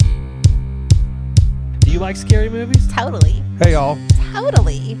like scary movies? Totally. Hey, y'all.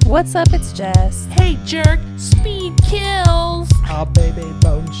 Totally. What's up? It's Jess. Hey, jerk. Speed kills. Ah, baby,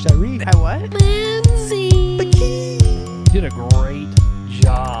 bone sherry. I what? Lindsay. You did a great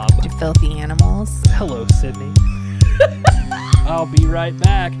job. You filthy animals. Hello, Sydney. I'll be right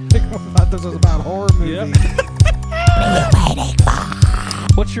back. I thought this was about horror movies.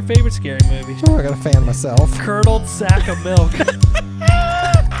 What's your favorite scary movie? Oh, I got to fan myself. Curdled sack of milk.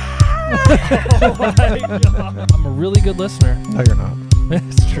 Oh my God. I'm a really good listener. No, you're not.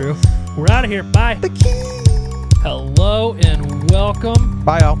 It's true. We're out of here. Bye. Hello and welcome.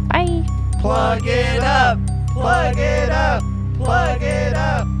 Bye, y'all. Bye. Plug it up, plug it up, plug it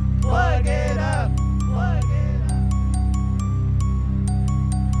up, plug it up, plug it up.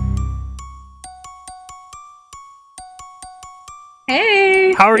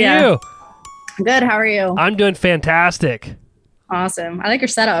 Hey. How are you? Good. How are you? I'm doing fantastic. Awesome. I like your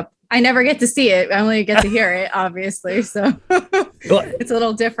setup. I never get to see it. I only get to hear it, obviously. So it's a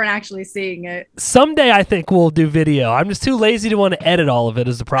little different actually seeing it. Someday I think we'll do video. I'm just too lazy to want to edit all of it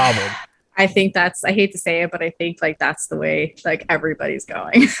is the problem. I think I hate to say it, but I think like that's the way like everybody's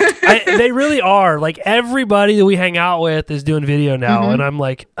going. They really are. Like everybody that we hang out with is doing video now. Mhm. And I'm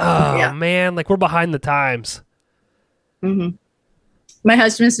like, oh Yeah. man, like we're behind the times. hmm My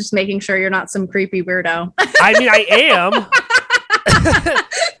husband's just making sure you're not some creepy weirdo. I mean, I am.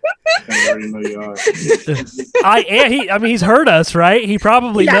 I already know you are. I am. He's heard us, right? He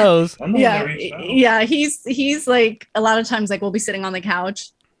probably Yeah. knows. I know Yeah. every show. Yeah. He's like a lot of times like we'll be sitting on the couch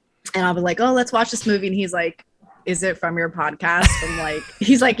and I'll be like, oh, let's watch this movie. And he's like, is it from your podcast? I'm like,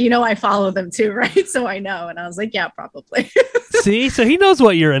 he's like, I follow them too, right? So I know. And I was like, yeah, probably. See, so he knows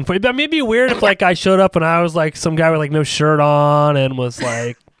what you're in for. But it'd be weird if like I showed up and I was like some guy with like no shirt on and was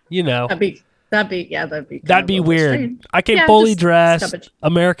like, That'd be That'd be weird. strange. I came Yeah, fully just dressed, stop it.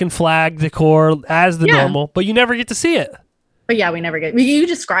 American flag decor as the Yeah. normal, but you never get to see it. But yeah, we never get. You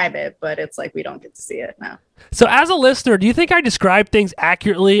describe it, but it's like we don't get to see it now. So as a listener, do you think I describe things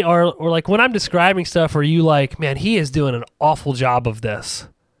accurately, or like when I'm describing stuff, are you like, man, he is doing an awful job of this?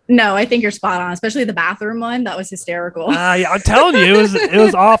 No, I think you're spot on, especially the bathroom one. That was hysterical. Yeah, I'm telling you, it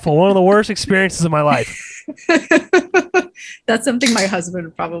was awful. One of the worst experiences of my life. That's something my husband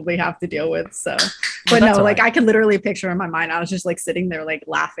would probably have to deal with. So, but that's no, all like right. I could literally picture in my mind. I was just like sitting there like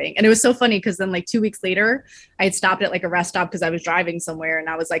laughing, and it was so funny because then like 2 weeks later, I had stopped at like a rest stop because I was driving somewhere, and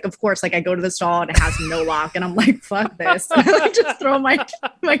I was like, of course, like I go to the stall and it has no lock, and I'm like, fuck this, and I just throw my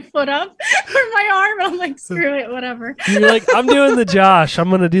foot up or my arm, and I'm like, screw it, whatever. You're like, I'm doing the Josh. I'm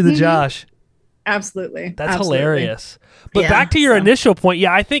going to do the Josh. Absolutely, That's absolutely. hilarious. But Yeah, back to your so- initial point,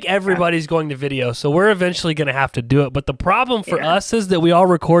 yeah, I think everybody's going to video, so we're eventually going to have to do it. But the problem for Yeah. us is that we all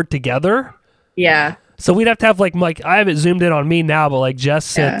record together. Yeah. So we'd have to have like I have it zoomed in on me now, but like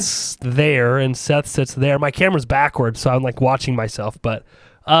Jess Yeah. sits there and Seth sits there. My camera's backwards, so I'm like watching myself. But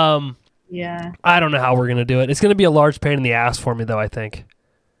Yeah. I don't know how we're gonna do it. It's gonna be a large pain in the ass for me, though. I think.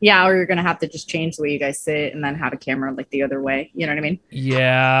 Yeah, or you're gonna have to just change the way you guys sit and then have a camera like the other way. You know what I mean?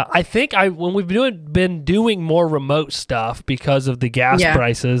 Yeah, I think when we've been doing more remote stuff because of the gas Yeah.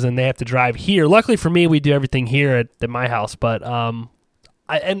 prices and they have to drive here. Luckily for me, we do everything here at my house. But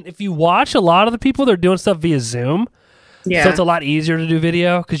and if you watch a lot of the people, they're doing stuff via Zoom. Yeah. So it's a lot easier to do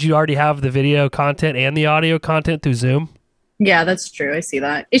video because you already have the video content and the audio content through Zoom. Yeah, that's true. I see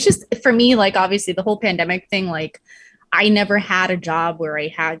that. It's just for me, like obviously the whole pandemic thing, like I never had a job where I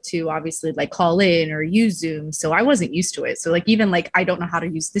had to obviously like call in or use Zoom. So I wasn't used to it. So like even like I don't know how to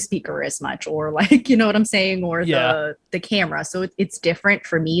use the speaker as much or like, you know what I'm saying? Or Yeah. the camera. So it's different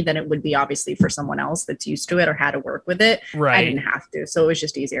for me than it would be obviously for someone else that's used to it or had to work with it. I Right. didn't have to. So it was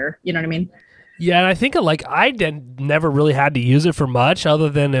just easier. You know what I mean? Yeah, and I think like never really had to use it for much other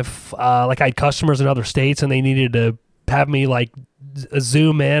than if like I had customers in other states and they needed to have me like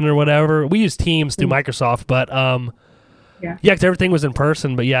Zoom in or whatever. We use Teams through Microsoft, but yeah, because everything was in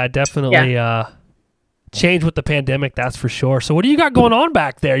person. But yeah, it definitely changed with the pandemic. That's for sure. So what do you got going on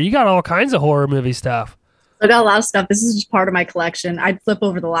back there? You got all kinds of horror movie stuff. I got a lot of stuff. This is just part of my collection. I'd flip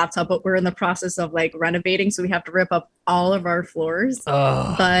over the laptop, but we're in the process of like renovating. So we have to rip up all of our floors.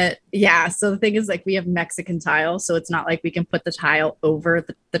 Ugh. But yeah, so the thing is like we have Mexican tile. So it's not like we can put the tile over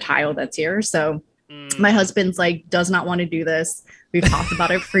the tile that's here. So my husband's like, does not want to do this. We've talked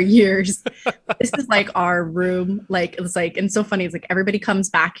about it for years. This is like our room. Like, it's like, and so funny. It's like everybody comes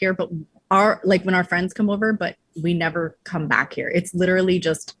back here, but like when our friends come over, but we never come back here. It's literally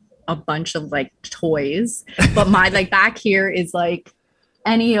just a bunch of like toys. But my like back here is like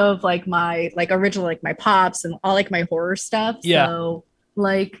any of like my like original, like my pops and all like my horror stuff. Yeah. So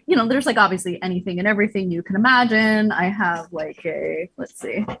like, there's like obviously anything and everything you can imagine. I have like let's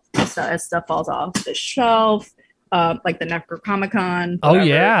see, just as stuff falls off the shelf, like the Necrocomicon. Oh, whatever,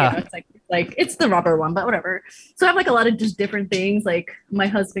 yeah. it's like it's the rubber one, but whatever. So I have like a lot of just different things. Like my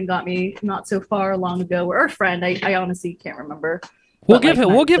husband got me not so far long ago, or a friend. I honestly can't remember. We'll But, like,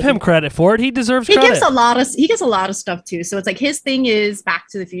 we'll give him credit for it. He deserves he credit. gets a lot of stuff too. So it's like his thing is Back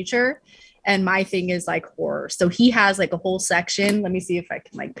to the Future, and my thing is like horror. So he has like a whole section. Let me see if I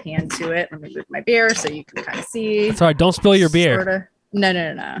can like pan to it. Let me move my beer so you can kind of see. Sorry, don't spill your beer. Sorta.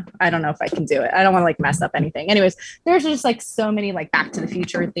 No. I don't know if I can do it. I don't want to like mess up anything. Anyways, there's just like so many like Back to the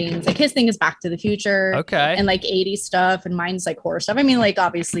Future things. Like his thing is Back to the Future. Okay. And like 80s stuff, and mine's like horror stuff. I mean, like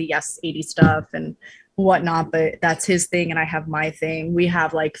obviously, yes, 80s stuff and whatnot, but that's his thing and I have my thing. We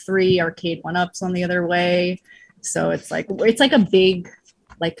have like 3 arcade one-ups on the other way. So it's like a big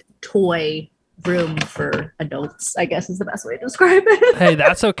like toy room for adults, I guess is the best way to describe it. Hey,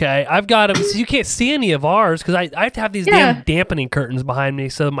 that's okay. I've got them. So you can't see any of ours because I have to have these damn dampening curtains behind me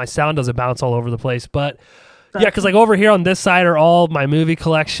so my sound doesn't bounce all over the place. But yeah, because like over here on this side are all my movie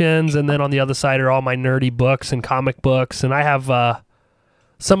collections, and then on the other side are all my nerdy books and comic books, and I have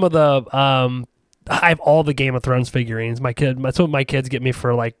some of the I have all the Game of Thrones figurines. That's what my kids get me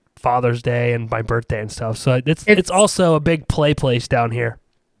for like Father's Day and my birthday and stuff. So it's also a big play place down here.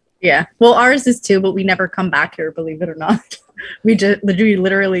 Yeah. Well, ours is too, but we never come back here, believe it or not. We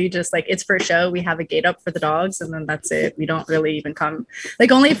literally just like, it's for a show. We have a gate up for the dogs and then that's it. We don't really even come,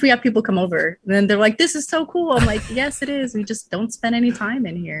 like only if we have people come over. And then they're like, this is so cool. I'm like, yes, it is. We just don't spend any time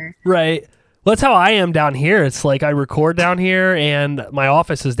in here. Right. Well, that's how I am down here. It's like I record down here and my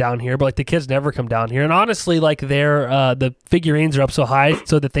office is down here, but like the kids never come down here. And honestly, like the figurines are up so high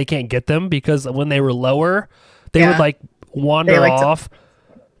so that they can't get them because when they were lower, they would like wander off.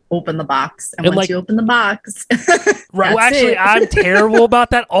 Open the box, and once like, you open the box, right? Well, actually, I'm terrible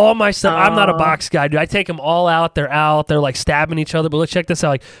about that. All my stuff, I'm not a box guy, dude. I take them all out. They're out. They're like stabbing each other. But let's check this out.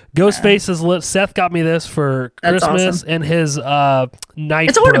 Like Ghostface is lit. Seth got me this for Christmas, awesome. And his knife.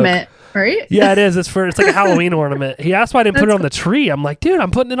 It's an ornament, right? Yeah, it is. It's like a Halloween ornament. He asked why I didn't put it on the tree. I'm like, dude,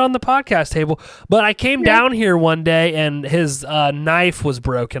 I'm putting it on the podcast table. But I came down here one day and his knife was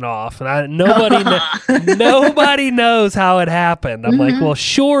broken off, and nobody knows how it happened. I'm like, well,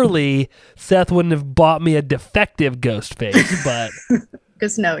 surely Seth wouldn't have bought me a defective Ghostface, but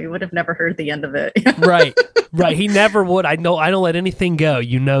because no, he would have never heard the end of it. right. He never would. I know. I don't let anything go.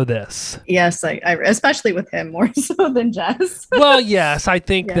 You know this. Yes, I especially with him more so than Jess. Well, yes, I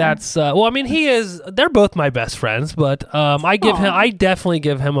think that's. Well, I mean, he is. They're both my best friends, but I definitely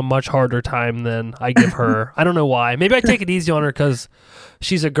give him a much harder time than I give her. I don't know why. Maybe I take it easy on her because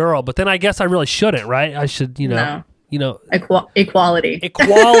she's a girl, but then I guess I really shouldn't, right? I should, equality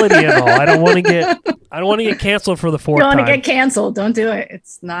and all. I don't want to get canceled for the fourth time. You want to get canceled? Don't do it.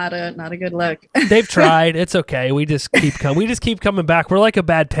 It's not a good look. They've tried. It's okay. We just keep coming back. We're like a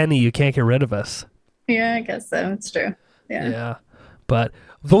bad penny. You can't get rid of us. Yeah, I guess so. It's true. Yeah. But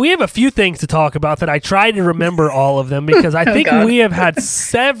we have a few things to talk about that I tried to remember all of them because I think we have had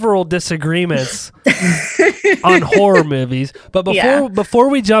several disagreements on horror movies. But before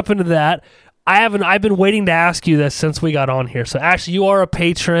we jump into that, I've been waiting to ask you this since we got on here. So Ashley, you are a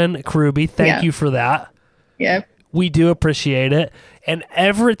patron, Karubi. Thank you for that. Yep. We do appreciate it. And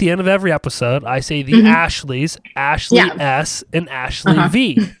at the end of every episode, I say the Ashleys, Ashley S and Ashley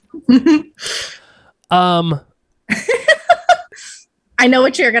V. I know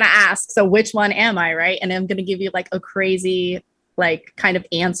what you're going to ask. So which one am I, right? And I'm going to give you like a crazy like kind of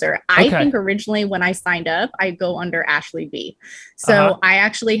answer. I think originally when I signed up, I go under Ashley V. So I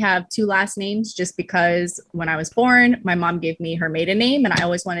actually have 2 last names just because when I was born, my mom gave me her maiden name and I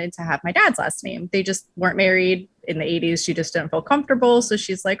always wanted to have my dad's last name. They just weren't married in the 80s. She just didn't feel comfortable. So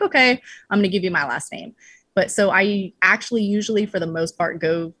she's like, okay, I'm going to give you my last name. But so I actually usually for the most part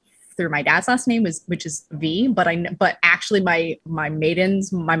go through my dad's last name which is V, but actually my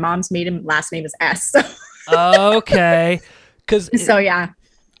mom's maiden last name is S. Okay. So yeah,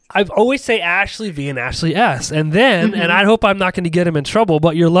 I always say Ashley V and Ashley S, and then and I hope I'm not going to get him in trouble,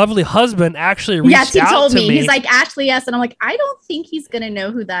 but your lovely husband actually reached out to me. Yes, he told me. He's like Ashley S, and I'm like, I don't think he's going to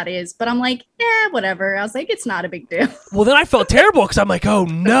know who that is, but I'm like, whatever. I was like, it's not a big deal. Well, then I felt terrible because I'm like, oh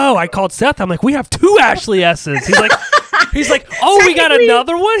no, I called Seth. I'm like, we have 2 Ashley S's. He's like, oh, we got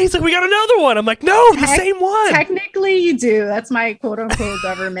another one. He's like, we got another one. I'm like, no, the same one. Technically, you do. That's my quote unquote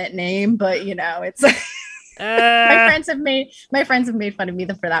government name, but it's. My friends have made fun of me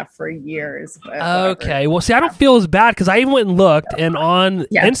for that for years. Okay, well, see, I don't feel as bad because I even went and looked, and on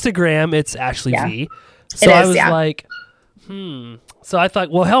Instagram it's Ashley V. So I was like, So I thought,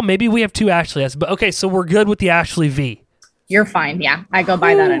 well, hell, maybe we have 2 Ashley S. But okay, so we're good with the Ashley V. You're fine. Yeah, I go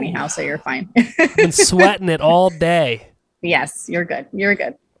by that anyhow, so you're fine. I've been sweating it all day. Yes, you're good. You're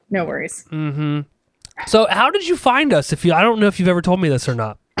good. No worries. Mm-hmm. So how did you find us? I don't know if you've ever told me this or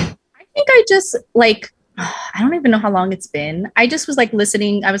not. I think I just like, I don't even know how long it's been. I just was like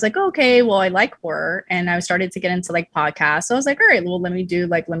listening. I was like, oh, okay, well, I like horror. And I started to get into like podcasts. So I was like, all right, well, let me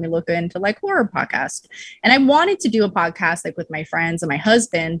look into like horror podcast. And I wanted to do a podcast like with my friends and my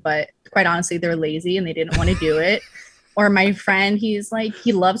husband, but quite honestly, they're lazy and they didn't want to do it. Or my friend, he's like,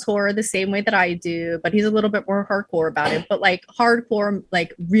 he loves horror the same way that I do, but he's a little bit more hardcore about it. But like hardcore,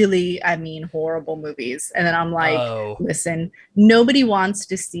 like really, I mean, horrible movies. And then I'm like, listen, nobody wants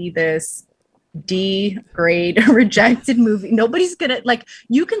to see this D grade rejected movie. Nobody's gonna like,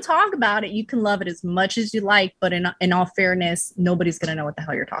 you can talk about it, you can love it as much as you like, but in all fairness, nobody's gonna know what the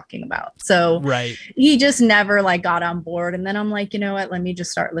hell you're talking about. So right, he just never like got on board. And then I'm like, you know what, let me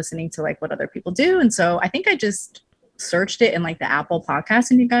just start listening to like what other people do. And so I think I just searched it in like the Apple podcast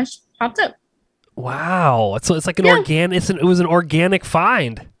and you guys popped up. Wow. So it's like an organic, it was an organic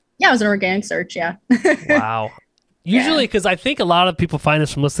find. Yeah, it was an organic search. Yeah. Wow. Usually, because I think a lot of people find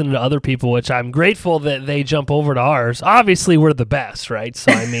us from listening to other people, which I'm grateful that they jump over to ours. Obviously, we're the best, right?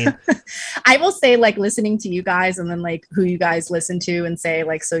 So, I mean, I will say like listening to you guys and then like who you guys listen to and say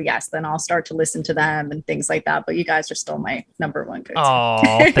like, so yes, then I'll start to listen to them and things like that. But you guys are still my number one go-to.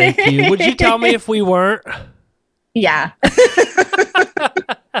 Oh, thank you. Would you tell me if we weren't? Yeah.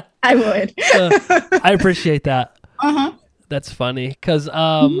 I would. I appreciate that. Uh-huh. That's funny because,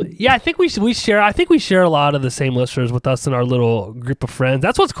 I think we share. I think we share a lot of the same listeners with us in our little group of friends.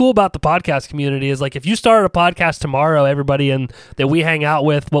 That's what's cool about the podcast community is like if you started a podcast tomorrow, everybody that we hang out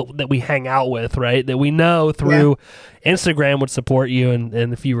with, right? That we know through Instagram would support you, and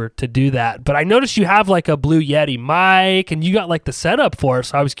if you were to do that. But I noticed you have like a Blue Yeti mic, and you got like the setup for it.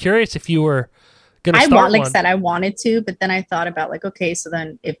 So I was curious if you were. I wanted to, but then I thought about like, okay, so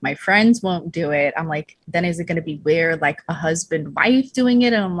then if my friends won't do it, I'm like, then is it going to be weird, like a husband wife doing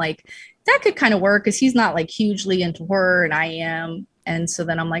it? And I'm like, that could kind of work because he's not like hugely into horror and I am. And so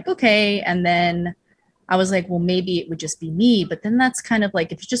then I'm like, okay. And then I was like, well, maybe it would just be me. But then that's kind of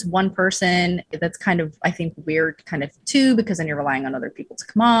like, if it's just one person, that's kind of, I think, weird kind of too, because then you're relying on other people to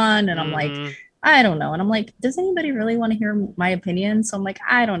come on. And I'm like, I don't know. And I'm like, does anybody really want to hear my opinion? So I'm like,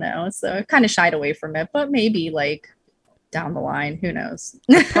 I don't know. So I kind of shied away from it, but maybe like down the line, who knows?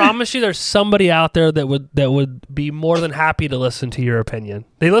 I promise you there's somebody out there that would be more than happy to listen to your opinion.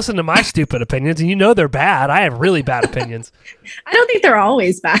 They listen to my stupid opinions and you know they're bad. I have really bad opinions. I don't think they're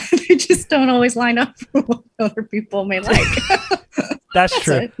always bad. They just don't always line up for what other people may like. That's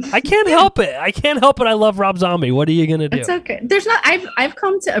true. I can't help it. I love Rob Zombie. What are you gonna do? It's okay. I've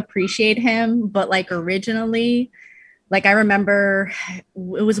come to appreciate him, but like originally, like I remember it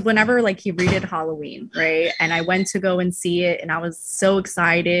was whenever like he redid Halloween, right? And I went to go and see it, and I was so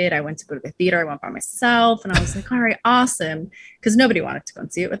excited. I went to go to the theater. I went by myself, and I was like, all right, awesome, because nobody wanted to go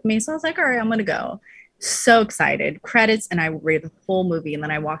and see it with me. So I was like, all right, I'm gonna go. So excited, credits, and I read the whole movie, and then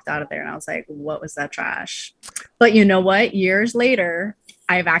I walked out of there and I was like, what was that trash? But you know what, years later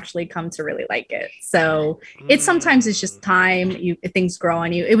I've actually come to really like it. So it's sometimes it's just time, things grow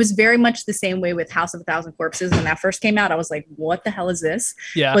on you. It was very much the same way with House of a Thousand Corpses. When that first came out, I was like, what the hell is this?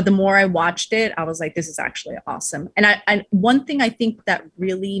 But the more I watched it, I was like, this is actually awesome. And I one thing I think that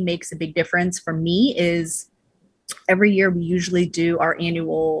really makes a big difference for me is every year we usually do our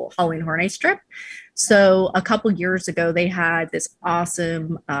annual Halloween Horror Nights trip. So a couple years ago, they had this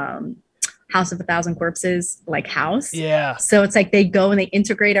awesome House of a Thousand Corpses like house. Yeah. So it's like they go and they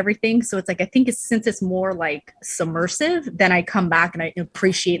integrate everything. So it's like I think since it's more like submersive, then I come back and I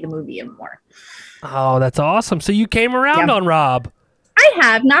appreciate the movie even more. Oh, that's awesome. So you came around on Rob. I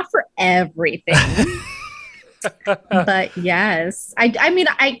have, not for everything. But yes, I mean,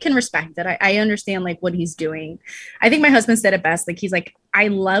 I can respect it. I understand like what he's doing. I think my husband said it best. Like, he's like, I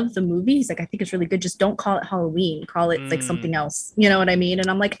love the movie. He's like, I think it's really good. Just don't call it Halloween. Call it like something else. You know what I mean?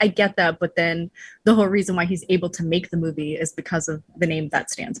 And I'm like, I get that. But then the whole reason why he's able to make the movie is because of the name that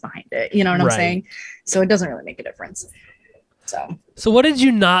stands behind it. You know what I'm saying? So it doesn't really make a difference. So what did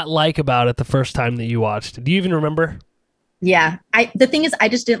you not like about it the first time that you watched it? Do you even remember? Yeah. The thing is, I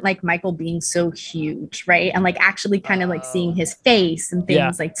just didn't like Michael being so huge, right? And like actually kind of like seeing his face and things.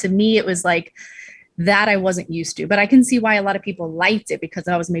 Yeah. Like to me, it was like that I wasn't used to. But I can see why a lot of people liked it, because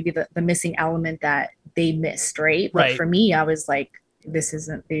that was maybe the missing element that they missed, right? But for me, I was like, this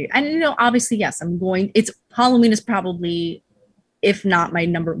isn't the, and you know, obviously, yes, Halloween is probably if not my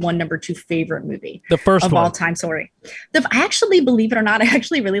number one, number two favorite movie The first of one. all time. Sorry. I actually, believe it or not, I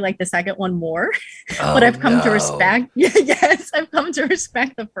actually really like the second one more, but I've come to respect. Yes, I've come to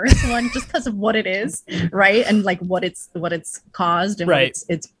respect the first one just because of what it is, right? And like what it's caused and Right.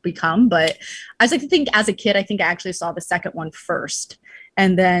 what it's become. But I was like, I think as a kid, I think I actually saw the second one first.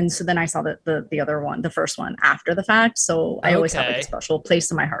 And then I saw the other one, the first one after the fact. So I always have like Okay. a special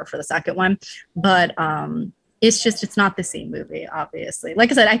place in my heart for the second one. But it's not the same movie, obviously.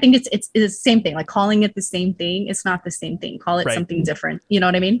 Like I said, I think it's the same thing. Like calling it the same thing, it's not the same thing. Call it Right. something different. You know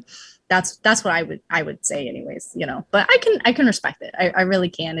what I mean? That's what I would say anyways, you know. But I can respect it. I really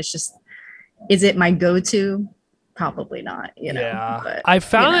can. It's just, is it my go-to? Probably not, you know. Yeah, But, I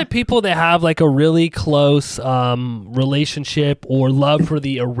found you know. that people that have like a really close relationship or love for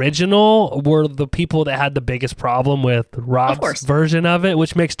the original were the people that had the biggest problem with Rob's course. version of it,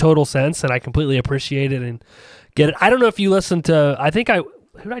 which makes total sense, and I completely appreciate it and get it. I don't know if you listened to,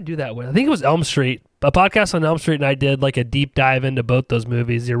 who did I do that with? I think it was Elm Street, a podcast on Elm Street, and I did like a deep dive into both those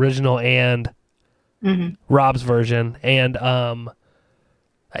movies, the original and Mhm. Rob's version, and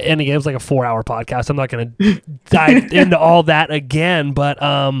again, it was like a 4-hour podcast. I'm not going to dive into all that again, but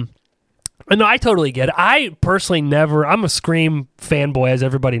no, I totally get it. I personally I'm a Scream fanboy, as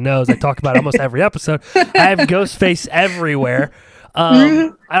everybody knows. I talk about it almost every episode. I have Ghostface everywhere.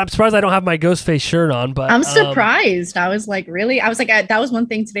 I'm surprised I don't have my Ghostface shirt on, but I'm surprised. I was like, really? I was like, that was one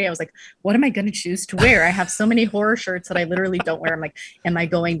thing today. I was like, what am I going to choose to wear? I have so many horror shirts that I literally don't wear. I'm like, am I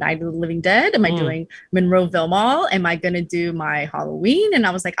going Night of the Living Dead? Am I doing Monroeville Mall? Am I going to do my Halloween? And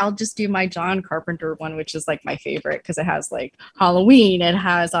I was like, I'll just do my John Carpenter one, which is like my favorite because it has like Halloween. It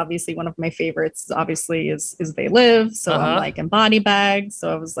has obviously one of my favorites, obviously, is They Live. So I'm like in Body Bags.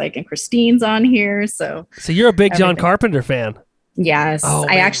 So I was like, and Christine's on here. So you're a big John everything. Carpenter fan. Yes, Oh,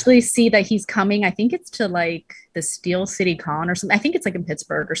 I man. actually see that he's coming. I think it's to like the Steel City Con or something. I think it's like in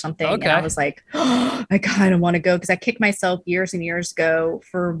Pittsburgh or something. Okay. And I was like, oh, I kind of want to go because I kicked myself years and years ago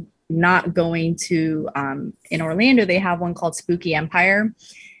for not going to. In Orlando, they have one called Spooky Empire,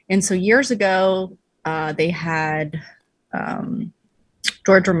 and so years ago, they had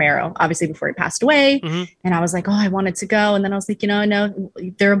George Romero, obviously before he passed away. Mhm. And I was like, oh, I wanted to go, and then I was like, no,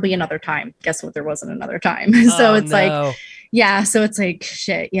 there'll be another time. Guess what? There wasn't another time. So Oh, it's like. no. Yeah, so it's like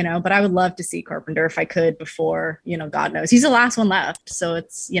shit, you know, but I would love to see Carpenter if I could before, you know, God knows. He's the last one left. So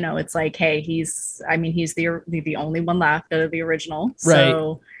it's, you know, it's like, hey, he's the only one left out of the original.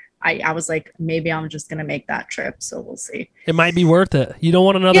 So I was like, maybe I'm just gonna make that trip. So we'll see. It might be worth it. You don't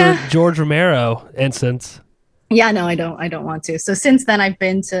want another Yeah. George Romero instance. Yeah, no, I don't want to. So since then I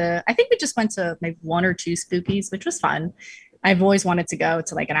think we just went to like one or two spookies, which was fun. I've always wanted to go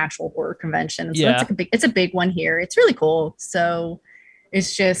to like an actual horror convention. So Yeah. it's a big one here. It's really cool. So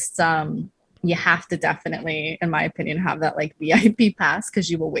it's just you have to definitely, in my opinion, have that like VIP pass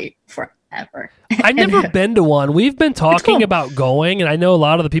because you will wait forever. I've never been to one. We've been talking cool. about going, and I know a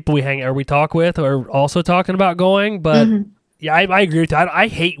lot of the people we talk with are also talking about going, but yeah, I agree with you. I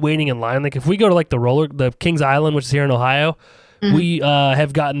hate waiting in line. Like if we go to like the Kings Island, which is here in Ohio, we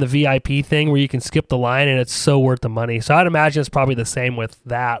have gotten the VIP thing where you can skip the line, and it's so worth the money. So I'd imagine it's probably the same with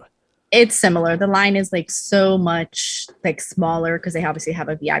that. It's similar. The line is like so much like smaller because they obviously have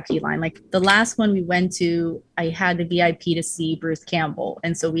a VIP line. Like the last one we went to, I had the VIP to see Bruce Campbell.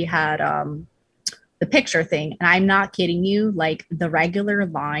 And so we had the picture thing. And I'm not kidding you, like the regular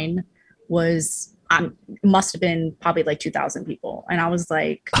line was must have been probably like 2,000 people. And I was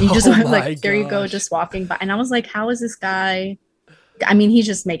like, you just Oh my like, there you go, gosh. just walking by. And I was like, how is this guy? I mean, he's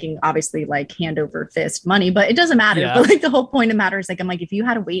just making obviously like hand over fist money, but it doesn't matter. Yeah. But like the whole point of matter is like, I'm like, if you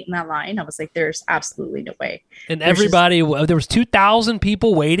had to wait in that line, I was like, there's absolutely no way. And There's everybody, there was 2,000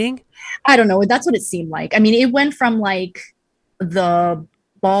 people waiting. I don't know. That's what it seemed like. I mean, it went from like the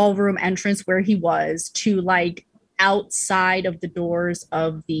ballroom entrance where he was to like outside of the doors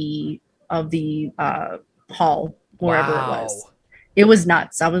of the hall, wherever Wow. it was. It was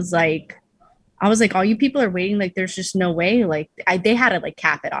nuts. I was like, all you people are waiting. Like, there's just no way. Like, they had to like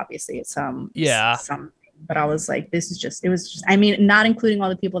cap it, obviously. It's some. But I was like, it was just. I mean, not including all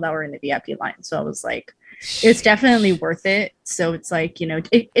the people that were in the VIP line. So I was like, it's definitely worth it. So it's like, you know,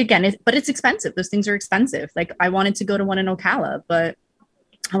 but it's expensive. Those things are expensive. Like, I wanted to go to one in Ocala, but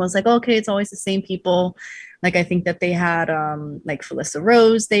I was like, okay, it's always the same people. Like, I think that they had like Felissa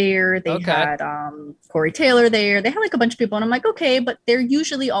Rose there. They had Corey Taylor there. They had like a bunch of people. And I'm like, okay, but they're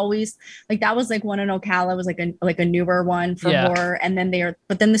usually always like, that was like one in Ocala was like a newer one for horror. And then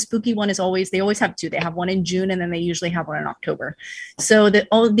but then the spooky one is they always have two. They have one in June and then they usually have one in October. So the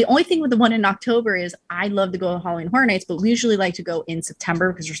only thing with the one in October is I love to go to Halloween Horror Nights, but we usually like to go in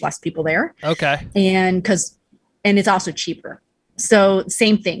September because there's less people there. Okay. And it's also cheaper. So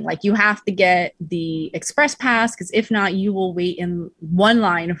same thing, like you have to get the express pass because if not, you will wait in one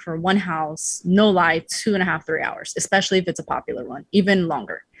line for one house, no lie, 2.5, 3 hours, especially if it's a popular one, even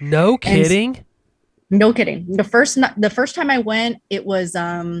longer. No kidding. No kidding. The first time I went, it was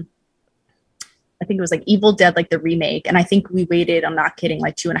I think it was like Evil Dead, like the remake, and I think we waited, I'm not kidding,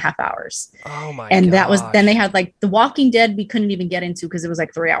 like 2.5 hours. Oh my! And that was, gosh. then they had like The Walking Dead, we couldn't even get into because it was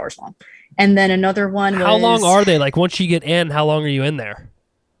like 3 hours long. And then another one was, How long are they? Like once you get in, how long are you in there?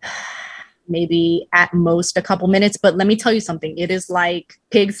 maybe at most a couple minutes. But let me tell you something. It is like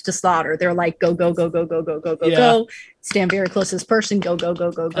pigs to slaughter. They're like, go, go, go, go, go, go, go, go, Yeah. go. Stand very close to this person. Go, go,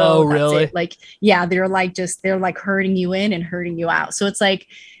 go, go, go. Oh, That's really? it. Like, yeah, they're like herding you in and herding you out. So it's like,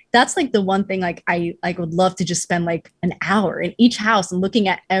 that's like the one thing, like I would love to just spend like an hour in each house and looking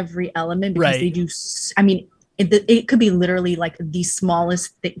at every element because they Right. do, I mean, it could be literally like the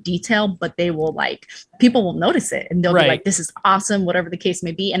smallest detail, but they will like, people will notice it and they'll Right. be like, this is awesome, whatever the case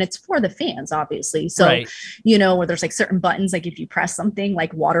may be. And it's for the fans, obviously. So, Right. you know, where there's like certain buttons, like if you press something,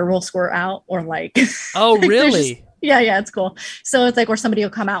 like water will squirt out or like, Oh, there's really? just- yeah, it's cool. So it's like where somebody will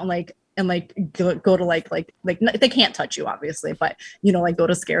come out and go to like they can't touch you obviously, but you know, like go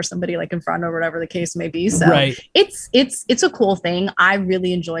to scare somebody like in front or whatever the case may be. So Right. it's a cool thing. I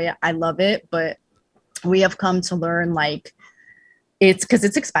really enjoy it. I love it, but we have come to learn like it's because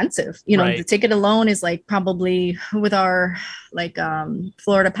it's expensive. You know, Right. the ticket alone is like probably with our like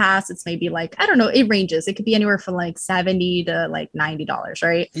Florida pass, it's maybe like, I don't know, it ranges. It could be anywhere from like $70 to like $90,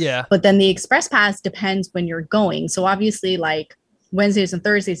 right? Yeah. But then the express pass depends when you're going. So obviously like Wednesdays and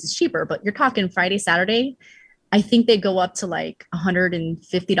Thursdays is cheaper, but you're talking Friday, Saturday. I think they go up to like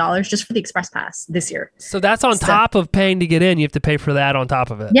 $150 just for the express pass this year. So that's on So- top of paying to get in. You have to pay for that on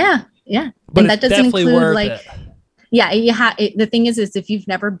top of it. Yeah. But And that it's doesn't definitely include worth like, it. yeah, the thing is if you've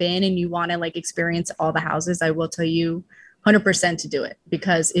never been and you want to like experience all the houses, I will tell you 100% to do it,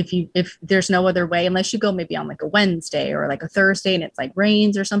 because if there's no other way, unless you go maybe on like a Wednesday or like a Thursday and it's like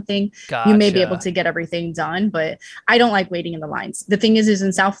rains or something, you may be Gotcha. able to get everything done. But I don't like waiting in the lines. The thing is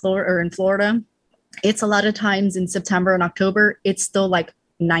in South Florida or in Florida, it's a lot of times in September and October, it's still like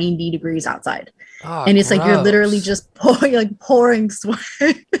 90 degrees outside. Oh, And it's like you're literally gross. just pouring sweat.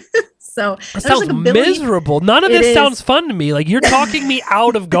 So That there's, sounds like, a billion- miserable. None of It this is. sounds fun to me. Like you're talking me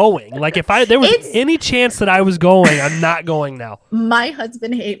out of going. Like if there was It's- any chance that I was going, I'm not going now. My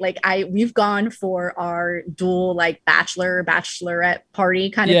husband we've gone for our dual like bachelorette party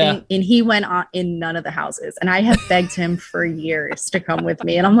kind of Yeah. thing, and he went on in none of the houses, and I have begged him for years to come with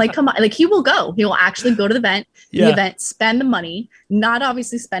me, and I'm like, come on, like he will actually go to the Yeah. event, spend the money, not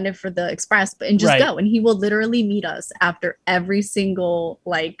obviously spend it for the express, but and just Right. go, and he will literally meet us after every single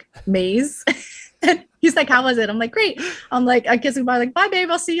like maze. And he's like, how was it? I'm like, great. I'm like, I kiss him bye, like, bye babe,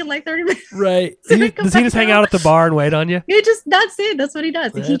 I'll see you in like 30 minutes. Right. So Does I he, come does he back just hang out. out at the bar and wait on you? That's it. That's what he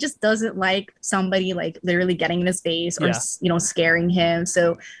does. Like, Yeah. he just doesn't like somebody like literally getting in his face or, Yeah. scaring him.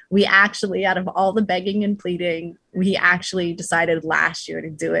 So we actually, out of all the begging and pleading, we actually decided last year to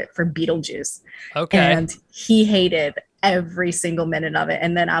do it for Beetlejuice. Okay. And he hated every single minute of it.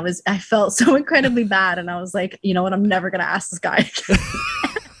 And then I felt so incredibly bad. And I was like, you know what? I'm never going to ask this guy.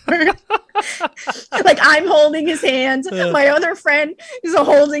 Like I'm holding his hand. My other friend is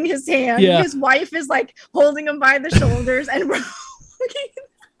holding his hand. Yeah. His wife is like holding him by the shoulders, and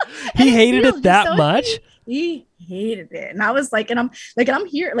He hated feels it that so- much? He hated it, and I was like, and I'm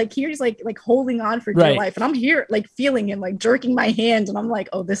here, like he's like holding on for dear Right. life, and I'm here like feeling him, like jerking my hand, and I'm like,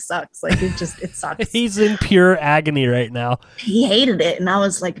 oh, this sucks. Like it sucks. He's in pure agony right now. He hated it, and I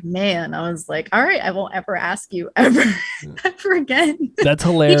was like, man, all right, I won't ever ask you ever again. That's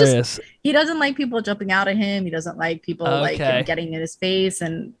hilarious. He doesn't like people jumping out at him. He doesn't like people like Okay. getting in his face,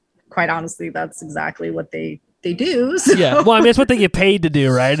 and quite honestly, that's exactly what they do. So. Yeah. Well, I mean, it's what they get paid to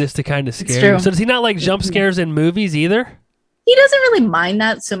do, right? Is to kind of scare you. true. So does he not like jump scares in movies either? He doesn't really mind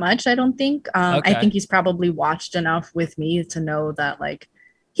that so much, I don't think. Okay. I think he's probably watched enough with me to know that like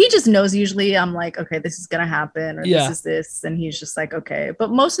he just knows usually I'm like, okay, this is gonna happen, or Yeah. this is this, and he's just like, okay. But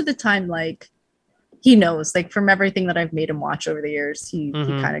most of the time, like he knows, like from everything that I've made him watch over the years, he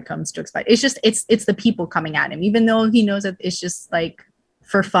Mhm. kind of comes to expect. It's just it's the people coming at him, even though he knows that it's just like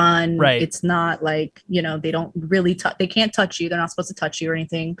for fun. Right. It's not like, you know, they don't really they can't touch you. They're not supposed to touch you or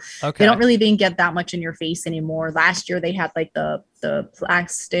anything. Okay. They don't really even get that much in your face anymore. Last year they had like the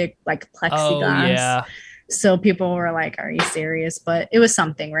plastic like plexiglass. Oh yeah. So people were like, "Are you serious?" But it was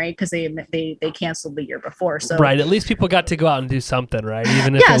something, right? Because they canceled the year before. So Right. At least people got to go out and do something, right?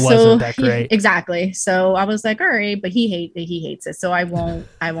 Even if yeah, it so wasn't that great. exactly. So I was like, all right, but he hates it. So I won't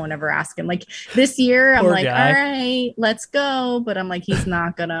ever ask him. Like this year, I'm Poor like, guy. all right, let's go. But I'm like, he's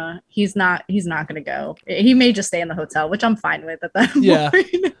not gonna go. He may just stay in the hotel, which I'm fine with at that Yeah. point.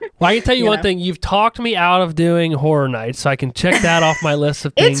 Well, I can tell you You one know. thing. You've talked me out of doing horror nights, so I can check that off my list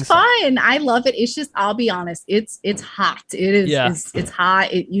of things. It's fun. I love it. It's just, I'll be honest, it's hot. It is. Yeah. It's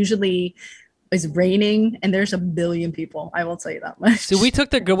hot. It usually is raining, and there's a billion people. I will tell you that much. So we've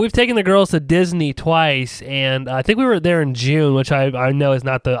taken the girls to Disney twice, and I think we were there in June, which I know is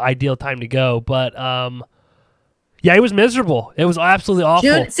not the ideal time to go, but yeah, it was miserable. It was absolutely awful.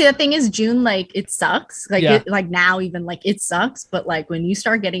 June, see, the thing is, June, like, it sucks. Like, Yeah. like now, even like it sucks. But like when you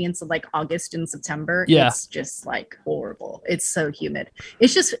start getting into like August and September, Yeah. it's just like horrible. It's so humid.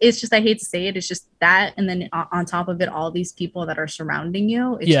 It's just. I hate to say it. It's just that, and then on top of it, all these people that are surrounding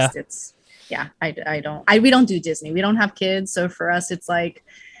you. It's Yeah. just, it's. Yeah, we don't do Disney. We don't have kids, so for us, it's like.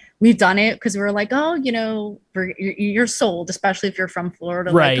 We've done it because we were like, oh, you're sold, especially if you're from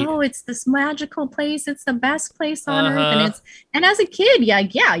Florida. Right. Like, oh, it's this magical place. It's the best place on earth. Uh-huh. And as a kid,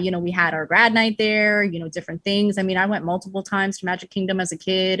 yeah, we had our grad night there, different things. I mean, I went multiple times to Magic Kingdom as a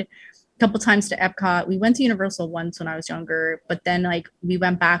kid, a couple times to Epcot. We went to Universal once when I was younger, but then like we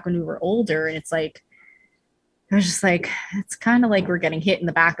went back when we were older, and it's like, I was just like, it's kind of like we're getting hit in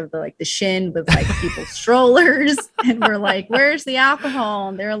the back of the shin with like people's strollers, and we're like, where's the alcohol?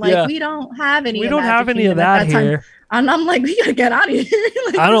 And they're like, Yeah. we don't have any. We of don't Magic have any of Kingdom at that time." here. And I'm like, we gotta get out of here.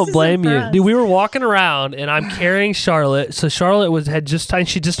 Like, I this don't isn't blame for you. us. Dude, we were walking around and I'm carrying Charlotte. So Charlotte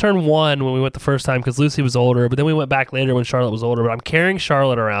she just turned 1 when we went the first time because Lucy was older, but then we went back later when Charlotte was older. But I'm carrying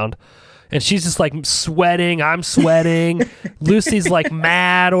Charlotte around and she's just like sweating. I'm sweating. Lucy's like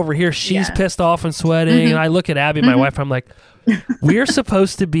mad over here. She's Yeah. pissed off and sweating. And I look at Abby, my wife, I'm like, we're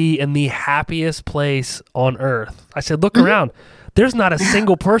supposed to be in the happiest place on earth. I said, look around. There's not a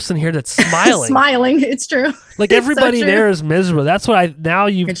single person here that's smiling. Smiling. It's true. Like It's so everybody true. there is miserable. That's what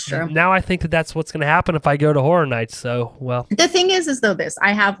It's true. now I think that's what's going to happen if I go to horror nights. So, well, The thing is though this,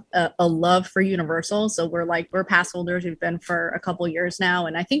 I have a love for Universal. So we're pass holders. We've been for a couple years now.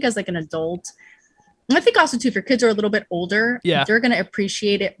 And I think as like an adult, and I think also too, if your kids are a little bit older, Yeah. they're going to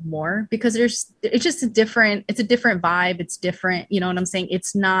appreciate it more because it's just a different vibe. It's different. You know what I'm saying?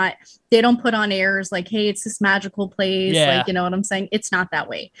 It's not, they don't put on airs like, hey, it's this magical place. Yeah. Like, you know what I'm saying? It's not that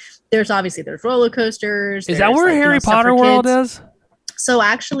way. There's roller coasters. is that there's, where like, Harry stuff Potter for World kids. is? So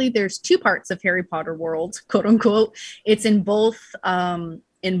actually there's 2 parts of Harry Potter World, quote unquote. It's in both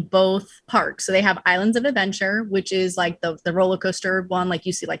parks. So they have Islands of Adventure, which is like the roller coaster one, like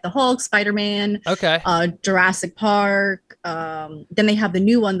you see like the Hulk, Spider-Man, Okay. Jurassic Park. Then they have the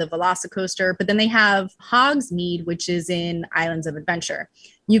new one, the Velocicoaster, but then they have Hogsmeade, which is in Islands of Adventure.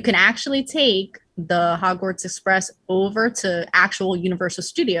 You can actually take the Hogwarts Express over to actual Universal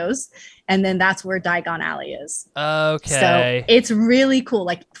Studios, and then that's where Diagon Alley is. Okay. So it's really cool.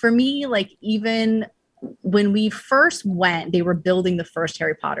 Like for me, like even when we first went, they were building the first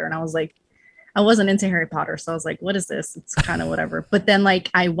Harry Potter, and I was like, I wasn't into Harry Potter, so I was like, what is this? It's kind of whatever. But then like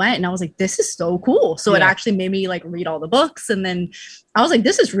I went and I was like, this is so cool. So it Yeah. actually made me like read all the books, and then I was like,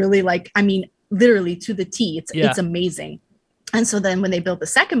 this is really like, I mean, literally to the T. It's amazing. And so then when they built the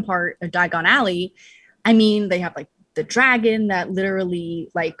second part of Diagon Alley, I mean, they have like the dragon that literally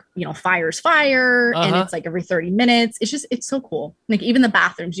like, fires fire, and Uh-huh. it's like every 30 minutes. It's so cool. Like even the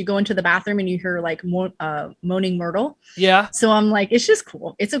bathrooms, you go into the bathroom and you hear like moaning Myrtle. Yeah. So I'm like, it's just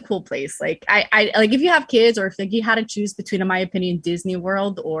cool. It's a cool place. Like I like if you have kids, or if like you had to choose between, in my opinion, Disney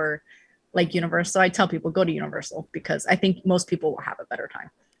World or like Universal, I tell people go to Universal because I think most people will have a better time.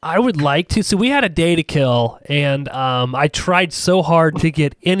 I would like to. So we had a day to kill, and I tried so hard to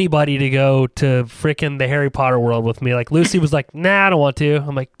get anybody to go to frickin' the Harry Potter World with me. Like Lucy was like, "Nah, I don't want to."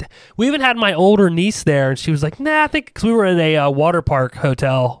 I'm like, we even had my older niece there, and she was like, "Nah, I think," because we were in a water park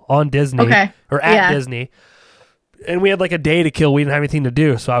hotel on Disney Okay. or at Yeah. Disney. And we had like a day to kill. We didn't have anything to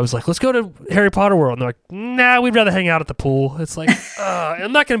do. So I was like, let's go to Harry Potter World. And they're like, nah, we'd rather hang out at the pool. It's like,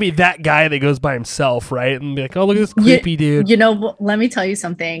 I'm not going to be that guy that goes by himself, right? And be like, oh, look at this creepy dude. Let me tell you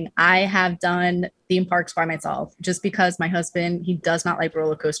something. I have done theme parks by myself just because my husband, he does not like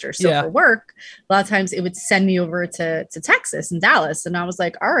roller coasters. So Yeah. for work, a lot of times it would send me over to Texas and Dallas. And I was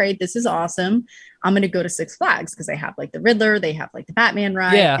like, all right, this is awesome. I'm going to go to Six Flags because they have like the Riddler, they have like the Batman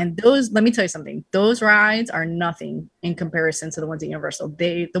ride. Yeah. And those, let me tell you something, those rides are nothing in comparison to the ones at Universal.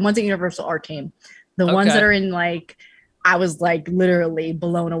 The ones at Universal are tame. The ones Okay. that are in like I was like literally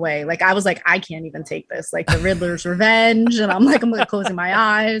blown away. Like I was like, I can't even take this. Like the Riddler's Revenge, and I'm like closing my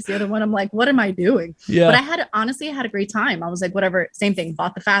eyes. The other one, I'm like, what am I doing? Yeah. But I had a great time. I was like, whatever, same thing.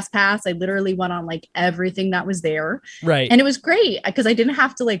 Bought the fast pass. I literally went on like everything that was there, Right. and it was great because I didn't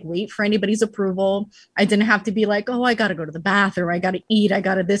have to like wait for anybody's approval. I didn't have to be like, oh, I got to go to the bathroom. I got to eat. I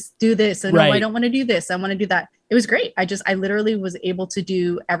got to do this. And no, I don't want to do this. I want to do that. It was great. I literally was able to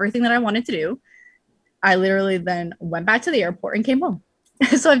do everything that I wanted to do. I literally then went back to the airport and came home.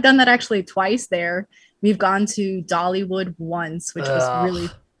 So I've done that actually twice there. We've gone to Dollywood once, which was really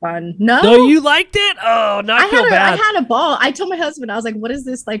fun. No, you liked it? Oh, not feel bad. I had a ball. I told my husband, I was like, what is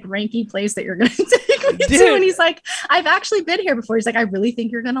this like ranky place that you're going to take me to? And he's like, I've actually been here before. He's like, I really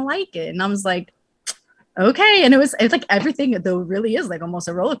think you're going to like it. And I was like, okay. And it's like everything though really is like almost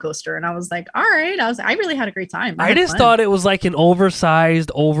a roller coaster. And I was like, all right. I really had a great time. I just thought it was like an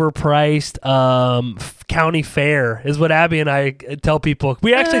oversized, overpriced county fair is what Abby and I tell people.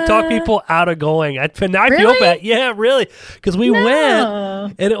 We actually talk people out of going. I feel bad. Yeah, really. Because we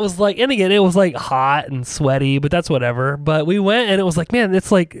went and it was like, and again, it was like hot and sweaty, but that's whatever. But we went and it was like, man,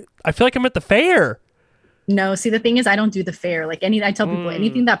 it's like, I feel like I'm at the fair. No, see, the thing is, I don't do the fair. Like I tell people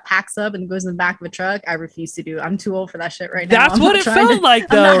anything that packs up and goes in the back of a truck, I refuse to do. I'm too old for that shit right now. That's what it felt like,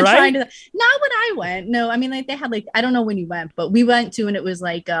 though, right? Not when I went. No, I mean, like they had like, I don't know when you went, but we went to, and it was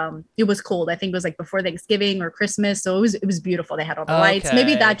like, it was cold. I think it was like before Thanksgiving or Christmas, so it was beautiful. They had all the lights.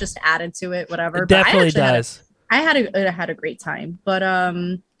 Maybe that just added to it. Whatever. It definitely does. I had a great time, but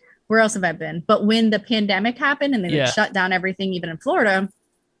where else have I been? But when the pandemic happened and they shut down everything, even in Florida.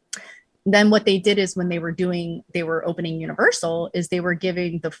 Then what they did is when they were opening Universal is they were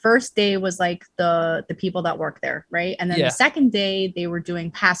giving, the first day was like the people that work there. Right. And then the second day they were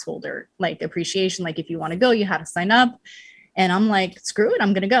doing pass holder, like appreciation. Like if you want to go, you had to sign up. And I'm like, screw it,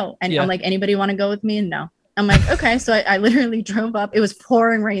 I'm going to go. And I'm like, anybody want to go with me? And no. I'm like, okay. So I literally drove up. It was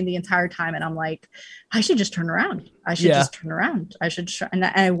pouring rain the entire time. And I'm like, I should just turn around. Just turn around. And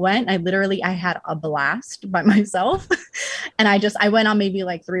I went, I had a blast by myself. And I went on maybe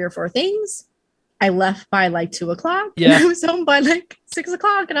like 3 or 4 things. I left by like 2:00. Yeah. And I was home by like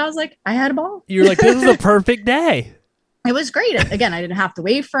 6:00. And I was like, I had a ball. You're like, this is a perfect day. It was great. Again, I didn't have to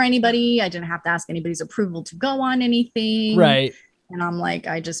wait for anybody. I didn't have to ask anybody's approval to go on anything. Right. And I'm like,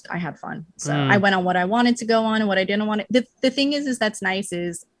 I had fun. So I went on what I wanted to go on and what I didn't want to. The thing is that's nice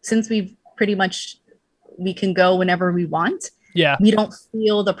is since we can go whenever we want. Yeah. We don't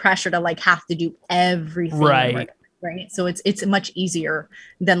feel the pressure to like have to do everything. Right. So it's much easier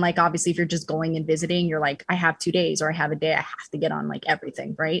than like, obviously if you're just going and visiting, you're like, I have 2 days or I have a day. I have to get on like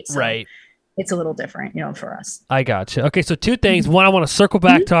everything. Right. So right. It's a little different, for us. I gotcha. Okay, so 2 things. One, I want to circle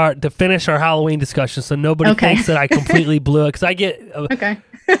back to finish our Halloween discussion, so nobody thinks that I completely blew it. Because I get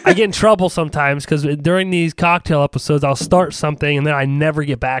I get in trouble sometimes because during these cocktail episodes, I'll start something and then I never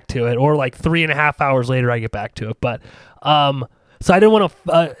get back to it, or like 3.5 hours later, I get back to it. But so I didn't want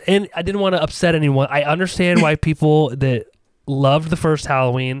to upset anyone. I understand why people that loved the first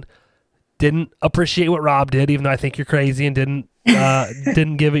Halloween didn't appreciate what Rob did, even though I think you're crazy and didn't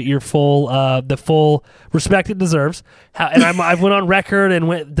give it your the full respect it deserves. And I've went on record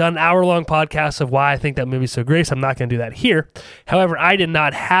and done hour-long podcasts of why I think that movie's so great, so I'm not going to do that here. However, I did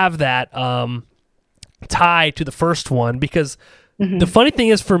not have that tie to the first one because the funny thing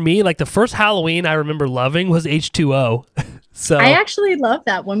is for me, like the first Halloween I remember loving was H2O. So I actually love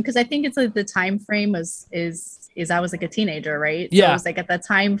that one because I think it's like the time frame is I was like a teenager, right? So I was like at that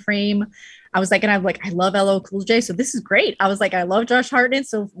time frame, I was like, and I'm like, I love LL Cool J, so this is great. I was like, I love Josh Hartnett,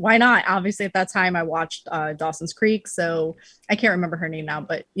 so why not? Obviously, at that time, I watched Dawson's Creek, so I can't remember her name now,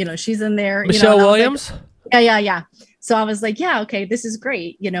 but she's in there. Michelle Williams. Like, yeah. So I was like, yeah, okay, this is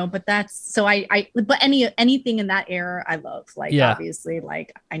great, but that's so but anything in that era, I love. Like obviously,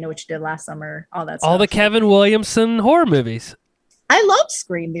 like I Know What You Did Last Summer, all that. All stuff. the Kevin Williamson horror movies. I love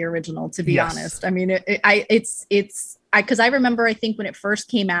Scream, the original, to be honest. I mean, it's because I remember, I think when it first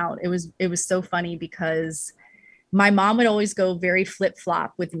came out, it was so funny because my mom would always go very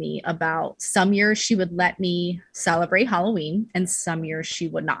flip-flop with me about some years she would let me celebrate Halloween and some years she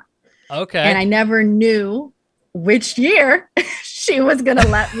would not. Okay. And I never knew which year she was going to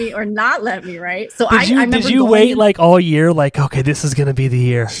let me or not let me, right? So did you wait like all year? Like, okay, this is going to be the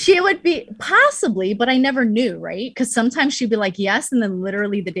year. She would be possibly, but I never knew, right? Because sometimes she'd be like, yes. And then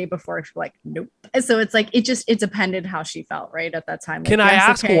literally the day before, she'd be like, nope. So it's like, it depended how she felt, right? At that time. Like, Can I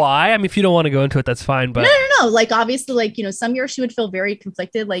ask why? I mean, if you don't want to go into it, that's fine. But No. Like, obviously, like, some years she would feel very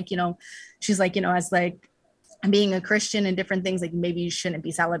conflicted. Like, she's like, as like, being a Christian and different things, like maybe you shouldn't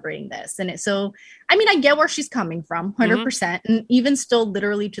be celebrating this. And so, I mean, I get where she's coming from 100%. And even still,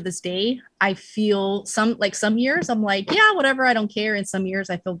 literally to this day, I feel some years I'm like, yeah, whatever, I don't care. And some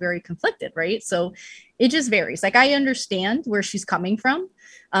years I feel very conflicted. Right. So it just varies. Like, I understand where she's coming from.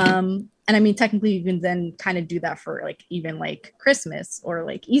 And I mean, technically you can then kind of do that for like, even like Christmas or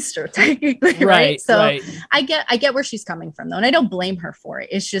like Easter, technically. Right. So I get where she's coming from though. And I don't blame her for it.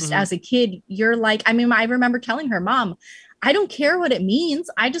 It's just as a kid, you're like, I mean, I remember telling her, Mom, I don't care what it means.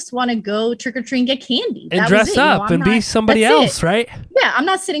 I just want to go trick or treat and get candy. And dress up and be somebody else, right? Yeah. I'm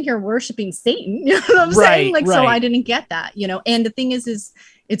not sitting here worshiping Satan. You know what I'm saying? Like, so I didn't get that, you know? And the thing is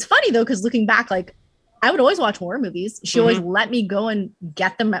it's funny though, because looking back, like, I would always watch horror movies. She always let me go and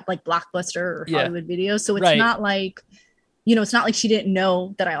get them at like Blockbuster or Hollywood Videos. So it's not like, you know, it's not like she didn't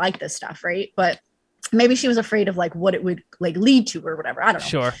know that I like this stuff. Right. But maybe she was afraid of like what it would like lead to or whatever. I don't know.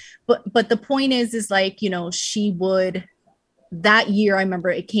 Sure. But the point is like, you know, she would, that year, I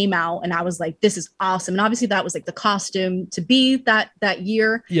remember it came out and I was like, this is awesome. And obviously that was like the costume to be that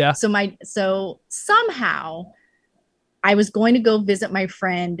year. Yeah. So somehow I was going to go visit my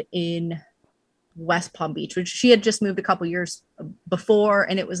friend in West Palm Beach, which she had just moved a couple years before,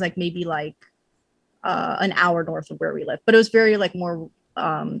 and it was like maybe like an hour north of where we live, but it was very like more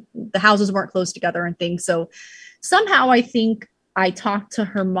the houses weren't close together and things. So somehow I think I talked to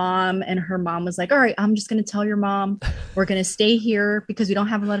her mom, and her mom was like, all right, I'm just going to tell your mom we're going to stay here because we don't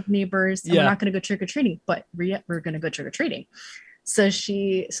have a lot of neighbors and we're not going to go trick-or-treating, but we're going to go trick-or-treating. So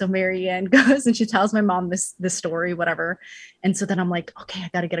Marianne goes and she tells my mom this story, whatever. And so then I'm like, okay, I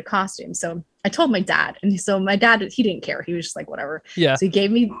got to get a costume. So I told my dad, and so my dad, he didn't care. He was just like, whatever. Yeah. So he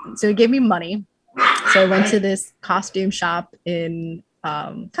gave me money. So I went to this costume shop in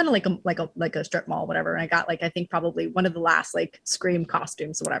kind of like a strip mall, whatever. And I got like, I think probably one of the last like Scream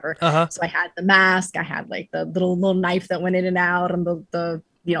costumes, whatever. So I had the mask, I had like the little knife that went in and out, and the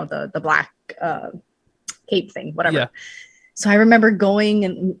black cape thing, whatever. Yeah. So I remember going,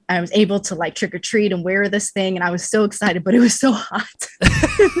 and I was able to like trick or treat and wear this thing. And I was so excited, but it was so hot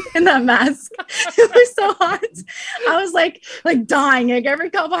in that mask. It was so hot. I was like dying. Like every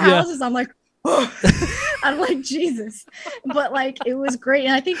couple houses, I'm like, oh. I'm like, Jesus. But like, it was great.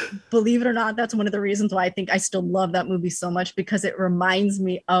 And I think, believe it or not, that's one of the reasons why I think I still love that movie so much, because it reminds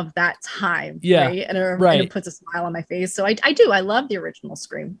me of that time. Yeah. Right? And it puts a smile on my face. So I do. I love the original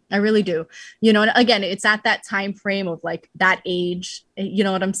Scream. I really do. You know, and again, it's at that time frame of like that age, you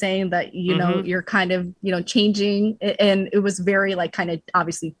know what I'm saying? That, you know, you're kind of, you know, changing. And it was very like kind of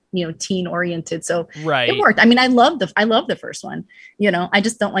obviously, you know, teen oriented. So it worked. I mean, I love the first one, you know, I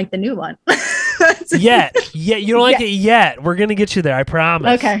just don't like the new one. Yeah, you don't like it yet. We're gonna get you there, I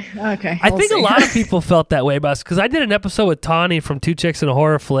promise. Okay. I think a lot of people felt that way about us, because I did an episode with Tawny from Two Chicks and a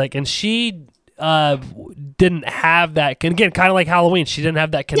Horror Flick, and she didn't have that. And again, kind of like Halloween, she didn't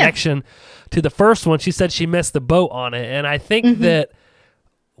have that connection to the first one. She said she missed the boat on it, and I think that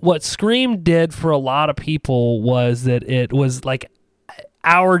what Scream did for a lot of people was that it was like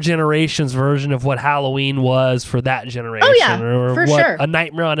our generation's version of what Halloween was for that generation. Oh, yeah, or for what sure. A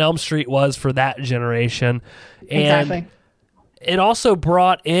Nightmare on Elm Street was for that generation. And exactly. It also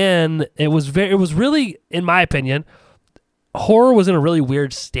brought in, it was really, in my opinion, horror was in a really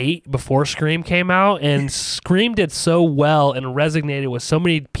weird state before Scream came out, and Scream did so well and resonated with so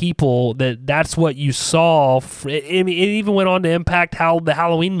many people that's what you saw. It even went on to impact how the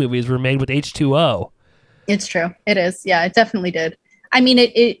Halloween movies were made with H2O. It's true. It is. Yeah, it definitely did. I mean,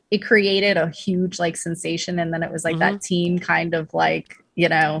 it created a huge like sensation, and then it was like that teen kind of like, you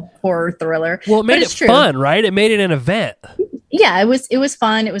know, horror thriller. Well, it made it fun, right? It made it an event. Yeah, it was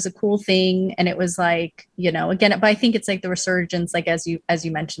fun. It was a cool thing, and it was like, you know, again, but I think it's like the resurgence, like as you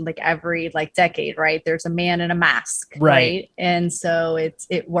mentioned, like every like decade, right? There's a man in a mask, right? And so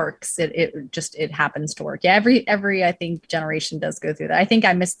it works. It happens to work. Yeah, every I think generation does go through that. I think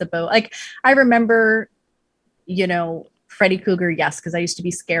I missed the boat. Like I remember, you know, Freddy Krueger, yes, because I used to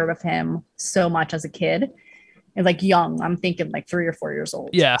be scared of him so much as a kid, and like young. I'm thinking like 3 or 4 years old.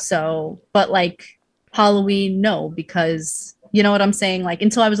 Yeah. So, but like Halloween, no, because you know what I'm saying? Like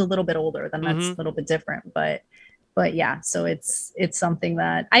until I was a little bit older, then that's a little bit different. But yeah, so it's something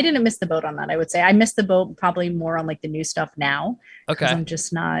that I didn't miss the boat on that. I would say I missed the boat probably more on like the new stuff now. Okay. I'm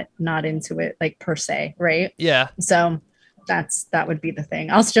just not into it like per se. Right. Yeah. So that would be the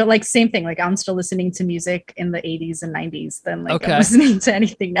thing. I'll still like same thing. Like I'm still listening to music in the 80s and 90s than like I'm listening to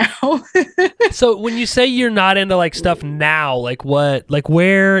anything now. So when you say you're not into like stuff now, like what, like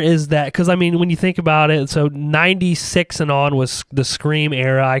where is that? Because I mean, when you think about it, so 96 and on was the Scream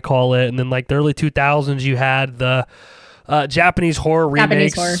era, I call it, and then like the early 2000s, you had the Japanese horror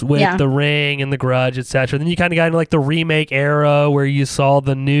Japanese remakes horror, with yeah. The Ring and The Grudge, etc. Then you kind of got into like the remake era where you saw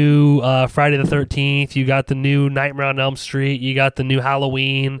the new Friday the 13th, you got the new Nightmare on Elm Street, you got the new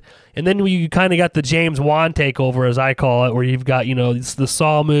Halloween, and then you kind of got the James Wan takeover, as I call it, where you've got, it's the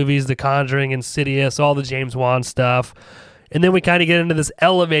Saw movies, The Conjuring, Insidious, all the James Wan stuff. And then we kind of get into this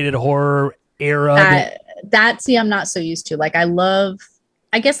elevated horror era. See, I'm not so used to. Like,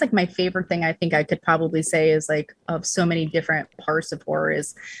 I guess like my favorite thing I think I could probably say is like of so many different parts of horror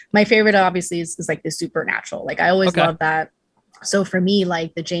is my favorite obviously is like the supernatural. Like I always love that. So for me,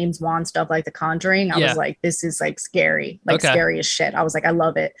 like the James Wan stuff, like The Conjuring, I was like, this is like scary, like scary as shit. I was like, I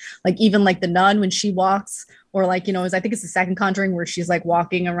love it. Like even like the nun when she walks, or like, I think it's the second Conjuring where she's like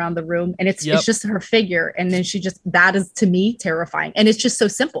walking around the room and it's just her figure. And then that is to me terrifying. And it's just so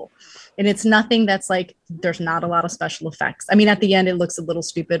simple. And it's nothing that's like, there's not a lot of special effects. I mean, at the end, it looks a little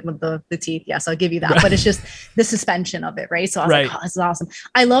stupid with the teeth. Yes, I'll give you that. Right. But it's just the suspension of it, right? So I was like, oh, this is awesome.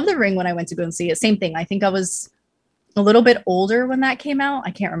 I love The Ring when I went to go and see it. Same thing. I think I was a little bit older when that came out.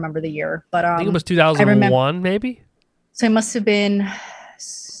 I can't remember the year. But I think it was 2001, maybe? So it must have been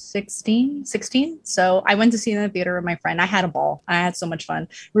 16. So I went to see it in the theater with my friend. I had a ball. I had so much fun.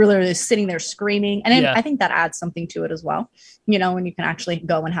 We were literally sitting there screaming. And I think that adds something to it as well. When you can actually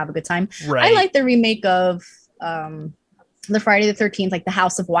go and have a good time. Right. I like the remake of the Friday the 13th, like the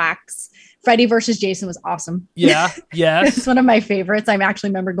House of Wax. Freddy versus Jason was awesome. Yeah. Yes. It's one of my favorites. I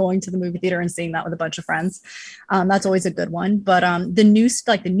actually remember going to the movie theater and seeing that with a bunch of friends. That's always a good one. But the new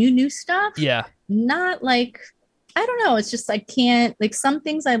stuff. Yeah. Not like, I don't know. It's just, I can't, like some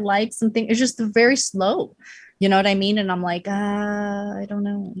things I like, something it's just very slow. You know what I mean? And I'm like, I don't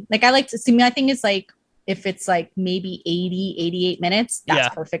know. Like I like to see, my thing is like, if it's like maybe 80, 88 minutes,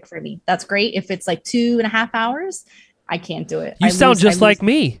 that's perfect for me. That's great. If it's like 2.5 hours, I can't do it. You sound just like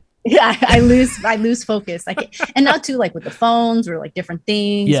me. Yeah, I lose focus. I can't, and not too like with the phones or like different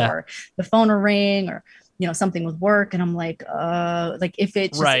things or the phone will ring or something with work, and I'm like if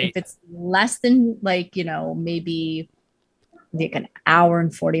it's if it's less than like maybe like an hour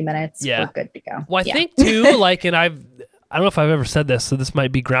and 40 minutes, we're good to go. Well, I think too, like, and I don't know if I've ever said this, so this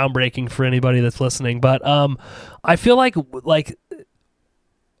might be groundbreaking for anybody that's listening, but I feel like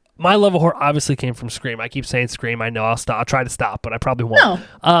my love of horror obviously came from Scream. I keep saying Scream. I know I'll try to stop, but I probably won't.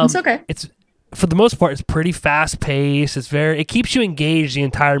 No, it's okay. It's for the most part, it's pretty fast paced. It keeps you engaged the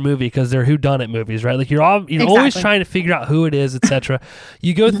entire movie because they're whodunit movies, right? Like you're always trying to figure out who it is, etc.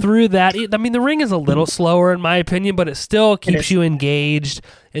 You go through that. I mean, The Ring is a little slower in my opinion, but it still keeps you engaged.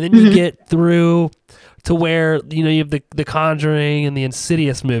 And then you get through to where you have the Conjuring and the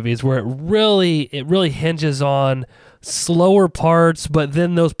Insidious movies, where it really hinges on slower parts, but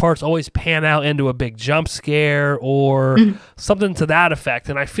then those parts always pan out into a big jump scare or something to that effect.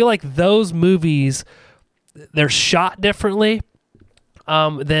 And I feel like those movies, they're shot differently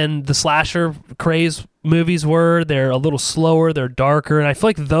than the slasher craze movies were. They're a little slower, they're darker, and I feel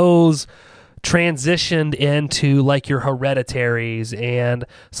like those transitioned into like your Hereditaries and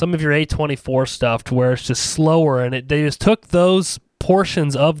some of your A24 stuff to where it's just slower, and they just took those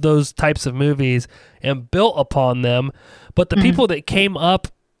portions of those types of movies and built upon them. But the people that came up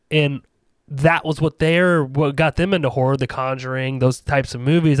and that was what got them into horror, The Conjuring, those types of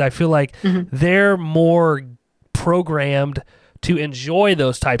movies, I feel like they're more programmed to enjoy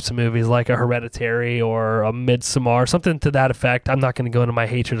those types of movies like a Hereditary or a Midsommar, something to that effect. I'm not going to go into my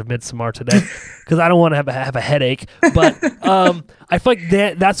hatred of Midsommar today because I don't want to have a headache. But I feel like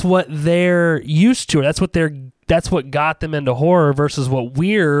that's what they're used to. That's what got them into horror versus what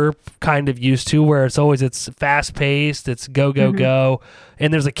we're kind of used to, where it's fast paced, it's go,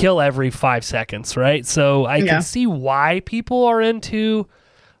 and there's a kill every 5 seconds, right? So I can see why people are into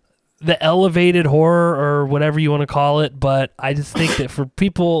the elevated horror or whatever you want to call it, but I just think that for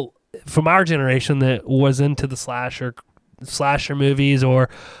people from our generation that was into the slasher movies or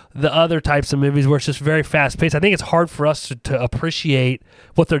the other types of movies where it's just very fast paced, I think it's hard for us to appreciate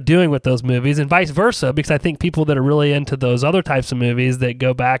what they're doing with those movies, and vice versa, because I think people that are really into those other types of movies that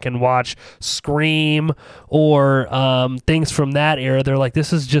go back and watch Scream or things from that era, they're like,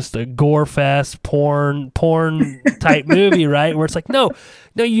 this is just a gore fest porn type movie, right? Where it's like, no,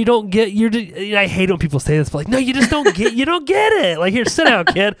 you don't get. I hate when people say this, but like, no, you just don't get. You don't get it. Like, here, sit down,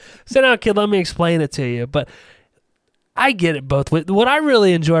 kid. Let me explain it to you. But I get it both ways. What I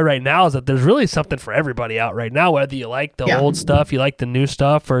really enjoy right now is that there's really something for everybody out right now. Whether you like the old stuff, you like the new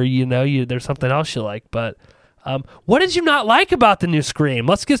stuff, or there's something else you like. But what did you not like about the new Scream?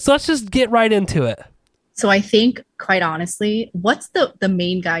 Let's just get right into it. So I think, quite honestly, what's the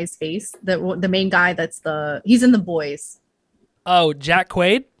main guy's face? The main guy he's in The Boys. Oh, Jack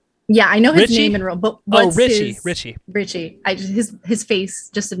Quaid? Yeah, I know his Richie? name in real, but Oh, what's Richie. his, Richie. Richie. His face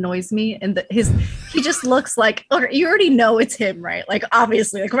just annoys me, and he just looks like, or you already know it's him, right? Like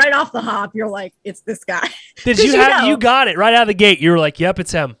obviously, like right off the hop, you're like, it's this guy. Did 'Cause you you got it right out of the gate? You were like, "Yep,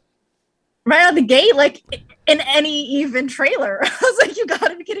 it's him." right out of the gate, like in any even trailer. I was like, you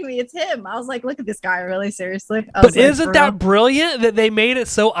gotta be kidding me, it's him. I was like, look at this guy, really seriously. I was But like, isn't for that real? brilliant that they made it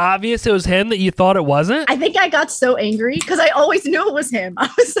so obvious it was him that you thought it wasn't? I think I got so angry because I always knew it was him. I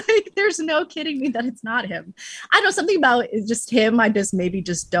was like, there's no kidding me that it's not him. I know something about it's just him. I just maybe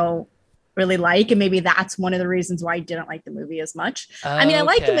just don't really like, and maybe that's one of the reasons why I didn't like the movie as much. I mean, I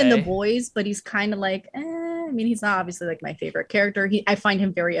like him in The Okay. Boys, but he's kind of like, I mean, he's not obviously like my favorite character. I find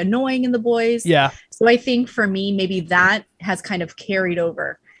him very annoying in The Boys. Yeah. So I think for me, maybe that has kind of carried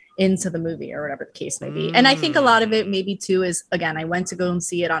over into the movie or whatever the case may be. And I think a lot of it maybe too is, again, I went to go and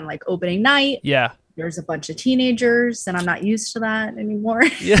see it on like opening night. Yeah. There's a bunch of teenagers and I'm not used to that anymore.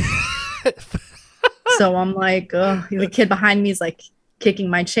 Yeah. So I'm like, oh, the kid behind me is like kicking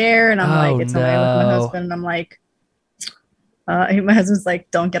my chair, and I'm Oh, like, it's somebody with my no. husband, and I'm like, my husband's like,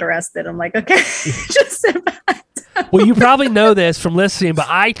 don't get arrested. I'm like, okay, just sit back. Well, you probably know this from listening, but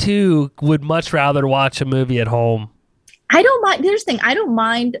I too would much rather watch a movie at home. I don't mind. Here's the thing. I don't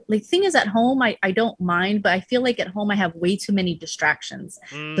mind. Like, thing is, at home, I don't mind, but I feel like at home I have way too many distractions.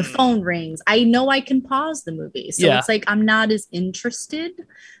 The phone rings. I know I can pause the movie. So Yeah. it's like I'm not as interested.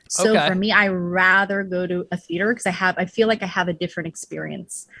 So Okay. for me, I rather go to a theater because I feel like I have a different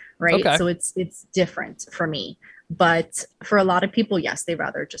experience. Right. Okay. So it's different for me. But for a lot of people, yes, they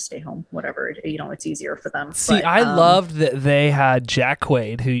rather just stay home, whatever, it's easier for them. See, But, I loved that they had Jack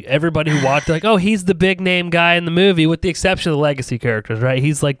Quaid, who everybody who watched, like, oh, he's the big name guy in the movie, with the exception of the legacy characters, right?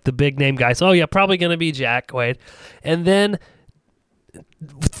 He's like the big name guy. So, oh, yeah, probably going to be Jack Quaid. And then,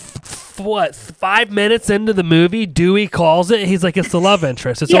 5 minutes into the movie, Dewey calls it. He's like, it's the love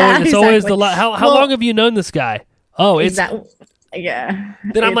interest. It's Yeah, always the exactly. love. How Well, long have you known this guy? Oh, it's. yeah.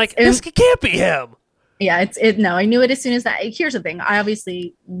 Then I'm like, this can't be him. Yeah, no, I knew it as soon as that. Here's the thing. I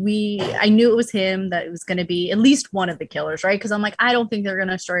knew it was him, that it was going to be at least one of the killers, right? Because I'm like, I don't think they're going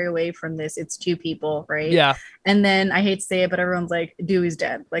to stray away from this. It's two people, right? Yeah. And then I hate to say it, but everyone's like, Dewey's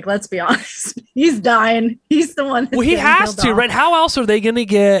dead. Like, let's be honest. He's dying. He's the one. That's Well, he getting has killed to, off. right? How else are they going to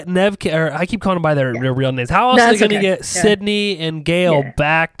get or I keep calling them by their real names. How else are That's they going to okay. get Yeah. Sydney and Gail Yeah.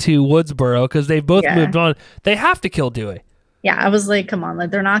 back to Woodsboro? Because they've both Yeah. moved on. They have to kill Dewey. Yeah, I was like, come on,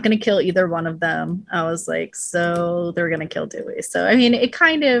 like, they're not going to kill either one of them. I was like, so they're going to kill Dewey. So, I mean, it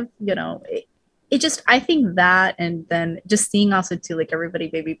kind of, it just, I think that, and then just seeing also too, like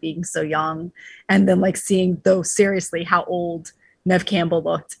everybody maybe being so young, and then like seeing though seriously how old Nev Campbell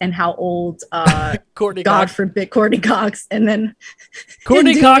looked and how old, Courtney God Cox. forbid, Courtney Cox, and then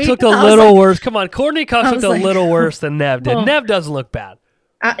Courtney Dewey, Cox looked a I was little like- worse. Come on, Courtney Cox I looked was a like- little worse than Nev did. Oh. Nev doesn't look bad.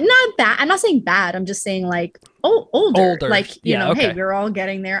 Not bad. I'm not saying bad. I'm just saying like older. Older. Like, Yeah, okay. hey, we're all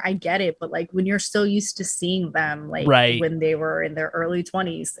getting there. I get it. But like when you're so used to seeing them, like Right. when they were in their early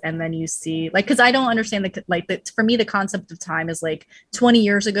 20s, and then you see like, because I don't understand for me, the concept of time is like 20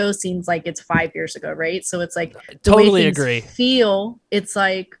 years ago seems like it's 5 years ago, right? So it's like the way Totally things agree. feel, it's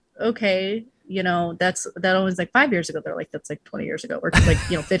like, okay, that always like 5 years ago. They're like, that's like 20 years ago, or like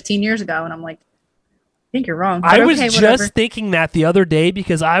 15 years ago. And I'm like, I think you're wrong. I but was okay, just whatever. thinking that the other day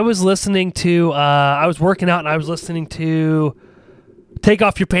because I was listening to, I was working out and I was listening to Take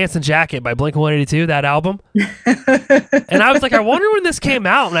Off Your Pants and Jacket by Blink-182, that album. And I was like, I wonder when this came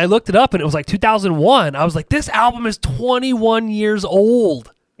out. And I looked it up and it was like 2001. I was like, this album is 21 years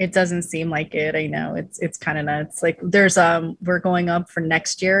old. It doesn't seem like it. I know it's kind of nuts. Like there's we're going up for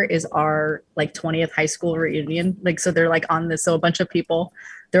next year is our like 20th high school reunion. Like, so they're like on this, so a bunch of people,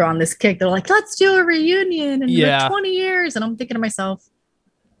 they're on this kick. They're like, let's do a reunion in Yeah. like 20 years. And I'm thinking to myself,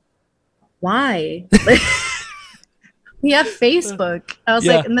 why? We have Facebook. I was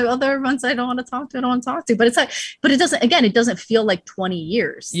Yeah. like, and the other ones I don't want to talk to. But it's like, but it doesn't feel like 20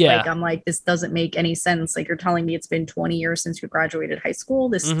 years. Yeah. Like I'm like, this doesn't make any sense. Like you're telling me it's been 20 years since you graduated high school.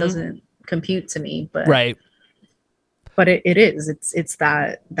 This Mhm. doesn't compute to me. But Right. but it is. It's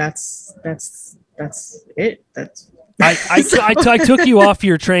that's it. That's I took you off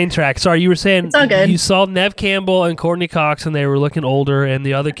your train track. Sorry, you were saying It's all good. you saw Nev Campbell and Courtney Cox and they were looking older and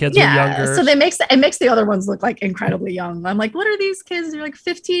the other kids were younger. So it makes the other ones look like incredibly young. I'm like, what are these kids? They're like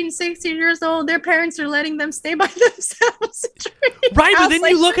 15, 16 years old. Their parents are letting them stay by themselves. Right, I but was then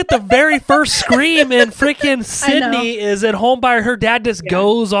like- you look at the very first Scream and freaking Sydney is at home by her dad just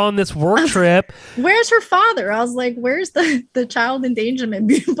goes on this work trip. Where's her father? I was like, where's the child endangerment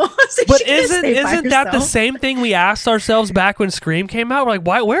people? But isn't that the same thing we asked ourselves back when Scream came out. We're like,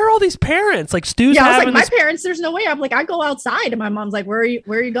 why? Where are all these parents? Like Stu's Yeah, I was having like, this. my parents, there's no way. I'm like, I go outside, and my mom's like, where are you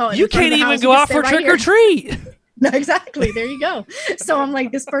going? You In front of can't the even house, go you out stay for right trick here. or treat. No, exactly. There you go. So I'm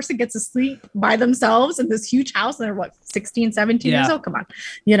like, this person gets to sleep by themselves in this huge house, and they're what, 16, 17 years Yeah. old? Come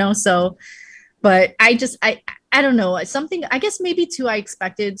on, so, but I don't know, something, I guess maybe too, I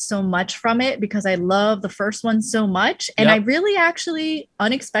expected so much from it because I love the first one so much. And Yep. I really actually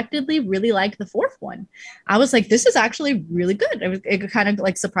unexpectedly really liked the fourth one. I was like, this is actually really good. It kind of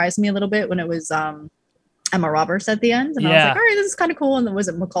like surprised me a little bit when it was Emma Roberts at the end. And I was Yeah. like, all right, this is kind of cool. And then was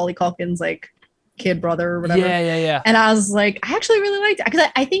it Macaulay Culkin's like kid brother or whatever? Yeah. And I was like, I actually really liked it because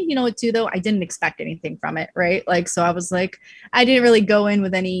I think, you know what, too, though, I didn't expect anything from it, right? Like, so I was like, I didn't really go in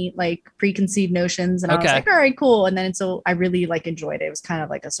with any like preconceived notions, and I was Okay. like, all right, cool. And then so I really like enjoyed it. It was kind of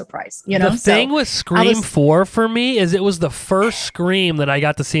like a surprise, you The know. thing so, with Scream 4 for me is it was the first Scream that I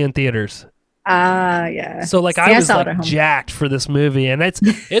got to see in theaters. yeah. So like See, I was saw it at like home. jacked for this movie, and it's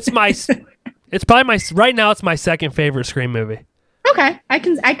my it's probably my right now it's my second favorite Scream movie. Okay,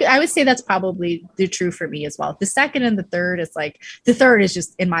 I would say that's probably the true for me as well. The second and the third is like, the third is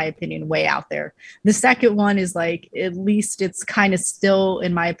just, in my opinion, way out there. The second one is like, at least it's kind of still,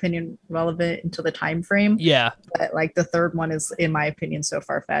 in my opinion, relevant into the time frame. Yeah. But like the third one is, in my opinion, so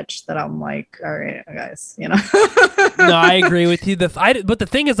far fetched that I'm like, all right, guys, you know. No, I agree with you. But the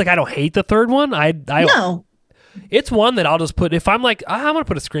thing is, like, I don't hate the third one. No. It's one that I'll just put, if I'm like, I'm going to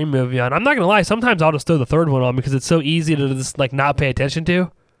put a Scream movie on. I'm not going to lie. Sometimes I'll just throw the third one on because it's so easy to just like not pay attention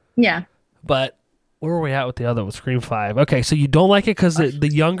to. Yeah. But where were we at with the other one? Scream 5. Okay, so you don't like it because the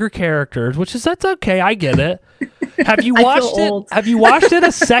younger characters, that's okay. I get it. Have you I feel watched it? old. Have you watched it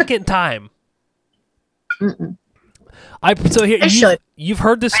a second time? Mm-mm. So here I should. you've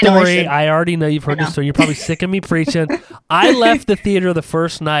heard the I know I story. should. I already know you've heard I the know. story. You're probably sick of me preaching. I left the theater the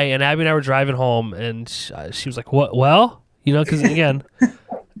first night, and Abby and I were driving home, and she was like, "What? Well, you know, because again,"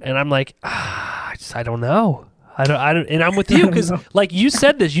 and I'm like, I don't know. I don't, and I'm with you because, like you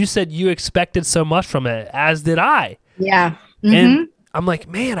said this, you said you expected so much from it, as did I, Yeah. and I'm like,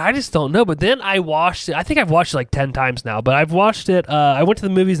 man, I just don't know. But then I watched it. I think I've watched it like 10 times now, but I've watched it. I went to the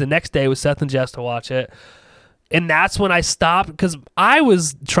movies the next day with Seth and Jess to watch it. And that's when I stopped because I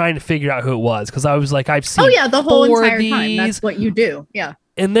was trying to figure out who it was because I was like, I've seen the whole 4 of entire time. these. That's what you do. Yeah.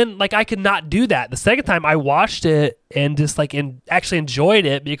 And then like I could not do that. The second time I watched it and just like actually enjoyed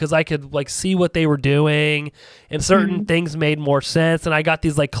it because I could like see what they were doing and certain things made more sense. And I got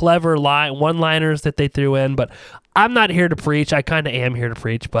these like clever one-liners that they threw in. But I'm not here to preach. I kind of am here to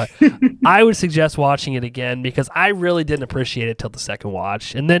preach, but I would suggest watching it again because I really didn't appreciate it till the second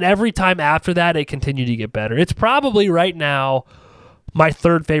watch. And then every time after that, it continued to get better. It's probably right now my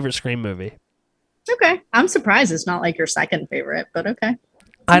third favorite Scream movie. Okay. I'm surprised it's not like your second favorite, but okay.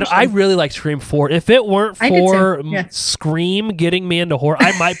 I really like Scream 4. If it weren't I could for too, yeah. Scream getting me into horror,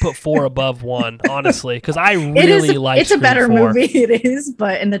 I might put 4 above 1, honestly, because I It is. really like It's a Scream better 4. movie. It is,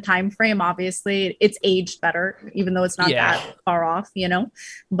 but in the time frame, obviously, it's aged better, even though it's not Yeah. that far off, you know.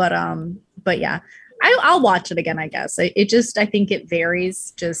 But yeah, I'll watch it again. I guess I think it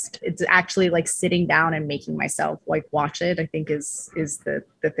varies. Just it's actually like sitting down and making myself like watch it. I think is the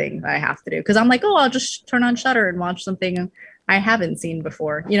thing that I have to do because I'm like, oh, I'll just turn on Shudder and watch something I haven't seen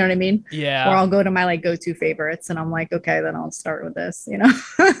before. You know what I mean? Yeah. Or I'll go to my like go-to favorites and I'm like, okay, then I'll start with this, you know?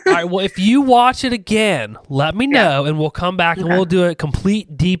 All right. Well, if you watch it again, let me know, and we'll come back and Okay. we'll do a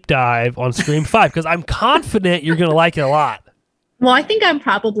complete deep dive on Scream 5 because I'm confident you're gonna like it a lot. Well, I think I'm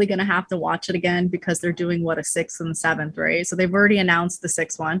probably going to have to watch it again because they're doing a 6th and 7th, right? So they've already announced the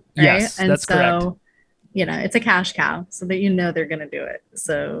 6th one, right? Yes, that's correct. You know, it's a cash cow, so that you know they're going to do it.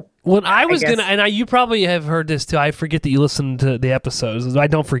 So When I was guess. gonna, and you probably have heard this too. I forget that you listen to the episodes. I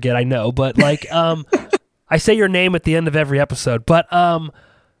don't forget. I know, but like, I say your name at the end of every episode. But and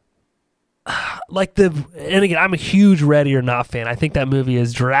again, I'm a huge Ready or Not fan. I think that movie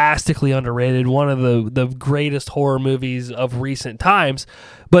is drastically underrated. One of the greatest horror movies of recent times.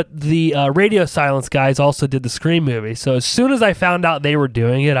 But the Radio Silence guys also did the Scream movie. So as soon as I found out they were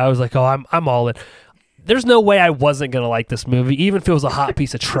doing it, I was like, oh, I'm all in. There's no way I wasn't gonna like this movie, even if it was a hot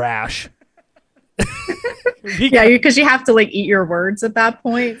piece of trash. yeah, because you have to like eat your words at that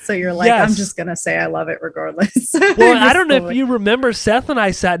point. So you're like, Yes. I'm just going to say I love it regardless. Well, I don't know if you remember, Seth and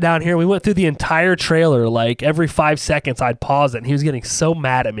I sat down here. We went through the entire trailer. Like every 5 seconds, I'd pause it, and he was getting so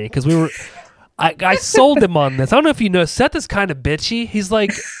mad at me because we were. I sold him on this. I don't know if you know. Seth is kind of bitchy. He's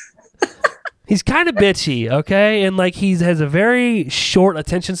like, he's kind of bitchy, okay, and like he has a very short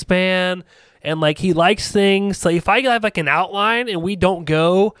attention span. and like he likes things. So if I have like an outline and we don't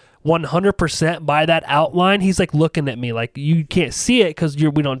go 100% by that outline, he's like looking at me like you can't see it because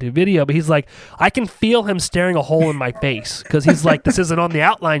we don't do video, but he's like, I can feel him staring a hole in my face because he's like, this isn't on the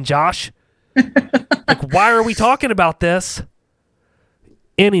outline, Josh. Like, why are we talking about this?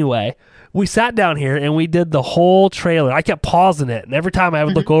 Anyway, we sat down here and we did the whole trailer. I kept pausing it, and every time I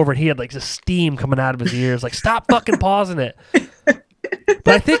would look over, and he had like just steam coming out of his ears. Like, stop fucking pausing it. But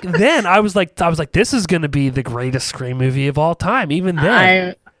I think then I was like, this is going to be the greatest Scream movie of all time. Even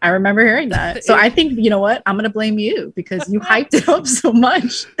then, I remember hearing that. So I think, you know what? I'm going to blame you because you hyped it up so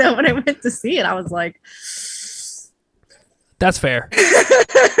much that when I went to see it, I was like, that's fair.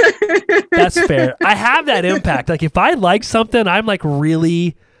 That's fair. I have that impact. Like if I like something, I'm like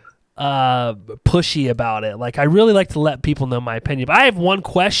really pushy about it. Like I really like to let people know my opinion. But I have one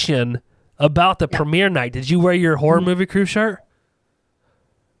question about the premiere night. Did you wear your horror movie crew shirt?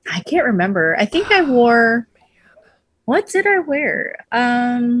 I can't remember. I think I wore. What did I wear?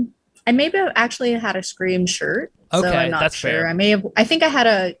 I maybe actually had a Scream shirt. Okay, so I'm not that's sure. fair. I may have. I think I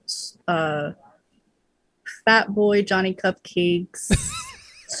had a Fat Boy Johnny Cupcakes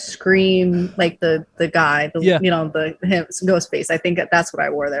Scream, like the guy, you know, the him Ghostface. I think that's what I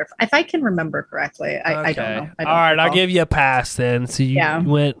wore there. If I can remember correctly, I don't know. All right, I'll give you a pass then. So you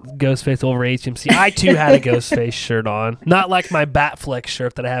went Ghostface over HMC. I too had a Ghostface shirt on, not like my Batfleck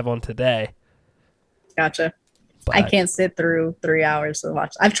shirt that I have on today. Gotcha. But I can't sit through 3 hours to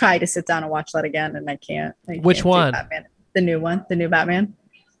watch. I've tried to sit down and watch that again, and I can't. Which one? Batman. The new one, the new Batman.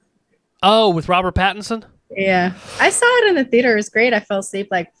 Oh, with Robert Pattinson? Yeah, I saw it in the theater. It was great. I fell asleep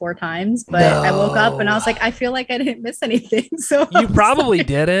like 4 times, but I woke up and I was like, I feel like I didn't miss anything. So you probably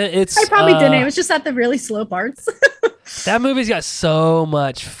didn't. I probably didn't. It was just at the really slow parts. That movie's got so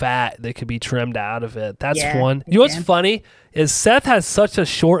much fat that could be trimmed out of it. That's one. You know what's can. funny is Seth has such a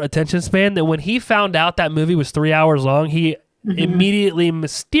short attention span that when he found out that movie was 3 hours long, he immediately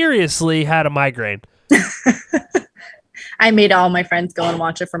mysteriously had a migraine. I made all my friends go and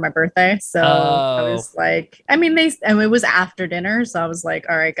watch it for my birthday. So I was like, I mean, it was after dinner. So I was like,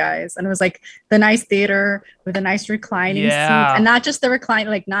 all right, guys. And it was like the nice theater with a nice reclining seat. And not just the recline,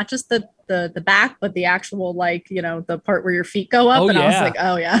 like not just the back, but the actual, like, you know, the part where your feet go up. I was like,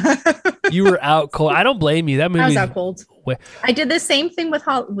 oh yeah. You were out cold. I don't blame you. That movie. I was out cold. I did the same thing with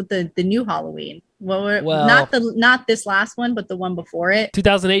the new Halloween. Well, not this last one, but the one before it.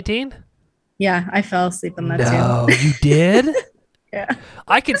 2018? Yeah, I fell asleep on that too. No, you did? Yeah.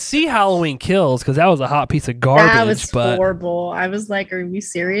 I could see Halloween Kills because that was a hot piece of garbage. That was horrible. I was like, are we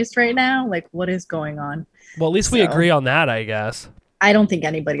serious right now? Like, what is going on? Well, at least we agree on that, I guess. I don't think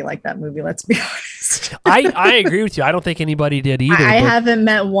anybody liked that movie, let's be honest. I agree with you. I don't think anybody did either. I haven't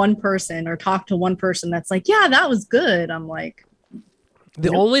met one person or talked to one person that's like, yeah, that was good. I'm like...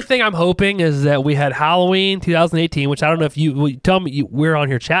 The only thing I'm hoping is that we had Halloween 2018, which I don't know if you tell me we're on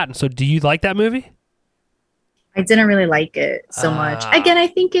here chatting. So do you like that movie? I didn't really like it so much. Again, I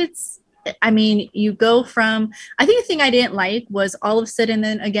think you go from, I think the thing I didn't like was all of a sudden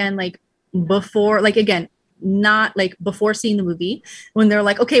then again, like before, like again, not like before seeing the movie when they're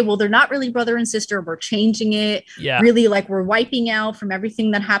like, okay, well, they're not really brother and sister. We're changing it. Yeah. Really, like we're wiping out from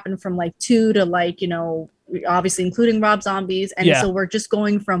everything that happened from like 2 to like, you know, obviously including Rob Zombies. And so we're just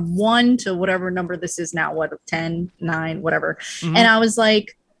going from 1 to whatever number this is now, 10, 9, whatever. And I was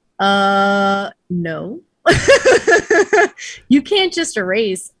like, no. You can't just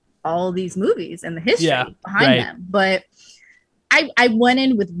erase all these movies and the history behind them. But I went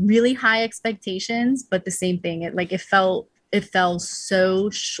in with really high expectations, but the same thing, it fell so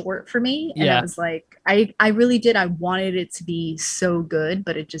short for me. And I was like, I really did. I wanted it to be so good,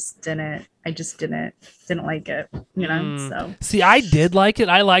 but it just didn't. I just didn't like it, you know? So see, I did like it.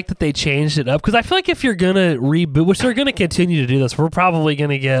 I like that they changed it up because I feel like if you're going to reboot, which they're going to continue to do this, we're probably going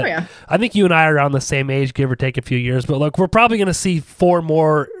to get, I think you and I are around the same age, give or take a few years, but look, we're probably going to see 4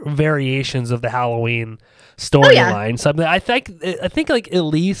 more variations of the Halloween storyline. So I think like at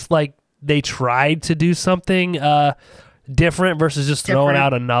least like they tried to do something, different versus just throwing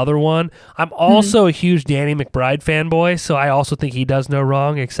out another one. I'm also a huge Danny McBride fanboy, so I also think he does no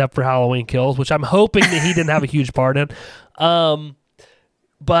wrong except for Halloween Kills, which I'm hoping that he didn't have a huge part in.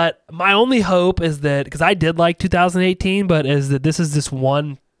 But my only hope is that, because I did like 2018, but is that this is this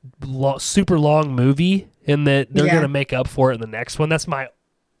one super long movie and that they're going to make up for it in the next one. That's the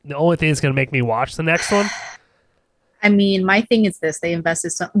only thing that's going to make me watch the next one. I mean, my thing is this, they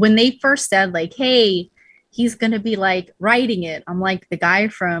invested when they first said like, hey, he's going to be like writing it. I'm like, the guy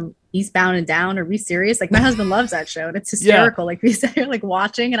from Eastbound and Down, are we serious? Like my husband loves that show and it's hysterical. Like we sat here like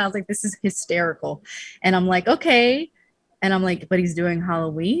watching and I was like, this is hysterical. And I'm like, okay, And I'm like, but he's doing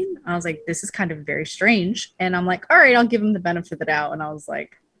Halloween. I was like, this is kind of very strange. And I'm like, all right, I'll give him the benefit of the doubt. And I was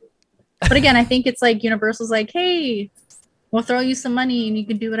like, but again, I think it's like Universal's like, hey, we'll throw you some money and you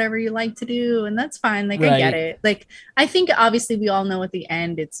can do whatever you like to do. And that's fine. Like, I get it. Like, I think obviously we all know at the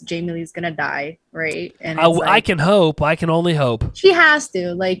end, it's Jamie Lee's going to die. Right. And I can hope. I can only hope. She has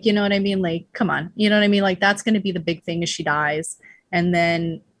to. Like, you know what I mean? Like, come on. You know what I mean? Like, that's going to be the big thing is she dies. And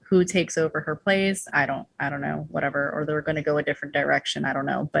then who takes over her place? I don't know, whatever, or they're going to go a different direction. I don't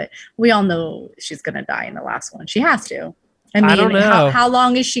know, but we all know she's going to die in the last one. She has to. I mean, don't know. How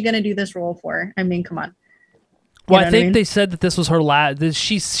long is she going to do this role for? I mean, come on. Well, I think they said that this was her last.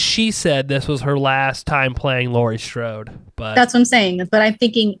 She said this was her last time playing Laurie Strode. But that's what I'm saying. But I'm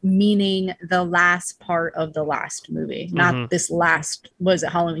thinking, meaning the last part of the last movie, not this last. Was it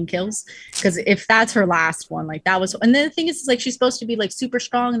Halloween Kills? Because if that's her last one, like that was. And then the thing is, like she's supposed to be like super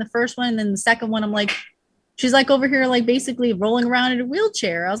strong in the first one, and then the second one, I'm like, she's like over here, like basically rolling around in a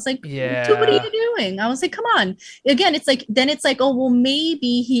wheelchair. I was like, yeah. What are you doing? I was like, come on. Again, it's like, then it's like, oh, well,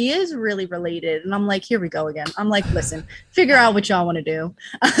 maybe he is really related. And I'm like, here we go again. I'm like, listen, figure out what y'all want to do.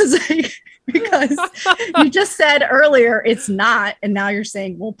 I was like, because you just said earlier it's not. And now you're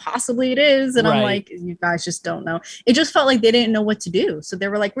saying, well, possibly it is. And I'm like, you guys just don't know. It just felt like they didn't know what to do. So they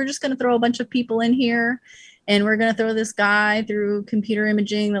were like, we're just going to throw a bunch of people in here. And we're going to throw this guy through computer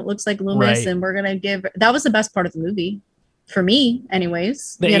imaging that looks like Loomis. And we're going to give, that was the best part of the movie for me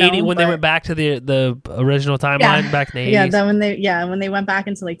anyways. They went back to the original timeline back in the 80s. Yeah. Then when they went back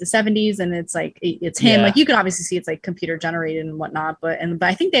into like the 70s and it's like, it's him, like you can obviously see it's like computer generated and whatnot, but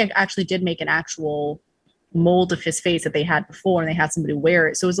I think they actually did make an actual mold of his face that they had before and they had somebody wear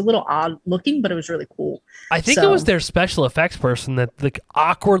it, so it was a little odd looking, but it was really cool. I think it was their special effects person that like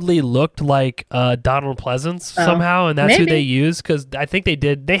awkwardly looked like Donald Pleasance somehow, and that's who they used, because I think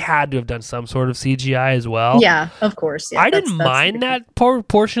they had to have done some sort of CGI as well. Yeah, of course. Yeah, I didn't mind that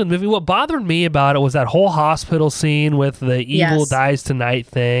portion of the movie. What bothered me about it was that whole hospital scene with the evil dies tonight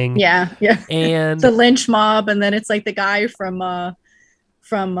thing. Yeah And the lynch mob, and then it's like the guy from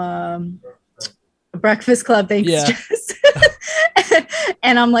Breakfast Club.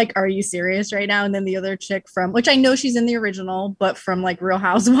 And I'm like, are you serious right now? And then the other chick from, which I know she's in the original, but from like Real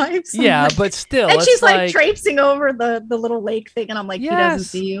Housewives. Yeah, but still. And she's like traipsing over the little lake thing. And I'm like, he doesn't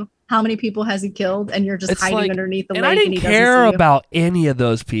see you. How many people has he killed? And you're just hiding underneath the lake. I didn't care about any of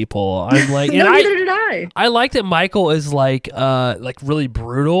those people. I'm like, no, neither did I. I like that Michael is like really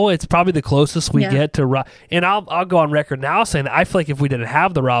brutal. It's probably the closest we get to. And I'll go on record now saying that I feel like if we didn't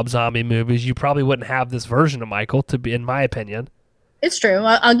have the Rob Zombie movies, you probably wouldn't have this version of Michael. To be, in my opinion. It's true.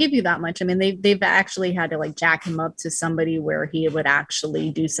 I'll give you that much. I mean, they've actually had to like jack him up to somebody where he would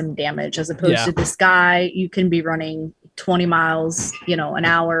actually do some damage, as opposed to this guy. You can be running 20 miles, an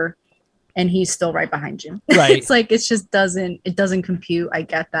hour, and he's still right behind you. Right. It's like, it doesn't compute. I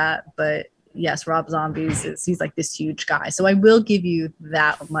get that. But yes, Rob Zombie's he's like this huge guy. So I will give you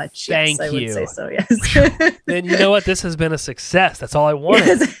that much. Thank you. I would say so, yes. Then you know what? This has been a success. That's all I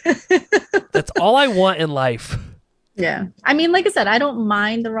wanted. That's all I want in life. Yeah. I mean, like I said, I don't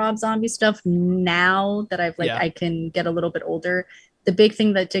mind the Rob Zombie stuff now that I can get a little bit older. The big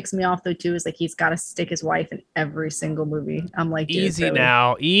thing that ticks me off though too is like he's got to stick his wife in every single movie. I'm like, easy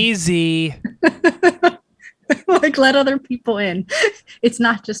now, easy. Like, let other people in. It's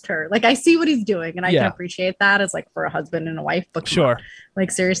not just her. Like, I see what he's doing, and I can appreciate that as like for a husband and a wife. But sure, like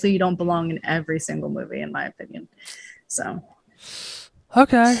seriously, you don't belong in every single movie, in my opinion. So.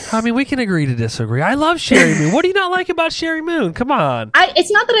 Okay. I mean, we can agree to disagree. I love Sherry Moon. What do you not like about Sherry Moon? Come on.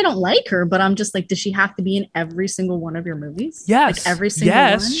 It's not that I don't like her, but I'm just like, does she have to be in every single one of your movies? Yes. Like every single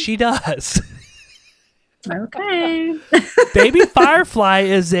one? Yes, she does. Okay. Baby Firefly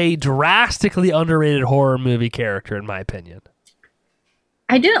is a drastically underrated horror movie character, in my opinion.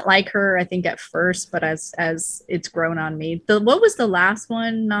 I didn't like her, I think, at first, but as it's grown on me. What was the last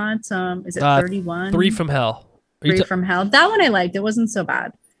one? Not is it 31? 3 from Hell. Free from Hell. That one I liked. It wasn't so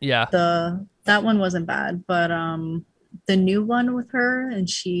bad. Yeah. That one wasn't bad, but the new one with her, and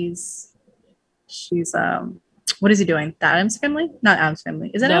she's what is he doing? The Addams Family? Not Addams Family.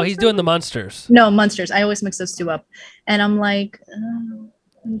 Is that no? Addams He's Family? doing the Munsters. No, Munsters. I always mix those two up, and I'm like,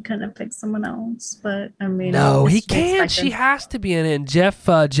 I'm gonna pick someone else, but I mean, no, he can't. She has to be in it. And Jeff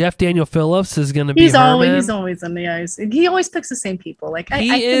Daniel Phillips is going to be. He's always on the ice. He always picks the same people. Like I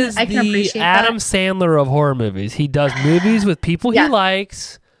can appreciate Adam that. Sandler of horror movies. He does movies with people he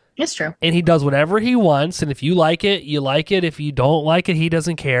likes. It's true. And he does whatever he wants. And if you like it, you like it. If you don't like it, he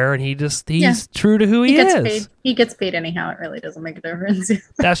doesn't care. And he's true to who he is. Paid. He gets paid anyhow. It really doesn't make a difference.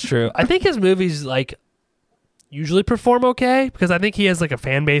 That's true. I think his movies, like, usually perform okay because I think he has like a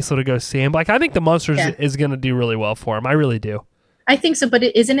fan base that'll go see him. Like I think the Monsters Yeah. is going to do really well for him. I really do. I think so, but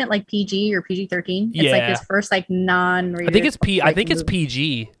isn't it like PG or PG-13? It's like Yeah. his first like non-rated. I think it's I like, think it's movie.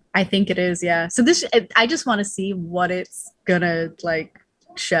 PG. I think it is, yeah. So I just want to see what it's gonna like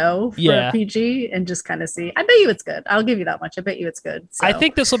show for Yeah. PG and just kind of see. I bet you it's good. I'll give you that much. I bet you it's good. So. I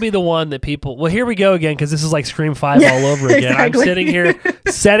think this will be the one that people. Well, here we go again because this is like Scream 5 Yeah, all over again. exactly. I'm sitting here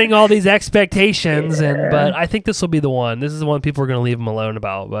setting all these expectations, but I think this will be the one. This is the one people are going to leave him alone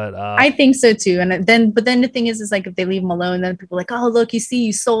about. But I think so too. And then the thing is like if they leave him alone, then people are like, oh look, you see,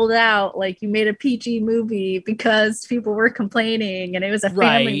 you sold out. Like you made a PG movie because people were complaining, and it was a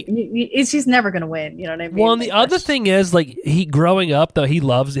family. She's never gonna win. You know what I mean? well, and the Like, other that's- thing is like he growing up though he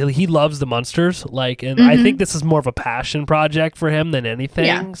loves the Munsters. Like, and I think this is more of a passion project for him than anything.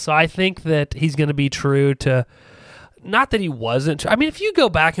 Yeah. So I think that he's going to be true to. Not that he wasn't. I mean, if you go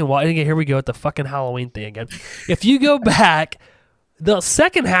back and watch, again, here we go with the fucking Halloween thing again. If you go back, the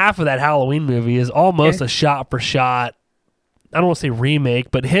second half of that Halloween movie is almost a shot for shot. I don't want to say remake,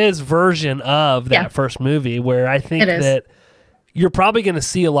 but his version of that Yeah. first movie, where I think It is. that you're probably going to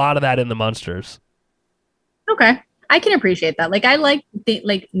see a lot of that in the Munsters. Okay. I can appreciate that. Like I like the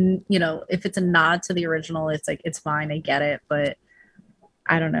you know, if it's a nod to the original, it's like it's fine. I get it, but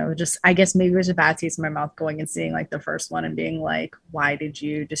I don't know. Just I guess maybe there's a bad taste in my mouth going and seeing like the first one and being like, why did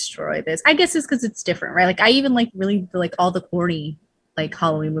you destroy this? I guess it's because it's different, right? Like I even like really like all the corny like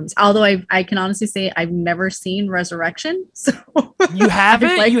Halloween movies. Although I can honestly say I've never seen Resurrection. So You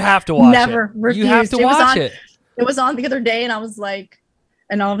haven't? like, you have to watch never it. You have to refused. It was watch on- it. it was on the other day and I was like,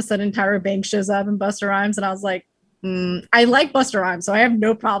 and all of a sudden Tyra Banks shows up and Busta Rhymes and I was like, I like Busta Rhymes, so I have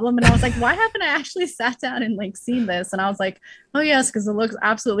no problem. And I was like, why haven't I actually sat down and like seen this? And I was like, oh yes, because it looks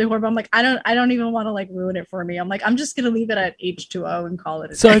absolutely horrible. I'm like, I don't even want to like ruin it for me. I'm like, I'm just gonna leave it at H2O and call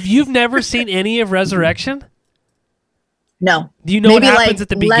it a So day. if you've never seen any of Resurrection, No. do you know Maybe what happens like at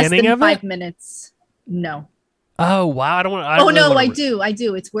the less beginning than of 5 it? minutes. No. Oh wow, I don't want. Oh no, I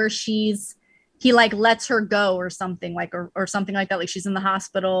do. It's where he like lets her go or something like or something like that. Like she's in the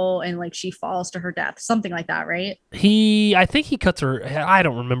hospital and like she falls to her death, something like that, right? I think he cuts her. I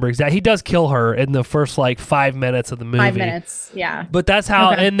don't remember exactly. He does kill her in the first like 5 minutes of the movie. 5 minutes, yeah. But that's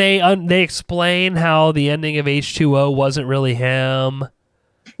how, Okay. and they explain how the ending of H2O wasn't really him.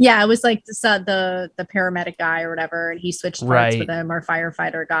 Yeah, it was like this, the paramedic guy or whatever, and he switched parts Right. with him, or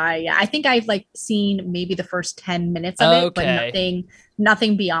firefighter guy. Yeah, I think I've like seen maybe the first 10 minutes of it, but Okay.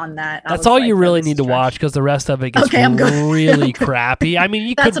 nothing beyond that. I That's was all like, you oh, really this need is to trash. watch because the rest of it gets Okay, I'm good. really I'm good. crappy. I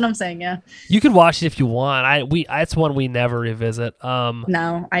mean, That's what I'm saying. Yeah. you could watch it if you want. That's one we never revisit.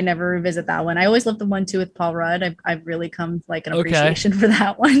 No, I never revisit that one. I always love the one too with Paul Rudd. I've really come like an Okay. appreciation for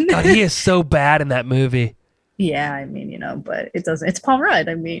that one. God, he is so bad in that movie. Yeah, I mean, but it doesn't. It's Paul Rudd.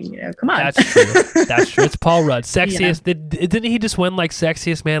 I mean, come on. That's true. That's true. It's Paul Rudd, sexiest. Didn't he just win like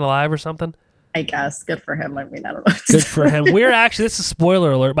sexiest man alive or something? I guess good for him. I mean, I don't know. Good for him. We're actually, this is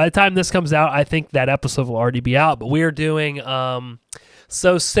spoiler alert. By the time this comes out, I think that episode will already be out. But we're doing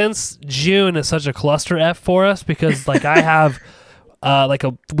so since June is such a cluster F for us because like I have like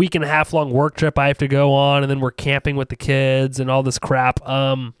a week and a half long work trip I have to go on, and then we're camping with the kids and all this crap.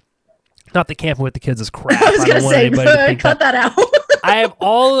 Not that camping with the kids is crap. I was I gonna don't want say, anybody to think cut that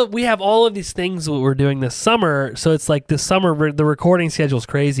out. we have all of these things that we're doing this summer. So it's like this summer the recording schedule is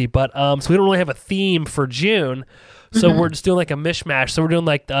crazy, but so we don't really have a theme for June. So we're just doing like a mishmash. So we're doing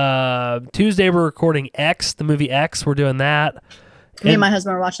like Tuesday we're recording X, the movie X. We're doing that. Me and my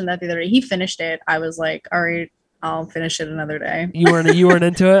husband were watching that the other day. He finished it. I was like, all right, I'll finish it another day. You weren't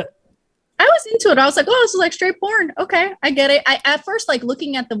into it? I was into it. I was like, oh, this is like straight porn. Okay, I get it. I at first like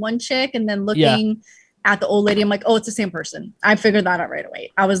looking at the one chick and then looking at the old lady. I'm like, oh, it's the same person. I figured that out right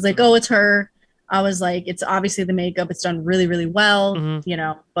away. I was like, oh, it's her. I was like, it's obviously the makeup. It's done really, really well,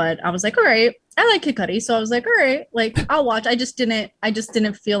 But I was like, all right, I like Kid Cudi, so I was like, all right, like I'll watch. I just didn't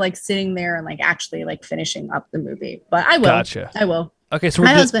feel like sitting there and like actually like finishing up the movie. But I will. Gotcha. I will. Okay, so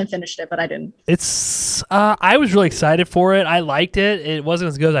My husband finished it, but I didn't. It's I was really excited for it. I liked it. It wasn't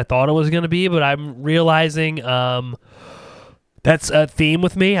as good as I thought it was going to be, but I'm realizing that's a theme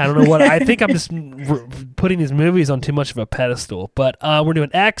with me. I don't know what. I think I'm just putting these movies on too much of a pedestal. But we're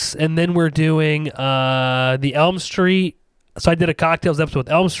doing X, and then we're doing the Elm Street. So I did a cocktails episode with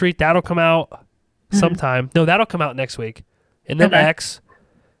Elm Street. That'll come out sometime. No, that'll come out next week. And then Okay. X,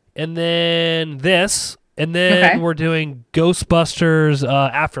 and then this. And then we're doing Ghostbusters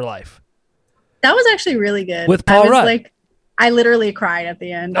Afterlife. That was actually really good. With Paul I was Rudd. like, I literally cried at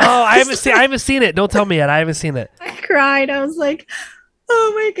the end. Oh, I haven't seen it. Don't tell me yet. I haven't seen it. I cried. I was like,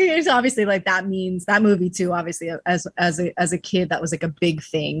 oh my goodness. Obviously, like that means that movie too, obviously, as a kid, that was like a big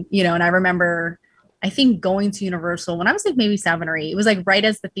thing, And I remember I think going to Universal when I was like maybe 7 or 8. It was like right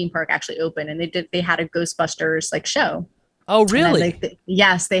as the theme park actually opened, and they had a Ghostbusters like show. Oh, And really?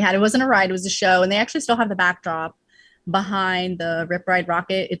 yes, they had. It wasn't a ride; it was a show, and they actually still have the backdrop behind the Rip Ride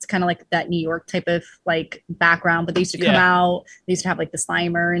Rocket. It's kind of like that New York type of like background, but they used to come Yeah. out. They used to have like the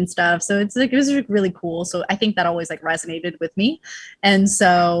Slimer and stuff. So it's like it was like, really cool. So I think that always like resonated with me, and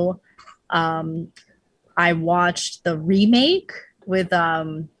so I watched the remake with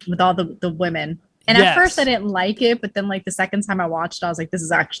all the women. And at first I Yes. didn't like it, but then like the second time I watched it, I was like, this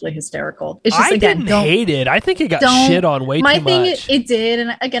is actually hysterical. It's just I again, didn't don't hate it. I think it got don't- shit on way my too thing much. it did,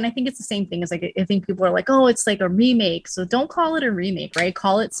 and again I think it's the same thing as like I think people are like, oh, it's like a remake, so don't call it a remake, right?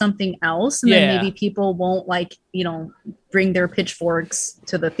 Call it something else, and Yeah. then maybe people won't like bring their pitchforks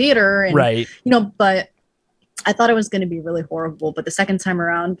to the theater, and Right. but I thought it was going to be really horrible, but the second time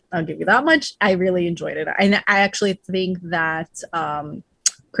around, I'll give you that much, I really enjoyed it. And I actually think that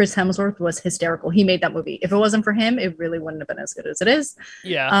Chris Hemsworth was hysterical. He made that movie. If it wasn't for him, it really wouldn't have been as good as it is.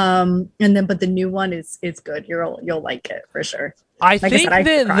 Yeah. But the new one is good. You'll like it for sure. I like I think said, I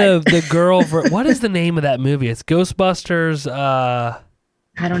that cried. the girl what is the name of that movie? It's Ghostbusters.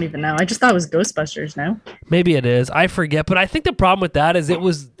 I don't even know. I just thought it was Ghostbusters. No, Maybe it is. I forget. But I think the problem with that is it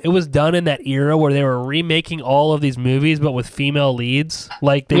was done in that era where they were remaking all of these movies, but with female leads.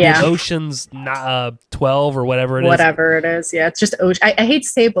 Like they Yeah. did Ocean's 12 or whatever it is. whatever it is. Yeah, it's just ocean. I hate to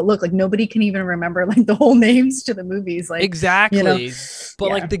say it, but look, like nobody can even remember like the whole names to the movies. Like Exactly. But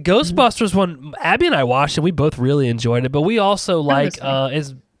Yeah. like the Ghostbusters one, Abby and I watched it. We both really enjoyed it. But we also like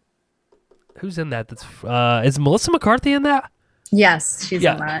that's who's in that? Is Melissa McCarthy in that? yes, she's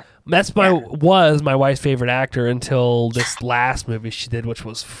Yeah. in that. That's was my wife's favorite actor until this last movie she did, which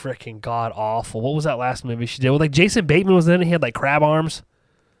was freaking god awful. What was that last movie she did? Well, like Jason Bateman was in it. He had like crab arms.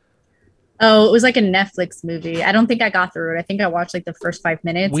 Oh, it was like a Netflix movie. I don't think I got through it. I think I watched like the first 5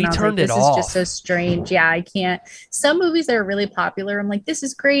 minutes. We and I was turned like, it this off. is just so strange. Yeah, I can't. Some movies that are really popular, I'm like, this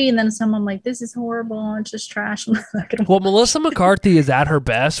is great, and then some I'm like, this is horrible. It's just trash. I'm not gonna Well, Melissa McCarthy is at her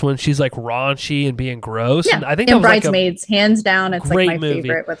best when she's like raunchy and being gross. yeah, And I think and that was like a Bridesmaids, hands down, it's great like my movie.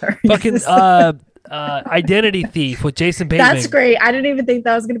 favorite with her. fucking Yes. Identity Thief with Jason Bateman. That's great. I didn't even think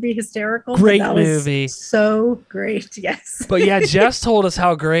that was going to be hysterical. but Great that was movie. So great. Yes. But yeah, Jess told us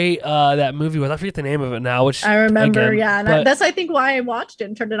how great that movie was. I forget the name of it now. Which I remember. again, Yeah. And but that's, I think, why I watched it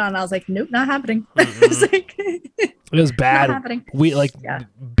and turned it on. I was like, nope, not happening. It's like, it was not bad. happening. We like Yeah.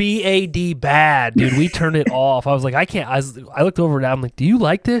 BAD bad, dude. We turned it off. I was like, I can't. I looked over at her. I'm like, do you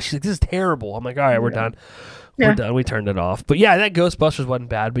like this? She's like, this is terrible. I'm like, all right, we're done. We're Yeah. done. We turned it off. But yeah, that Ghostbusters wasn't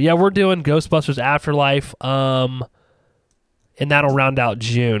bad. But yeah, we're doing Ghostbusters Afterlife. And that'll round out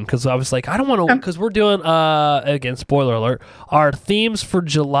June because I was like, I don't want to, because we're doing again, spoiler alert, our themes for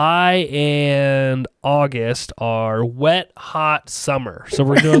July and August are wet, hot, summer. So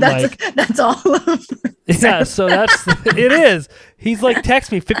we're doing like That's all of yeah, so that's it is. He's like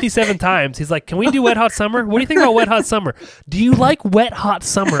text me 57 times. He's like, "Can we do wet hot summer? What do you think about wet hot summer? Do you like wet hot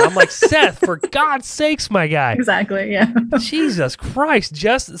summer?" I'm like, "Seth, for God's sakes, my guy." exactly. Yeah. Jesus Christ.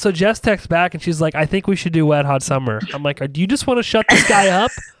 Jess texts back and she's like, "I think we should do wet hot summer." I'm like, "Do you just want to shut this guy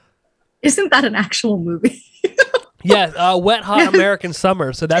up?" Isn't that an actual movie? Yeah, wet hot American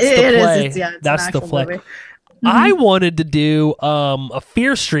summer. So that's the It is. play. It's an That's the actual play. movie. I wanted to do a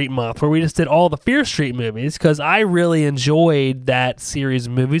Fear Street month where we just did all the Fear Street movies because I really enjoyed that series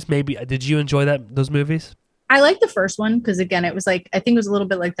of movies. Maybe did you enjoy those movies? I like the first one because again, it was like I think it was a little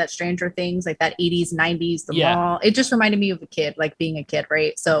bit like that Stranger Things, like that 80s, 90s, the Yeah. mall. It just reminded me of a kid, like being a kid,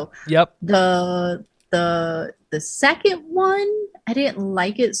 right? So Yep. the second one, I didn't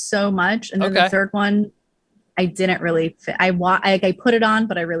like it so much, and then Okay. the third one, I didn't really. I put it on,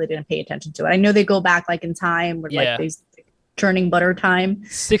 but I really didn't pay attention to it. I know they go back like in time with Yeah. like these churning butter time.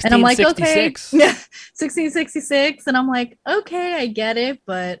 And I'm like, okay, 1666. yeah, 1666. And I'm like, okay, I get it.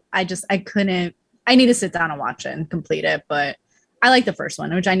 But I couldn't, I need to sit down and watch it and complete it. But I like the first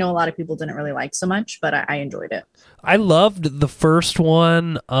one, which I know a lot of people didn't really like so much, but I enjoyed it. I loved the first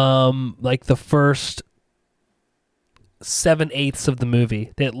one, like the first 7/8 of the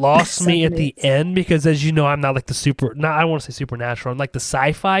movie. It lost me at the 7/8. end because, as you know, I'm not like I don't want to say supernatural. I'm like the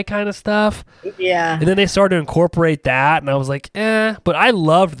sci-fi kind of stuff. Yeah. And then they started to incorporate that, and I was like, But I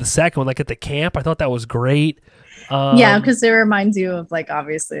loved the second one, like at the camp. I thought that was great. Yeah, because it reminds you of like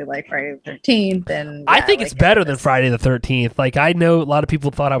obviously like Friday the 13th, and I yeah, think like, it's better than Friday the 13th. Like, I know a lot of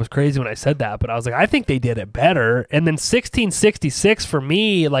people thought I was crazy when I said that, but I was like, I think they did it better. And then 1666 for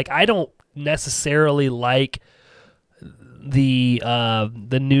me, like, I don't necessarily like the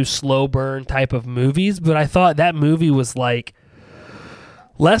new slow burn type of movies, but I thought that movie was like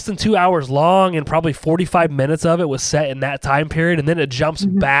less than 2 hours long, and probably 45 minutes of it was set in that time period, and then it jumps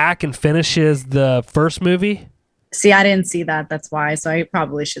back and finishes the first movie. See, I didn't see that. That's why. So I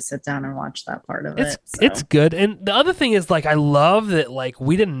probably should sit down and watch that part of it. So. It's good. And the other thing is, like, I love that, like,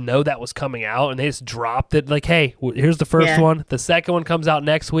 we didn't know that was coming out, and they just dropped it. Like, hey, here's the first one. The second one comes out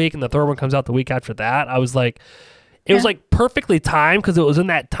next week, and the third one comes out the week after that. I was like, it was like perfectly timed because it was in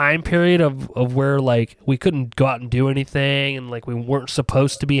that time period of where, like, we couldn't go out and do anything, and, like, we weren't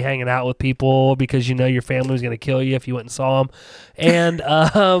supposed to be hanging out with people because, you know, your family was going to kill you if you went and saw them.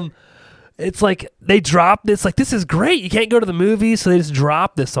 And, it's like they dropped this, like, this is great. You can't go to the movies, so they just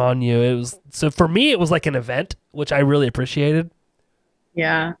dropped this on you. It was, so for me, it was like an event, which I really appreciated.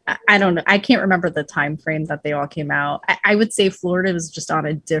 Yeah, I don't know. I can't remember the time frame that they all came out. I would say Florida was just on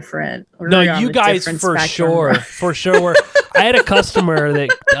a different. No, you guys for sure, for sure. Were, I had a customer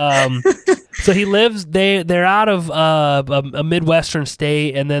that, so he lives. They're out of a Midwestern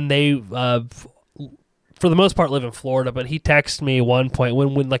state, and then they. For the most part, live in Florida, but he texted me at one point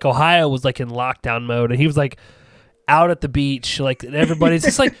when like Ohio was like in lockdown mode, and he was like out at the beach, like everybody's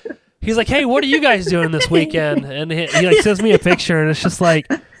just like, he's like, hey, what are you guys doing this weekend? And he like sends me a picture, and it's just like,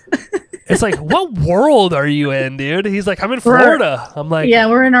 it's like, what world are you in, dude? He's like, I'm in Florida. I'm like, yeah,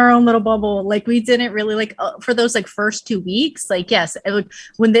 we're in our own little bubble. Like, we didn't really like for those like first 2 weeks. Like, yes,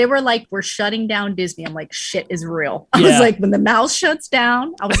 when they were like, we're shutting down Disney, I'm like, shit is real. I was like, when the mouse shuts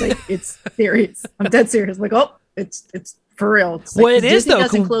down, I was like, it's serious. I'm dead serious. Like, oh, it's for real. It's like, well, it is though,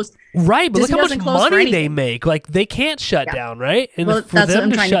 close. Right? But Disney look how much money they make. Like, they can't shut down, right? And well, that's what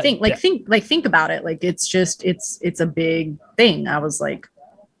I'm trying to think. Like, think about it. Like, it's just it's a big thing. I was like,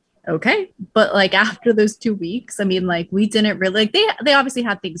 okay, but like after those 2 weeks, I mean, like, we didn't really like they obviously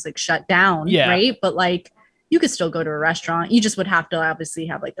had things like shut down, right? But like, you could still go to a restaurant. You just would have to obviously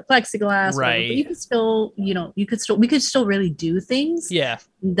have like the plexiglass, right? But you could still, you know, we could still really do things,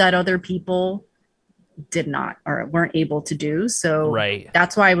 that other people did not or weren't able to do. So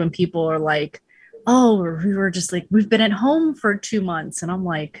that's why when people are like, oh, we were just like, we've been at home for 2 months, and I'm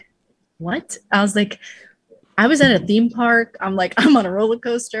like, what? I was like, I was at a theme park. I'm like, I'm on a roller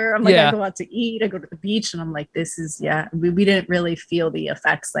coaster. I'm like, I go out to eat. I go to the beach. And I'm like, this is, we didn't really feel the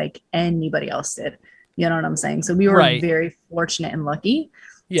effects like anybody else did. You know what I'm saying? So we were very fortunate and lucky.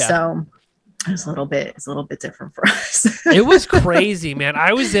 Yeah. So it's a little bit different for us. It was crazy, man.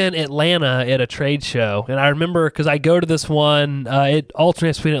 I was in Atlanta at a trade show, and I remember because I go to this one, it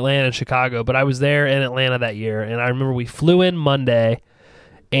alternates between Atlanta and Chicago, but I was there in Atlanta that year. And I remember we flew in Monday,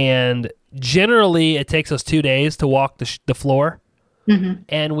 and generally it takes us 2 days to walk the floor.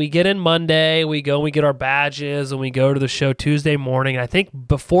 And we get in Monday, we go and we get our badges, and we go to the show Tuesday morning. I think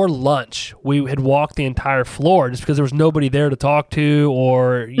before lunch we had walked the entire floor just because there was nobody there to talk to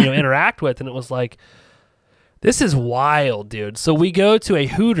or, you know, interact with. And it was like, this is wild, dude. So we go to a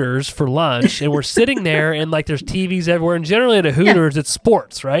Hooters for lunch, and we're sitting there, and like there's TVs everywhere. And generally at a Hooters, it's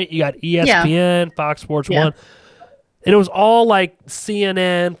sports, right? You got ESPN, Fox Sports 1. And it was all like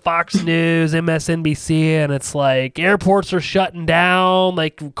CNN, Fox News, MSNBC, and it's like airports are shutting down,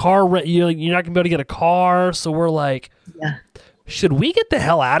 like you're not gonna be able to get a car. So we're like, should we get the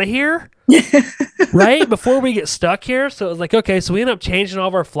hell out of here? Right? Before we get stuck here. So it was like, okay, so we ended up changing all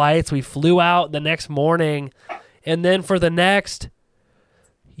of our flights. We flew out the next morning, and then for the next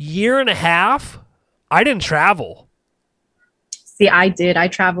year and a half, I didn't travel. See, I did. I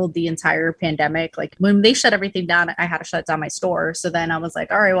traveled the entire pandemic. Like when they shut everything down, I had to shut down my store. So then I was like,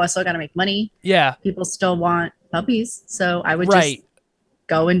 all right, well, I still got to make money. Yeah. People still want puppies. So I would just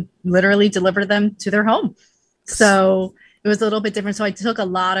go and literally deliver them to their home. So it was a little bit different. So I took a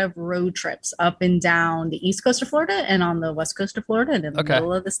lot of road trips up and down the east coast of Florida and on the west coast of Florida and in the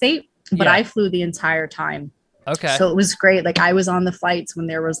middle of the state. But I flew the entire time. Okay. So it was great. Like I was on the flights when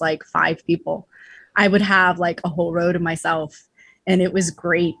there was like 5 people. I would have like a whole row to myself. And it was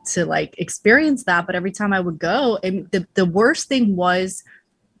great to like experience that. But every time I would go, the worst thing was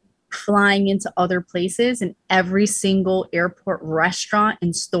flying into other places and every single airport restaurant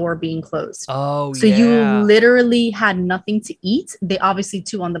and store being closed. Oh, so you literally had nothing to eat. They obviously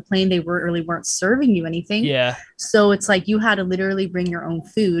too on the plane, they really weren't serving you anything. Yeah. So it's like you had to literally bring your own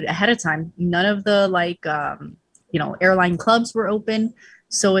food ahead of time. None of the like, airline clubs were open.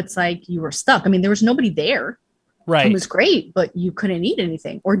 So it's like you were stuck. I mean, there was nobody there. Right. It was great, but you couldn't eat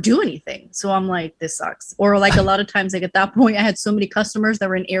anything or do anything. So I'm like, this sucks. Or like a lot of times, like at that point, I had so many customers that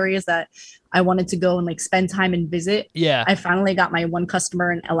were in areas that I wanted to go and like spend time and visit. Yeah. I finally got my one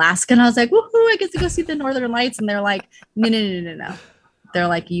customer in Alaska and I was like, woohoo, I get to go see the Northern Lights. And they're like, no. They're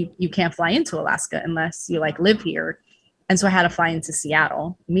like, you can't fly into Alaska unless you like live here. And so I had to fly into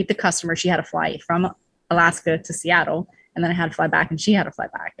Seattle, meet the customer. She had to fly from Alaska to Seattle. and then I had to fly back, and she had to fly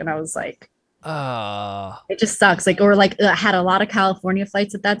back, and I was like, Uh, it just sucks. Like, or like I had a lot of California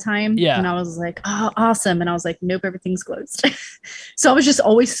flights at that time. Yeah. And I was like, oh, awesome. And I was like, nope, everything's closed. So I was just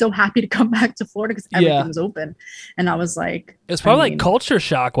always so happy to come back to Florida because everything Yeah. was open. And I was like, it was probably I mean, like culture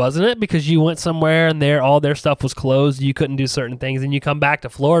shock, wasn't it? Because you went somewhere and all their stuff was closed. You couldn't do certain things, and you come back to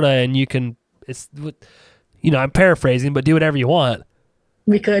Florida and you can. I'm paraphrasing, but do whatever you want.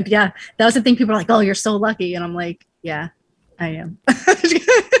 we could, yeah. That was the thing. People are like, oh, you're so lucky. And I'm like, yeah, I am.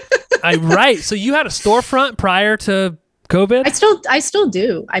 Right. So you had a storefront prior to COVID? I still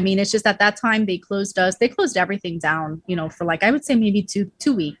do. I mean, it's just at that time they closed everything down, for like, I would say maybe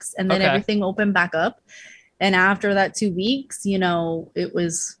two weeks, and then Okay. everything opened back up. And after that 2 weeks, it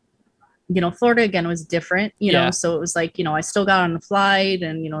was, Florida again was different, Yeah. so it was like, I still got on a flight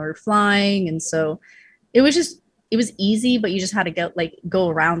and, we're flying. And so it was easy, but you just had to go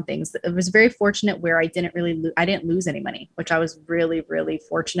around things. It was very fortunate where I didn't lose any money, which I was really, really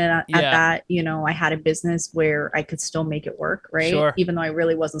fortunate at Yeah. that. I had a business where I could still make it work, right? Sure. Even though I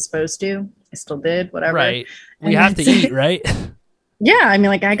really wasn't supposed to, I still did, whatever. Right. We And have to that's- eat, right? Yeah, I mean,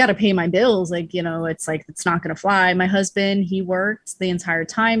 like I got to pay my bills. Like, it's like it's not going to fly. My husband, he worked the entire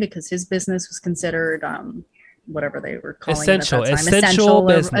time because his business was considered whatever they were calling Essential. it at that time. Essential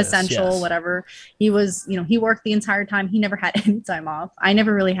business, essential, yes. whatever. He was, he worked the entire time. He never had any time off. I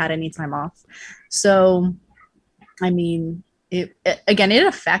never really had any time off. So, I mean, it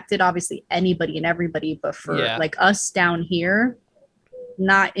affected obviously anybody and everybody, but for Yeah. like us down here,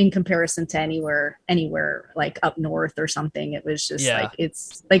 not in comparison to anywhere like up north or something. It was just Yeah. like,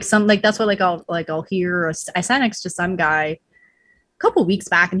 it's like that's what I'll hear. I sat next to some guy a couple weeks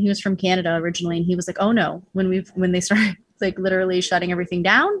back, and he was from Canada originally, and he was like, oh no, when they started like literally shutting everything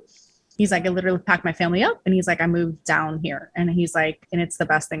down, he's like, I literally packed my family up, and he's like, I moved down here, and he's like, and it's the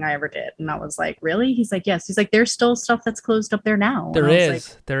best thing I ever did. And I was like, really? He's like, yes. He's like, there's still stuff that's closed up there now. There And I was is.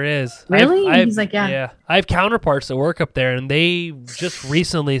 like, There is. Really? He's like, yeah. Yeah. I have counterparts that work up there, and they just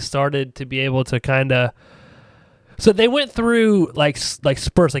recently started to be able to kind of. So they went through like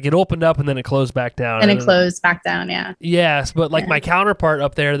spurts, like it opened up and then it closed back down. and it closed back down. Yeah. Yes, but like Yeah. my counterpart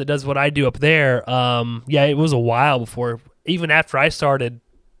up there that does what I do up there, it was a while before, even after I started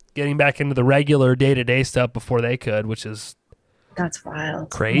getting back into the regular day-to-day stuff before they could, which is That's wild.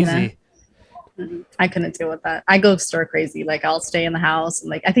 crazy. I couldn't deal with that. I go stir crazy. Like I'll stay in the house,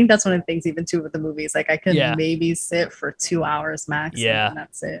 and like I think that's one of the things even too with the movies. Like I could Yeah. maybe sit for 2 hours max. Yeah. And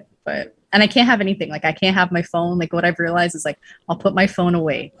that's it. And I can't have anything. Like I can't have my phone. Like what I've realized is like I'll put my phone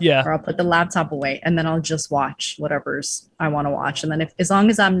away, Yeah. or I'll put the laptop away, and then I'll just watch whatever's I want to watch. And then as long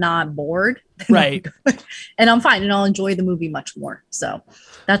as I'm not bored, then I'm Right. good. And I'm fine, and I'll enjoy the movie much more. So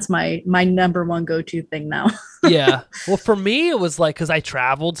that's my number one go-to thing now. Yeah. Well, for me, it was like, because I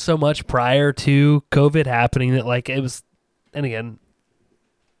traveled so much prior to COVID happening that like it was, and again,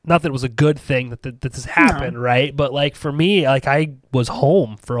 not that it was a good thing that this happened, right? But like for me, like I was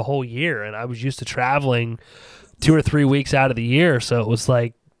home for a whole year, and I was used to traveling 2 or 3 weeks out of the year. So it was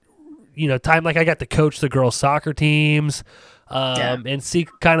like, time like I got to coach the girls' soccer teams. And see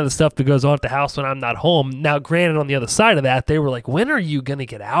kind of the stuff that goes on at the house when I'm not home. Now, granted, on the other side of that, they were like, when are you going to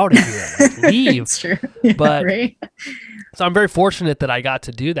get out of here? Like, leave. It's true. Yeah, But- right? So I'm very fortunate that I got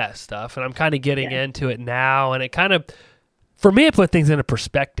to do that stuff, and I'm kind of getting into it now. And it kind of, for me, it put things into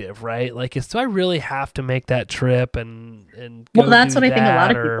perspective, right? Like, do I really have to make that trip and Well, go that's do what I think a lot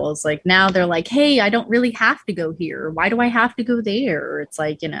that, of or- people is like now they're like, hey, I don't really have to go here. Why do I have to go there? It's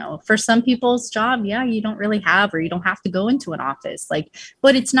like, for some people's job, yeah, you don't really have, or you don't have to go into an office. Like,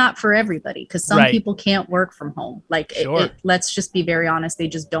 but it's not for everybody, because some Right. people can't work from home. Like, Sure. let's just be very honest. They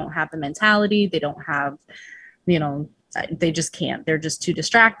just don't have the mentality. They don't have, they just can't. They're just too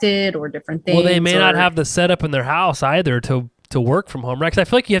distracted or different things. Well, they may not or- have the setup in their house either to work from home, right? 'Cause I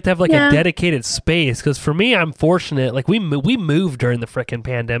feel like you have to have like Yeah. a dedicated space. Because for me, I'm fortunate. Like we moved during the frickin'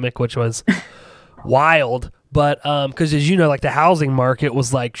 pandemic, which was wild. But because as you know, like the housing market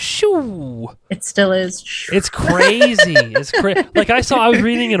was like shoo. It still is. It's crazy. It's crazy. Like I was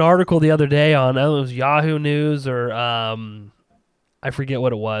reading an article the other day on, I don't know, it was Yahoo News or I forget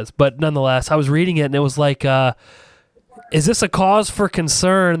what it was, but nonetheless, I was reading it and it was like, is this a cause for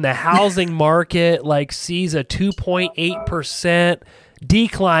concern? The housing market like sees a 2.8%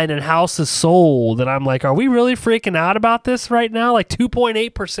 decline in houses sold, and I'm like, are we really freaking out about this right now? Like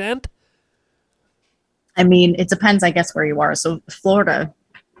 2.8%? I mean, it depends, I guess, where you are. So Florida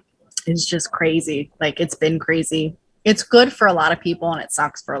is just crazy. Like it's been crazy. It's good for a lot of people and it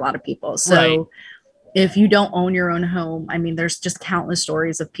sucks for a lot of people. So Right. if you don't own your own home, I mean, there's just countless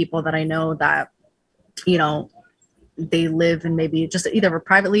stories of people that I know that, they live in maybe just either a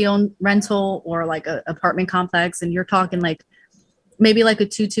privately owned rental or like a apartment complex, and you're talking like maybe like a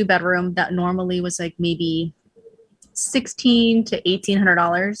 2 bedroom that normally was like maybe $1,600 to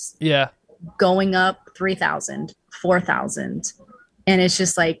 $1,800, Yeah. going up 3,000, 4,000, and it's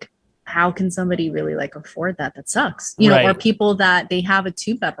just like, how can somebody really like afford that? That sucks, you know. Or Right. people that they have a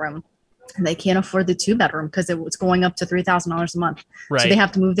 2 bedroom and they can't afford the 2 bedroom because it was going up to $3,000 a month. Right. So they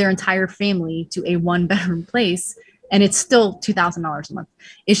have to move their entire family to a 1 bedroom place, and it's still $2,000 a month.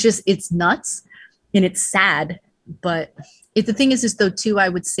 It's just, it's nuts and it's sad. But the thing is though too, I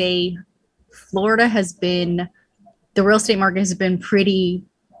would say Florida has been, the real estate market has been pretty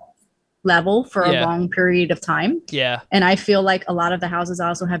level for Yeah. a long period of time. Yeah. And I feel like a lot of the houses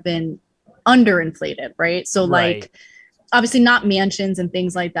also have been underinflated, right? So Right. like, obviously not mansions and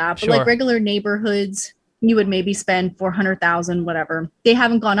things like that, but Sure. like regular neighborhoods, you would maybe spend 400,000, whatever. They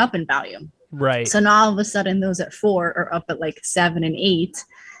haven't gone up in value. Right. So now all of a sudden those at 4 are up at like 7 and 8.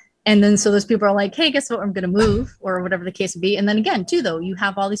 And then so those people are like, hey, guess what? I'm going to move, or whatever the case would be. And then again, too, though, you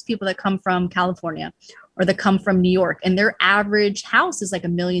have all these people that come from California or that come from New York, and their average house is like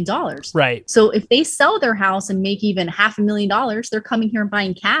 $1 million. Right. So if they sell their house and make even $500,000, they're coming here and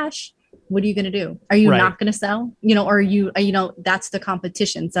buying cash. What are you going to do? Are you Right. not going to sell? You know, or you know, that's the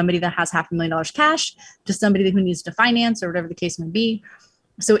competition. Somebody that has $500,000 cash to somebody who needs to finance or whatever the case may be.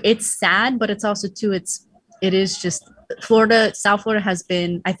 So it's sad, but it's also too, it is just Florida, South Florida has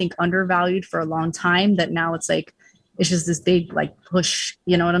been, I think, undervalued for a long time, that now it's like, it's just this big like push,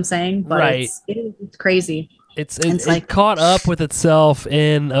 you know what I'm saying? But Right. it's crazy. It's like- caught up with itself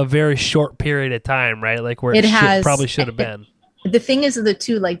in a very short period of time, right? Like where It it has. probably should have been. The thing is the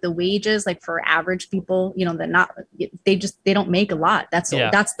two, like the wages, like for average people, you know, they don't make a lot. That's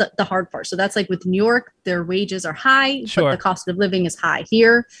the hard part. So that's like with New York, their wages are high, Sure. but the cost of living is high.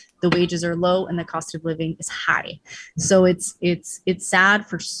 Here, the wages are low and the cost of living is high. So it's sad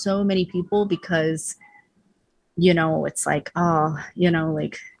for so many people because, you know, it's like, oh, you know,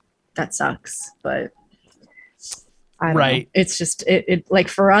 like that sucks. But I don't Right. know. It's just it like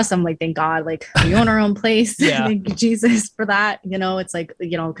for us, I'm like, thank God, like we own our own place. Yeah. Thank you, Jesus, for that. You know, it's like,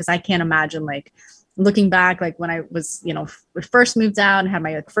 you know, because I can't imagine like looking back, like when I was, you know, first moved out and had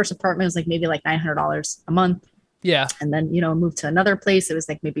my first apartment, it was like maybe like $900 a month. Yeah. And then, you know, moved to another place. It was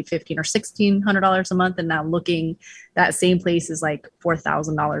like maybe $1,500 or $1,600 a month. And now looking, that same place is like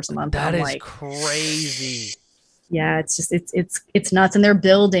 $4,000 a month. That I'm is like, crazy. yeah, it's just it's nuts. And they're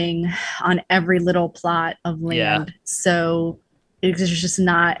building on every little plot of land. Yeah. So there's just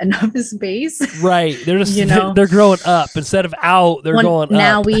not enough space. Right. They're just You know? they're growing up instead of out. They're going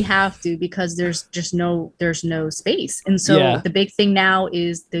now up. we have to, because there's no space. And so Yeah. the big thing now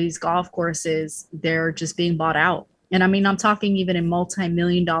is these golf courses, they're just being bought out. And I mean, I'm talking even in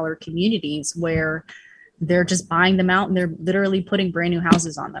multi-million-dollar communities where they're just buying them out and they're literally putting brand new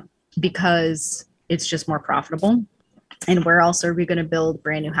houses on them because it's just more profitable. And where else are we going to build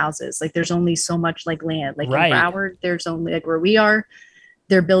brand new houses? Like there's only so much like land, like Right. in Broward, there's only like where we are,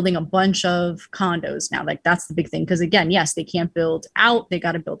 they're building a bunch of condos now. Like that's the big thing. Cause again, yes, they can't build out, they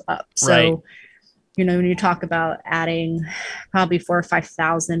got to build up. So, Right. you know, when you talk about adding probably 4,000 or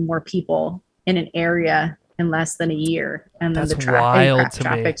 5,000 more people in an area in less than a year. And then That's the wild to me.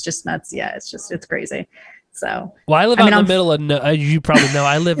 traffic's just nuts. Yeah. It's crazy. So Well, I live I out mean, in the I'm- middle of you probably know,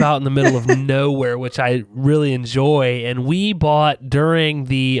 I live out in the middle of nowhere, which I really enjoy. And we bought during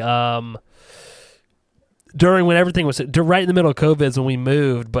the during when everything was right in the middle of COVID is when we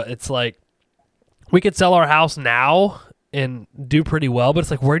moved. But it's like we could sell our house now and do pretty well. But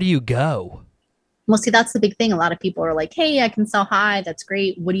it's like, where do you go? well, see, that's the big thing. A lot of people are like, hey, I can sell high. That's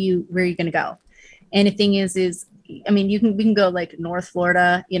great. Where are you going to go? And the thing is, I mean, we can go like North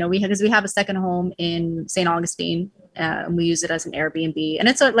Florida, you know, because we have a second home in St. Augustine, and we use it as an Airbnb, and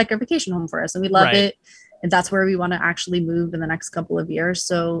it's like a vacation home for us, and we love Right. it. And that's where we want to actually move in the next couple of years.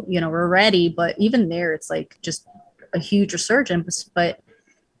 So, you know, we're ready, but even there, it's like just a huge resurgence. But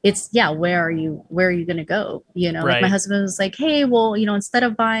it's, yeah, where are you going to go? You know, like Right. my husband was like, hey, well, you know, instead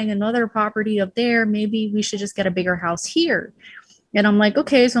of buying another property up there, maybe we should just get a bigger house here. And I'm like,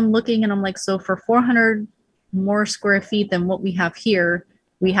 okay. So I'm looking and I'm like, so for 400 more square feet than what we have here,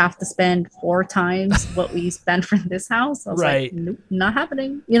 we have to spend 4 times what we spend for this house. I was Right. like, nope, not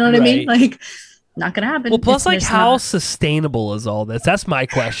happening. You know what I mean? Right. Like, not gonna happen. Well, plus, It's like, just how not. sustainable is all this? That's my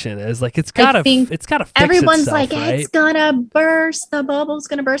question. Is like, it's gotta think fix Everyone's itself, like, right? it's gonna burst. The bubble's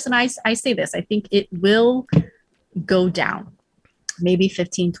gonna burst. And I say this. I think it will go down, maybe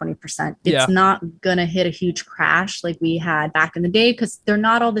 15-20%. Yeah. It's not gonna hit a huge crash like we had back in the day, because they're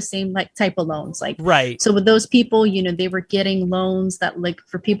not all the same like type of loans. Like, Right. so with those people, they were getting loans that, like,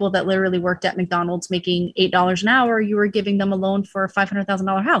 for people that literally worked at McDonald's making $8 an hour, you were giving them a loan for a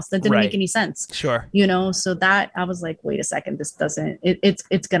 $500,000 house. That didn't Right. make any sense. Sure. So that I was like, wait a second, this doesn't,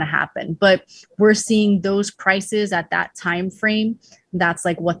 it's gonna happen. But we're seeing those prices at that time frame. That's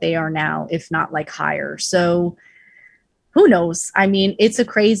like what they are now, if not like higher. So who knows? I mean, it's a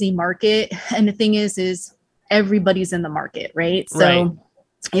crazy market. And the thing is everybody's in the market, right? So Right.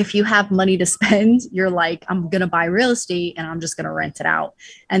 if you have money to spend, you're like, I'm going to buy real estate and I'm just going to rent it out.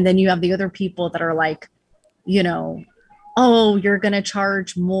 And then you have the other people that are like, oh, you're going to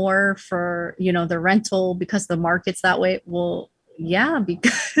charge more for, the rental because the market's that way. Well, yeah,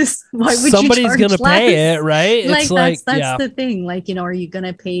 because why would Somebody's you charge gonna less? pay it, right? Like, It's that's yeah. the thing. Like, are you going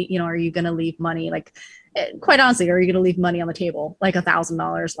to pay, are you going to leave money? Like, quite honestly, are you going to leave money on the table? Like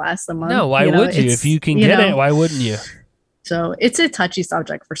 $1,000 less a month? No, why would you? If you can get it, why wouldn't you? So it's a touchy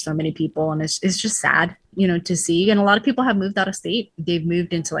subject for so many people. And it's just sad, to see. And a lot of people have moved out of state. They've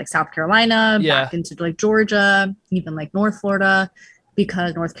moved into like South Carolina, Yeah. back into like Georgia, even like North Florida,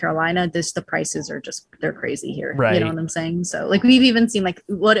 because North Carolina, the prices are just, they're crazy here. Right. You know what I'm saying? So like, we've even seen like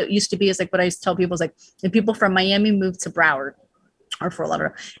what it used to be is like, what I used to tell people is like, if people from Miami moved to Broward or Fort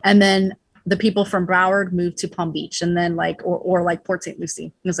Lauderdale, and then the people from Broward moved to Palm Beach, and then like, or like Port St.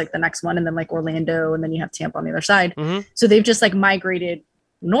 Lucie is like the next one. And then like Orlando, and then you have Tampa on the other side. Mhm. So they've just like migrated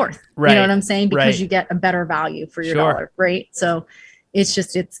north. Right. You know what I'm saying? Because Right. you get a better value for your Sure. dollar. Right. So it's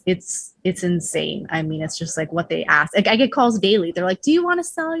just, it's insane. I mean, it's just like what they ask. Like, I get calls daily. They're like, do you want to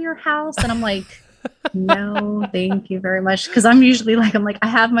sell your house? And I'm like, no, thank you very much. Cause I'm usually like, I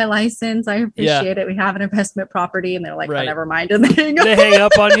have my license. I appreciate it. We have an investment property. And they're like, Right. oh, never mind. And they hang up. They hang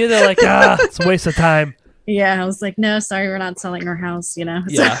up on you. They're like, it's a waste of time. Yeah. I was like, no, sorry, we're not selling our house,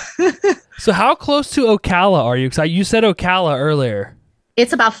 Yeah. So how close to Ocala are you? Because you said Ocala earlier.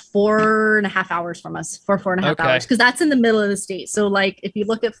 It's about 4.5 hours from us, 4.5 Okay. hours, because that's in the middle of the state. So like, if you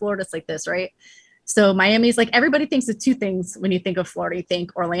look at Florida, it's like this, right? So Miami's like, everybody thinks of two things when you think of Florida. You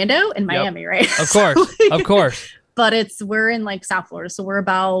think Orlando and Miami, right? Of course. Of course. But we're in like South Florida. So we're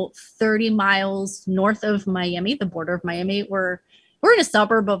about 30 miles north of Miami, the border of Miami. We're in a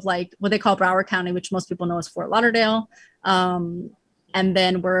suburb of like what they call Broward County, which most people know as Fort Lauderdale. And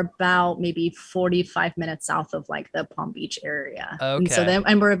then we're about maybe 45 minutes south of like the Palm Beach area. Okay.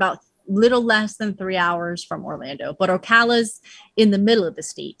 And we're about little less than 3 hours from Orlando, but Ocala's in the middle of the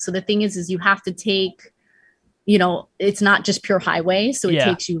state. So the thing is you have to take, it's not just pure highway. So it Yeah.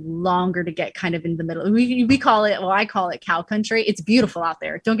 takes you longer to get kind of in the middle. We call it, I call it cow country. It's beautiful out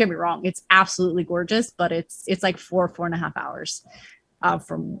there. Don't get me wrong. It's absolutely gorgeous, but it's like 4.5 hours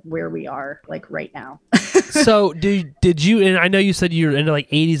from where we are like right now. So did you, and I know you said you were into like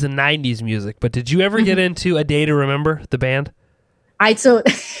 80s and 90s music, but did you ever get into A Day to Remember, the band? I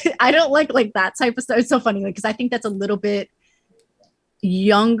don't like that type of stuff. It's so funny, like, because I think that's a little bit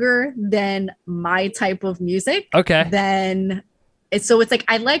younger than my type of music. Okay. Then it's like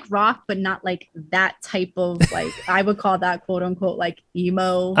I like rock, but not like that type of like I would call that quote unquote like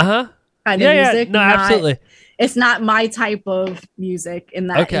emo Uh-huh. kind Yeah, of yeah. music. No, Not- absolutely. It's not my type of music in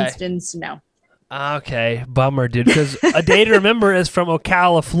that Okay. instance. No. Okay, bummer, dude. Because A Day to Remember is from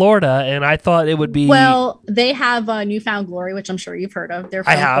Ocala, Florida, and I thought it would be. Well, they have Newfound Glory, which I'm sure you've heard of. They're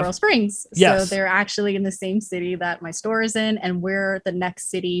I from have. Coral Springs. Yes. So they're actually in the same city that my store is in, and we're the next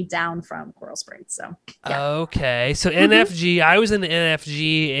city down from Coral Springs. So yeah. Okay, so NFG. I was in the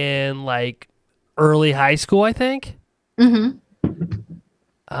NFG in like early high school, I think. Mm-hmm.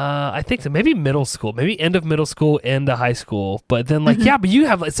 I think so. Maybe middle school, maybe end of middle school, end of high school. But then, like, yeah, but you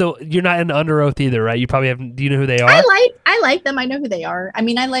have so you're not in Under Oath either, right? You probably have. Do you know who they are? I like them. I know who they are. I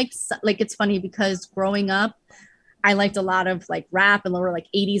mean, I like it's funny because growing up, I liked a lot of like rap and lower like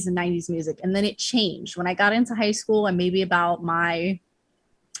 80s and 90s music, and then it changed when I got into high school and maybe about my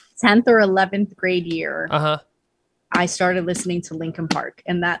 10th or 11th grade year. I started listening to Linkin Park,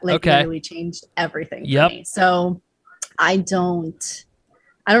 and that like Okay. really changed everything Yep. for me. So I don't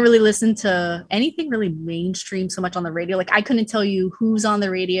really listen to anything really mainstream so much on the radio. Like I couldn't tell you who's on the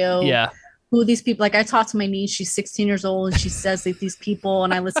radio, Yeah. who these people, like I talked to my niece, she's 16 years old and she says like these people,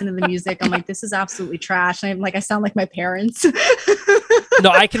 and I listen to the music. I'm like, this is absolutely trash. And I'm like, I sound like my parents. No,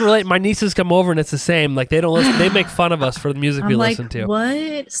 I can relate. My nieces come over and it's the same. Like they don't listen. They make fun of us for the music we I'm like, listen to.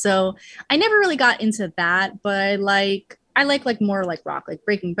 what? So I never really got into that, but I like more like rock, like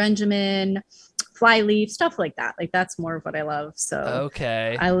Breaking Benjamin, Flyleaf, stuff like that. Like that's more of what I love. So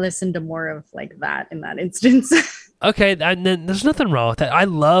Okay. I listen to more of like that in that instance. Okay, and then there's nothing wrong with that. I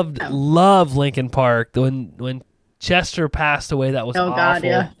love Linkin Park when Chester passed away. That was Oh, awful. God,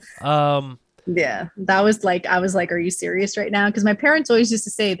 yeah. Um, Yeah, that was like, I was like, are you serious right now? Because my parents always used to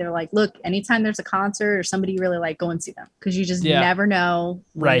say, they're like, look, anytime there's a concert or somebody you really like, go and see them. Because you just Yeah. never know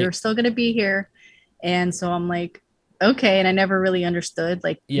when Right. you're still going to be here. And so I'm like, okay. And I never really understood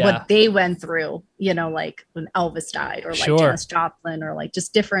like Yeah. what they went through, you know, like when Elvis died or like Sure. Janis Joplin or like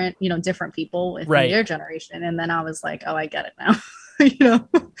just different, you know, different people in Right. their generation. And then I was like, oh, I get it now, you know?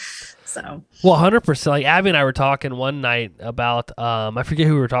 So, Well, 100%. Like Abby and I were talking one night about, I forget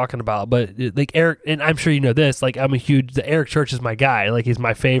who we were talking about, but like Eric, and I'm sure you know this. Like I'm the Eric Church is my guy. Like he's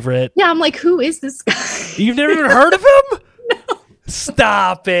my favorite. yeah, I'm like, who is this guy? You've never even heard of him? No.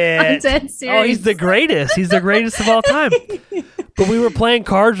 Stop I'm it. dead serious. Oh, he's the greatest. He's the greatest of all time. But we were playing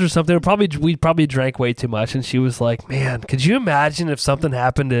cards or something. We probably drank way too much, and she was like, "Man, could you imagine if something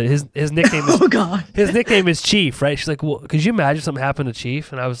happened to his nickname? Is, Oh God. his nickname is Chief, right?" She's like, "Well, could you imagine something happened to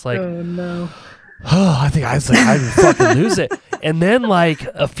Chief?" And I was like, Oh no. "Oh, I think I was like, I'd fucking lose it." And then like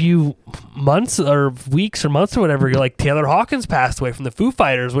a few months or weeks or months or whatever, like Taylor Hawkins passed away from the Foo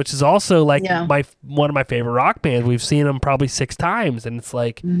Fighters, which is also like Yeah. one of my favorite rock bands. We've seen them probably 6 times, and it's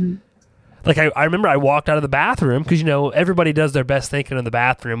like. Mm-hmm. Like I remember I walked out of the bathroom because, you know, everybody does their best thinking in the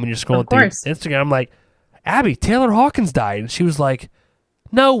bathroom when you're scrolling through course. Instagram. I'm like, Abby, Taylor Hawkins died. And she was like,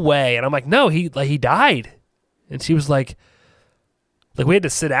 no way. And I'm like, no, he died. And she was like we had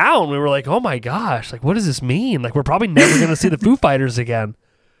to sit down. We were like, oh my gosh, like what does this mean? Like we're probably never going to see the Foo Fighters again.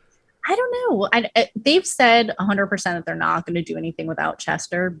 I don't know. They've said 100% that they're not going to do anything without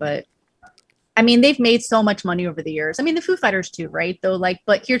Chester, but I mean, they've made so much money over the years. I mean, the Foo Fighters too, right? Though, like,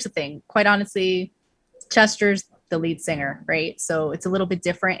 but here's the thing. Quite honestly, Chester's the lead singer, right? So it's a little bit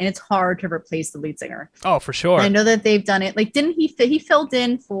different, and it's hard to replace the lead singer. Oh, for sure. I know that they've done it. Like, didn't he filled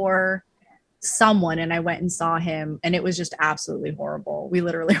in for someone, and I went and saw him, and it was just absolutely horrible. We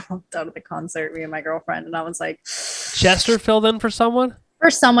literally walked out of the concert, me and my girlfriend, and I was like, Chester filled in for someone? for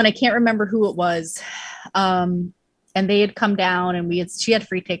someone, I can't remember who it was. And they had come down, and she had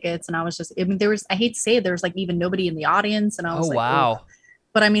free tickets, and I was just, I mean, I hate to say it, there was like even nobody in the audience, and I was Oh, like, wow. "Ugh."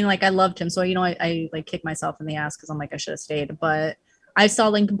 But I mean, like I loved him. So, you know, I like kicked myself in the ass because I'm like, I should have stayed. But I saw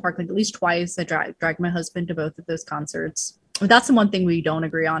Linkin Park like at least twice. I dragged my husband to both of those concerts. That's the one thing we don't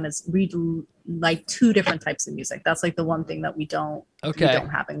agree on is we do like 2 different types of music. That's like the one thing that we don't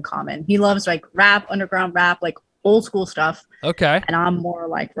have in common. He loves like rap, underground rap, like old school stuff. Okay. And I'm more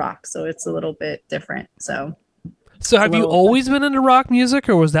like rock. So it's a little bit different. So have you always been into rock music,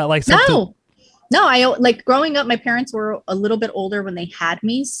 or was that like something? No, I like growing up, my parents were a little bit older when they had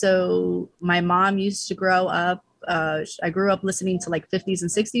me. So my mom used to grow up. I grew up listening to like 50s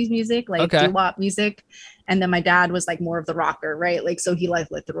and 60s music, like doo-wop music. And then my dad was like more of the rocker, right? Like, so he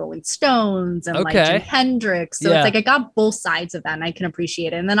liked the Rolling Stones and like Jimi Hendrix. So it's like I got both sides of that and I can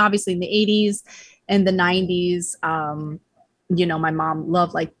appreciate it. And then obviously in the 80s and the 90s, you know, my mom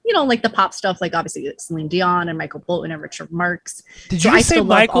loved like, you know, like the pop stuff, like obviously Celine Dion and Michael Bolton and Richard Marx. Did you say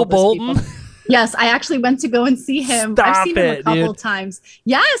Michael Bolton? Yes, I actually went to go and see him. I've seen him a couple times.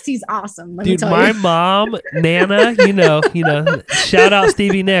 Yes, he's awesome. Let me tell my you. mom, Nana, you know, shout out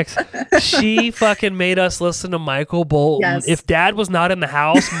Stevie Nicks. She fucking made us listen to Michael Bolton. Yes. If Dad was not in the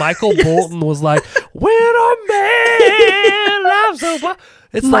house, Michael Bolton was like, "When a man loves so much."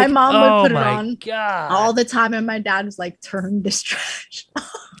 It's my like, mom would put it on God. all the time, and my dad was like, "Turn this trash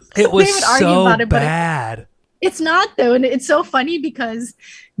off." It was They would argue so about it, but bad. It's not though, and it's so funny because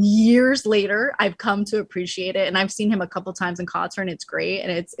years later I've come to appreciate it, and I've seen him a couple times in concert, and it's great.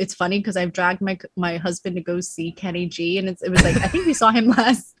 And it's funny because I've dragged my husband to go see Kenny G, and it was like I think we saw him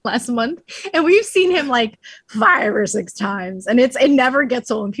last month, and we've seen him like 5 or 6 times, and it never gets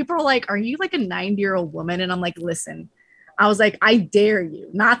old. And people are like, "Are you like a 90-year-old woman?" And I'm like, "Listen." I was like, I dare you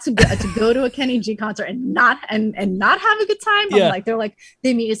not to go to a Kenny G concert and not have a good time. Yeah. I'm like, they're like,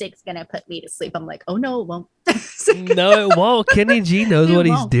 the music's gonna put me to sleep. I'm like, oh no, it won't. No, it won't. Kenny G knows what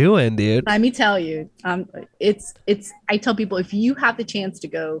he's doing, dude. Let me tell you, it's. I tell people if you have the chance to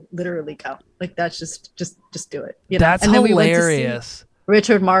go, literally go. Like that's just do it. You know? That's and then hilarious. We went to see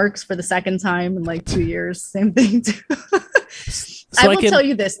Richard Marx for the second time in like 2 years. Same thing too. I will tell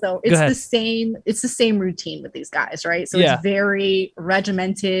you this though, it's the same routine with these guys, right? So it's very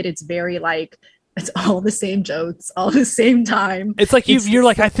regimented. It's very like it's all the same jokes, all the same time. It's like you're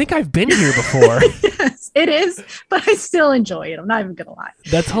like, I think I've been here before. Yes, it is, but I still enjoy it. I'm not even gonna lie.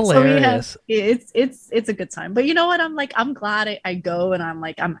 That's hilarious. So it's a good time. But you know what? I'm glad I go and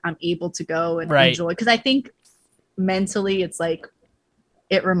I'm able to go and enjoy because I think mentally it's like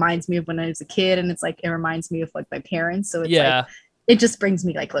it reminds me of when I was a kid, and it's like it reminds me of like my parents. So it's like it just brings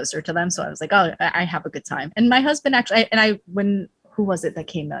me like closer to them. So I was like, oh, I have a good time. And my husband actually, who was it that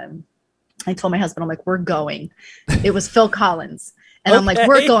came in? I told my husband, I'm like, we're going. It was Phil Collins. And I'm like,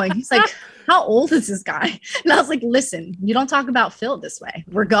 we're going. He's like, how old is this guy? And I was like, listen, you don't talk about Phil this way.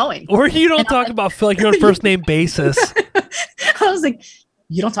 We're going. Or you don't talk about Phil like you're on first name basis. I was like,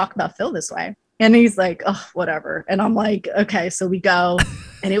 you don't talk about Phil this way. And he's like, oh, whatever. And I'm like, okay, so we go.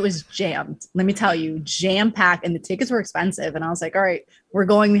 And it was jammed. Let me tell you, jam packed. And the tickets were expensive. And I was like, all right, we're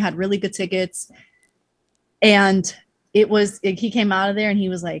going. We had really good tickets. And he came out of there and he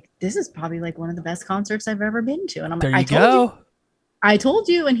was like, this is probably like one of the best concerts I've ever been to. And I'm There like, you go. I told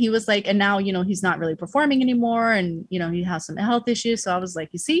you. And he was like, and now, he's not really performing anymore. And, he has some health issues. So I was like,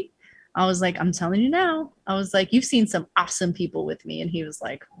 you see, I was like, I'm telling you now. I was like, you've seen some awesome people with me. And he was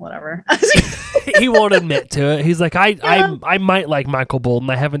like, whatever. He won't admit to it. He's like, I might like Michael Bolton.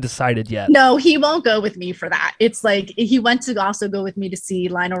 I haven't decided yet. No, he won't go with me for that. It's like he went to also go with me to see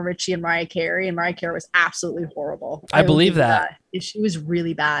Lionel Richie and Mariah Carey, and Mariah Carey was absolutely horrible. I believe that. She was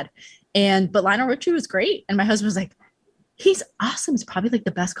really bad. But Lionel Richie was great. And my husband was like, he's awesome. It's probably like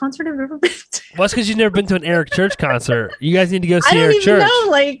the best concert I've ever been to. Well, that's because you've never been to an Eric Church concert. You guys need to go see I don't Eric even Church. know,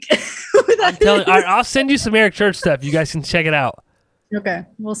 like, I'm telling. All right, I'll send you some Eric Church stuff. You guys can check it out. Okay,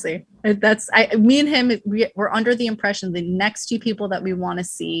 we'll see. Me and him, we're under the impression the next two people that we want to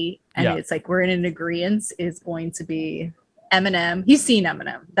see, and it's like we're in an agreement, is going to be Eminem. He's seen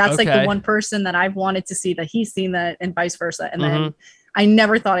Eminem. That's like the one person that I've wanted to see that he's seen that, and vice versa. And then I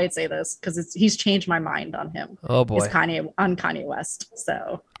never thought I'd say this because he's changed my mind on him. Oh boy, is Kanye West.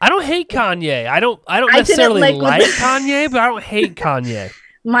 So I don't hate Kanye. I don't necessarily like Kanye, but I don't hate Kanye.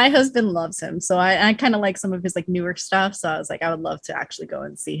 My husband loves him, so I kind of like some of his like newer stuff. So I was like, I would love to actually go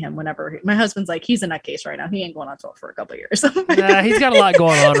and see him whenever. My husband's like, he's in that case right now. He ain't going on tour for a couple of years. Nah, he's got a lot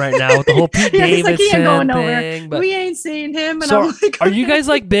going on right now with the whole Pete Davidson like, he ain't going nowhere. thing. But we ain't seen him. And so, I'm like, are you guys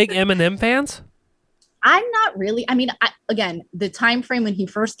like big Eminem fans? I'm not really. I mean, again, the time frame when he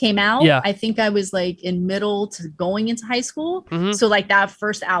first came out, I think I was like in middle to going into high school. So like that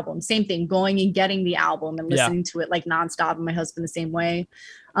first album, same thing, going and getting the album and listening to it like nonstop. And my husband the same way.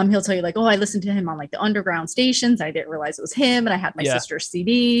 He'll tell you like, oh, I listened to him on like the underground stations. I didn't realize it was him. And I had my sister's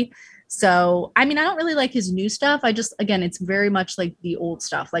CD. So, I mean, I don't really like his new stuff. I just, again, it's very much like the old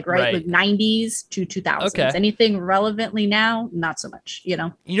stuff, like like 90s to 2000s. Okay. Anything relevantly now, not so much, You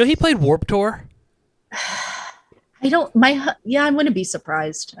know, he played Warped Tour. I wouldn't be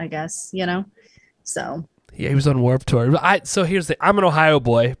surprised, I guess, so. Yeah, he was on Warped Tour. So here's the, I'm an Ohio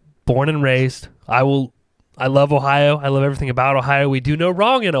boy, born and raised. I love Ohio. I love everything about Ohio. We do no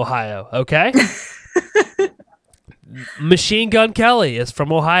wrong in Ohio, okay? Machine Gun Kelly is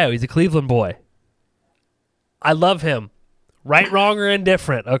from Ohio. He's a Cleveland boy. I love him. Right, wrong, or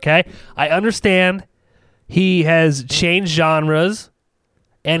indifferent, okay? I understand he has changed genres.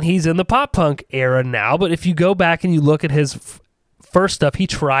 And he's in the pop punk era now. But if you go back and you look at his first stuff, he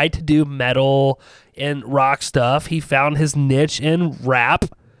tried to do metal and rock stuff. He found his niche in rap.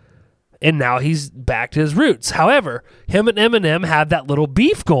 And now he's back to his roots. However, him and Eminem have that little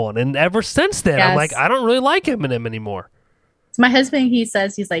beef going. And ever since then, I'm like, I don't really like Eminem anymore. So my husband, he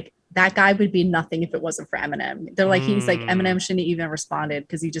says, he's like, that guy would be nothing if it wasn't for Eminem. They're like, he's like, Eminem shouldn't even responded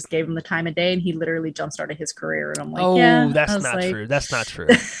because he just gave him the time of day and he literally jump-started his career. And I'm like, that's not true. That's not true.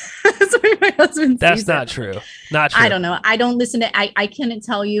 That's what my husband That's not true. Not true. I don't know. I don't listen to, I couldn't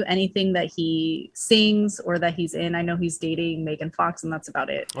tell you anything that he sings or that he's in. I know he's dating Megan Fox and that's about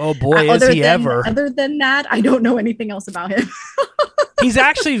it. Oh boy, is he ever. Other than that, I don't know anything else about him. He's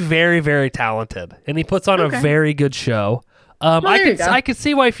actually very, very talented and he puts on a very good show. I could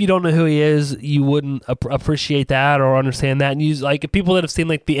see why if you don't know who he is, you wouldn't appreciate that or understand that. And use like people that have seen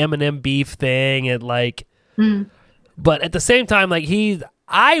like the Eminem beef thing and like, but at the same time, like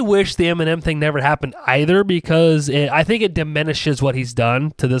I wish the Eminem thing never happened either because I think it diminishes what he's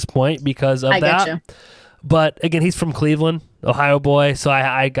done to this point because of that. Getcha. But again, he's from Cleveland, Ohio boy, so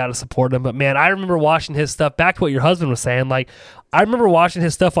I got to support him. But man, I remember watching his stuff. Back to what your husband was saying, like I remember watching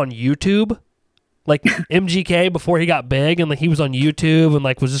his stuff on YouTube. Like MGK before he got big and like he was on YouTube and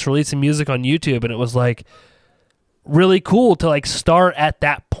like was just releasing music on YouTube and it was like really cool to like start at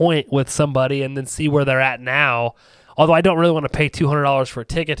that point with somebody and then see where they're at now. Although I don't really want to pay $200 for a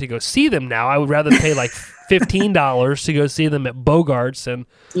ticket to go see them now. I would rather pay like $15 to go see them at Bogart's in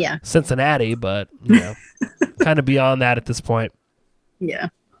Cincinnati, but kind of beyond that at this point. Yeah.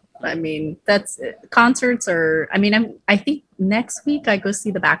 I mean, that's concerts are, I think next week I go see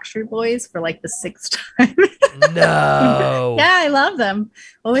the Backstreet Boys for like the 6th time. No. Yeah, I love them.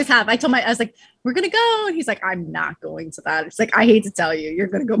 Always have. I was like, we're going to go. And he's like, I'm not going to that. It's like, I hate to tell you, you're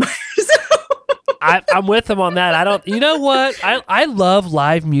going to go by yourself. I'm with him on that. You know what? I love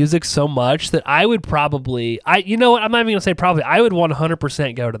live music so much that I would probably, you know what? I'm not even going to say probably. I would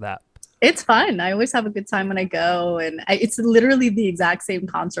 100% go to that. It's fun. I always have a good time when I go, and it's literally the exact same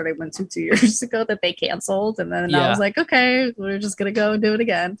concert I went to 2 years ago that they canceled, and then I Yeah. was like, okay, we're just gonna go and do it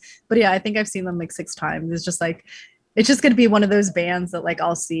again. But yeah, I think I've seen them like 6 times. It's just like it's just gonna be one of those bands that like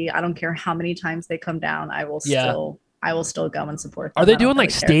I'll see. I don't care how many times they come down. Yeah. I will still go and support Are them. they I don't doing like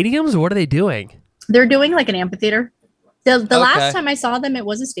really care. stadiums or what are they doing? They're doing like an amphitheater. The Okay. last time I saw them, it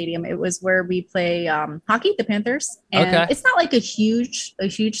was a stadium. It was where we play hockey, the Panthers. And Okay. it's not like a huge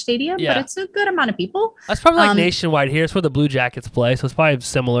stadium, Yeah. but it's a good amount of people. That's probably like Um, nationwide here. It's where the Blue Jackets play, so it's probably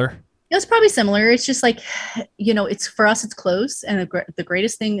similar. It's probably similar. It's just like, it's for us, it's close. And the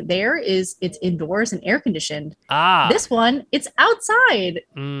greatest thing there is it's indoors and air conditioned. Ah. This one, it's outside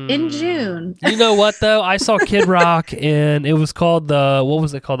in Mm. June. You know what though? I saw Kid Rock and it was called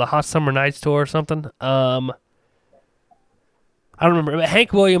the Hot Summer Nights tour or something. I don't remember. But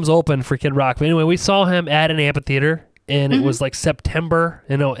Hank Williams opened for Kid Rock. But anyway, we saw him at an amphitheater and it was like September.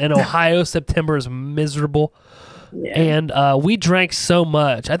 In Ohio, September is miserable. Yeah. And we drank so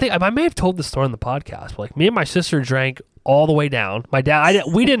much. I think I may have told the story on the podcast. But like me and my sister drank all the way down. My dad,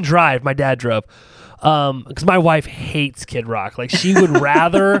 we didn't drive. My dad drove. Because my wife hates Kid Rock. Like she would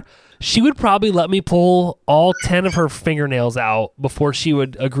rather, she would probably let me pull all 10 of her fingernails out before she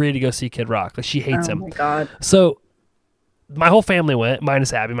would agree to go see Kid Rock. Like she hates Oh him. my God. So my whole family went,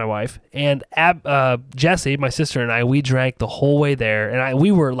 minus Abby, my wife, and Jesse, my sister, and I. We drank the whole way there, and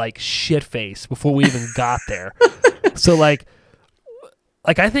we were like shit faced before we even got there. So like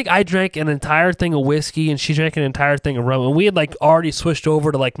I think I drank an entire thing of whiskey, and she drank an entire thing of rum, and we had like already switched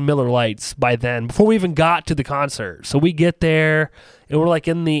over to like Miller Lights by then before we even got to the concert. So we get there, and we're like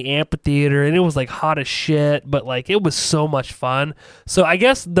in the amphitheater, and it was like hot as shit, but like it was so much fun. So I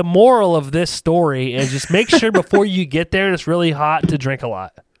guess the moral of this story is just make sure before you get there and it's really hot to drink a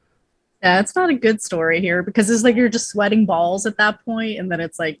lot. Yeah, it's not a good story here because it's like you're just sweating balls at that point, and then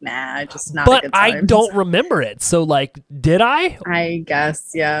it's like, nah, just not a But good time. I don't remember it. So like, did I? I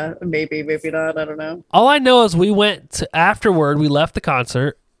guess, yeah, maybe not. I don't know. All I know is we afterward, we left the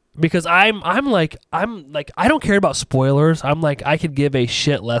concert because I'm like I don't care about spoilers. I'm like I could give a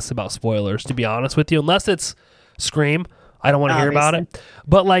shit less about spoilers, to be honest with you, unless it's Scream. I don't want to hear about it.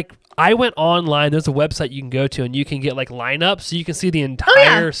 But like I went online, there's a website you can go to and you can get like lineups so you can see the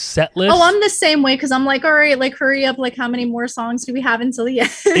entire set list. Oh, I'm the same way because I'm like, all right, like hurry up, like how many more songs do we have until the end?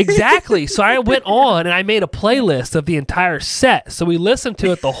 Exactly. So I went on and I made a playlist of the entire set. So we listened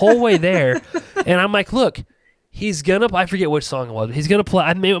to it the whole way there. And I'm like, look, he's going to, I forget which song it was. He's going to play,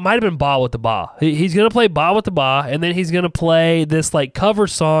 it might have been Ba with the Ba. He's going to play Ba with the Ba. And then he's going to play this like cover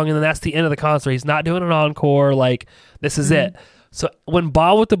song. And then that's the end of the concert. He's not doing an encore. Like, this is it. So when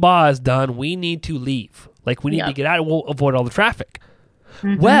Ba with the Ba is done, we need to leave. Like, we need to get out and we'll avoid all the traffic.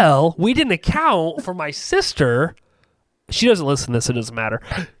 Well, we didn't account for my sister. She doesn't listen to this. It doesn't matter.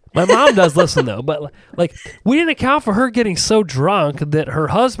 My mom does listen, though. But, like, we didn't account for her getting so drunk that her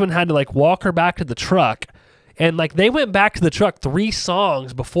husband had to, like, walk her back to the truck. And, like, they went back to the truck 3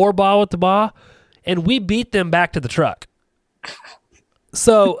 songs before Ba with the Ba, and we beat them back to the truck.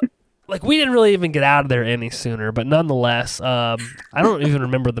 So... like, we didn't really even get out of there any sooner, but nonetheless, I don't even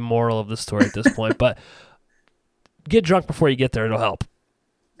remember the moral of the story at this point, but get drunk before you get there. It'll help.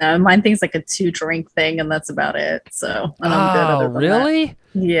 Mine thinks like a 2-drink thing, and that's about it. So and I'm good other than Really? that.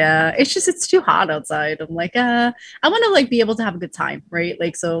 Yeah, it's too hot outside. I'm like, I want to like be able to have a good time, right?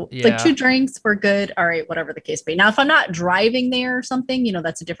 Like, so like 2 drinks, we're good. All right, whatever the case be. Now, if I'm not driving there or something,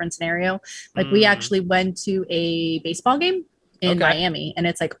 that's a different scenario. Like we actually went to a baseball game in Miami, and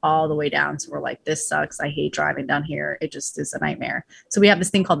it's like all the way down. So we're like, this sucks. I hate driving down here. It just is a nightmare. So we have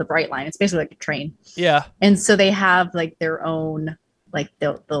this thing called the Bright Line. It's basically like a train. Yeah. And so they have like their own, like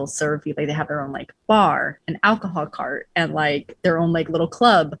they'll serve you, like they have their own like bar and alcohol cart and like their own like little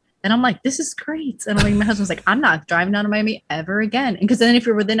club. And I'm like, this is great. And I'm like, my husband's like, I'm not driving down to Miami ever again. And because then if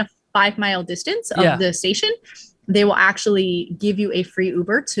you're within a 5-mile distance of the station, they will actually give you a free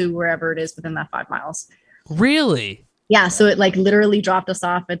Uber to wherever it is within that 5 miles. Really? Yeah, so it like literally dropped us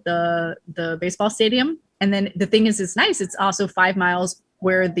off at the baseball stadium. And then the thing is, it's nice. It's also 5 miles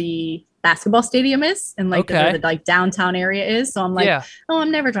where the basketball stadium is and like where the like downtown area is. So I'm like, oh,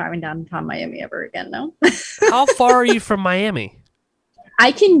 I'm never driving downtown Miami ever again. No. How far are you from Miami?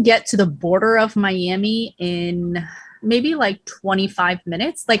 I can get to the border of Miami in maybe like 25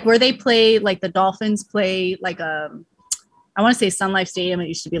 minutes. Like where they play, like the Dolphins play like I want to say Sun Life Stadium. It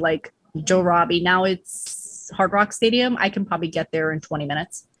used to be like Joe Robbie. Now it's Hard Rock Stadium. I can probably get there in 20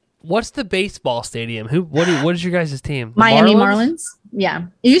 minutes. What's the baseball stadium? What is your guys' team? Miami Marlins? Yeah.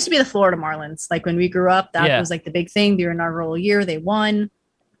 It used to be the Florida Marlins. Like when we grew up, that was like the big thing. Their inaugural year, they won.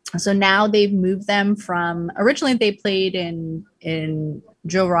 So now they've moved them from originally they played in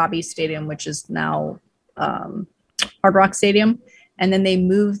Joe Robbie Stadium, which is now Hard Rock Stadium. And then they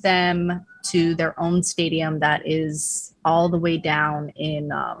moved them to their own stadium that is all the way down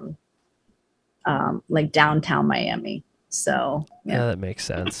in like downtown Miami. So Yeah, that makes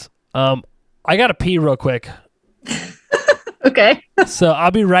sense. I got to pee real quick. Okay. So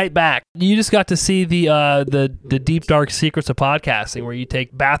I'll be right back. You just got to see the deep dark secrets of podcasting, where you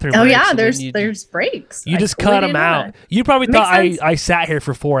take bathroom Oh breaks. yeah, and then there's breaks. You I just totally cut them didn't know out. that. You probably Makes thought sense. I sat here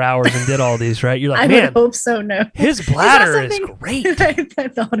for 4 hours and did all these, right? You're like, I man, would hope so. No, his bladder It's is not something great. I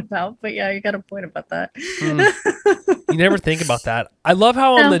thought about, but yeah, you got a point about that. You never think about that. I love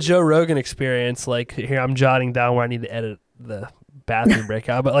how on No. the Joe Rogan Experience, like here I'm jotting down where I need to edit the bathroom break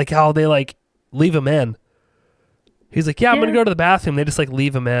out, but like how they like leave him in. He's like, yeah, I'm gonna Yeah. go to the bathroom. They just like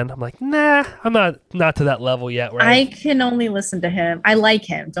leave him in. I'm like, nah, I'm not to that level yet. Right? I can only listen to him. I like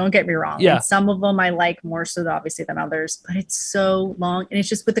him. Don't get me wrong. Yeah. And some of them I like more so obviously than others, but it's so long, and it's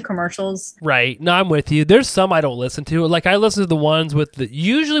just with the commercials. Right. No, I'm with you. There's some I don't listen to. Like I listen to the ones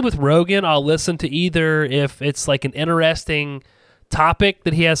usually with Rogan, I'll listen to either if it's like an interesting topic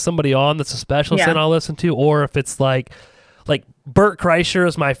that he has somebody on that's a specialist Yeah. in, I'll listen to, or if it's like Bert Kreischer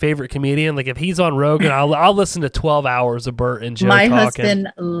is my favorite comedian. Like if he's on Rogan, I'll listen to 12 hours of Bert and Joe My talking.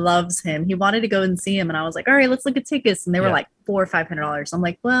 husband loves him. He wanted to go and see him, and I was like, all right, let's look at tickets. And they were Yeah. like $400 or $500. I'm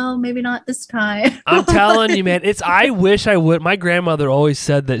like, well, maybe not this time. I'm telling you, man. I wish I would. My grandmother always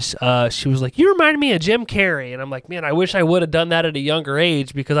said that she was like, you remind me of Jim Carrey. And I'm like, man, I wish I would have done that at a younger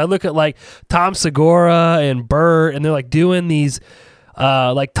age, because I look at like Tom Segura and Bert, and they're like doing these.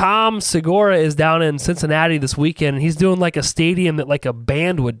 Like Tom Segura is down in Cincinnati this weekend, and he's doing like a stadium that like a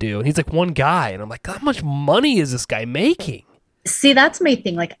band would do. And he's like one guy. And I'm like, how much money is this guy making? See, that's my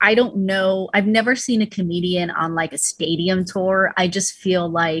thing. Like, I don't know. I've never seen a comedian on like a stadium tour. I just feel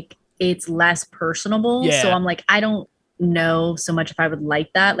like it's less personable. Yeah. So I'm like, I don't know so much if I would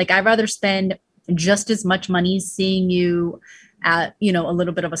like that. Like, I'd rather spend just as much money seeing you at, a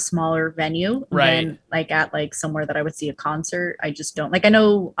little bit of a smaller venue Right. than like at like somewhere that I would see a concert. I just don't like, I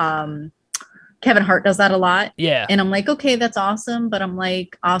know Kevin Hart does that a lot. Yeah. And I'm like, okay, that's awesome. But I'm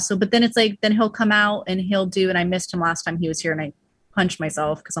like, also, but then it's like, then he'll come out and he'll do, and I missed him last time he was here, and I punched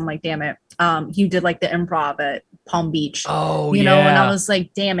myself because I'm like, damn it. He did like the improv at Palm Beach, Oh, you yeah. know, and I was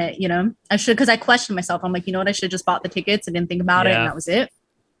like, damn it, I should, because I questioned myself. I'm like, you know what? I should have just bought the tickets and didn't think about it. Yeah. And that was it.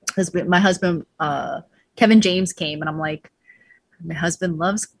 Because my husband, Kevin James came, and I'm like, my husband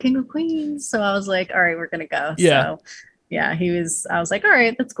loves King of Queens. So I was like, all right, we're going to go. Yeah. So yeah, I was like, all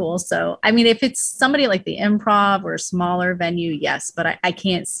right, that's cool. So, I mean, if it's somebody like the Improv or a smaller venue, yes, but I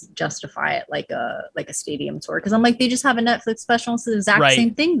can't justify it like a stadium tour. Cause I'm like, they just have a Netflix special. It's the exact Right.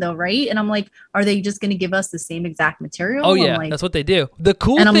 same thing though. Right. And I'm like, are they just going to give us the same exact material? Oh I'm yeah, like, that's what they do. The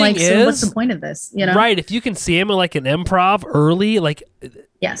cool and I'm thing like, is, so what's the point of this? right? If you can see him in like an improv early, like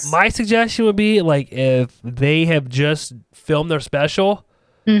Yes. my suggestion would be like if they have just filmed their special,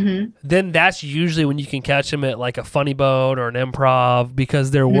 Mm-hmm. then that's usually when you can catch them at like a Funny Bone or an improv, because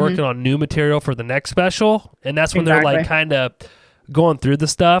they're working on new material for the next special, and that's when they're like Exactly. kind of going through the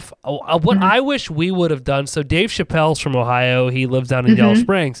stuff. What I wish we would have done. So Dave Chappelle's from Ohio. He lives down in Yellow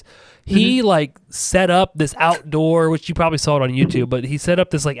Springs. He like set up this outdoor, which you probably saw it on YouTube, but he set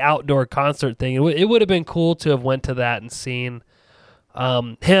up this like outdoor concert thing. It would have been cool to have went to that and seen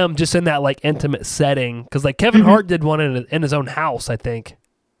him just in that like intimate setting, because like Kevin Hart did one in his own house, I think.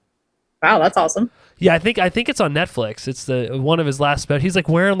 Wow. That's awesome. Yeah, I think it's on Netflix. It's the one of his last specials. He's like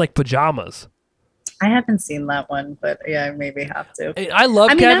wearing like pajamas. I haven't seen that one, but yeah, I maybe have to. I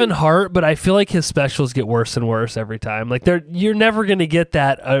love I mean, Kevin Hart, but I feel like his specials get worse and worse every time. Like you're never gonna get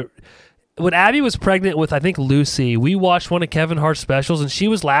that. When Abby was pregnant with, I think, Lucy, we watched one of Kevin Hart's specials, and she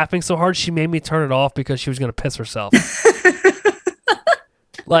was laughing so hard she made me turn it off because she was gonna piss herself.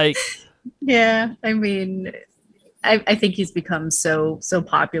 Like, Yeah, I mean, I think he's become so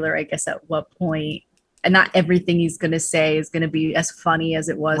popular. I guess at what point, and not everything he's going to say is going to be as funny as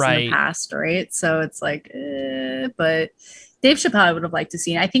it was in Right. the past, right? So it's like, but Dave Chappelle, I would have liked to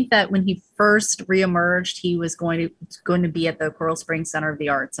see. I think that when he first reemerged, he was going to be at the Coral Springs Center of the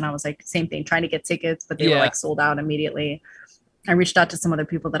Arts, and I was like, same thing, trying to get tickets, but they were Yeah. like sold out immediately. I reached out to some other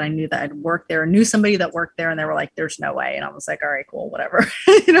people that I knew that had worked there, knew somebody that worked there, and they were like, "There's no way." And I was like, "All right, cool, whatever."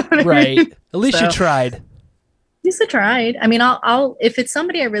 You know what I right? mean? At least you So- tried. At least I tried. I mean, I'll if it's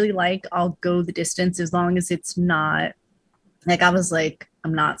somebody I really like, I'll go the distance as long as it's not like I was like,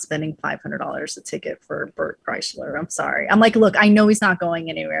 I'm not spending $500 a ticket for Bert Kreischer. I'm sorry. I'm like, look, I know he's not going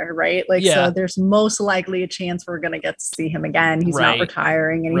anywhere, right? Like, Yeah. so there's most likely a chance we're gonna get to see him again. He's Right. not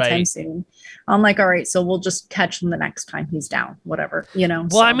retiring anytime Right. soon. I'm like, all right, so we'll just catch him the next time he's down, whatever, you know.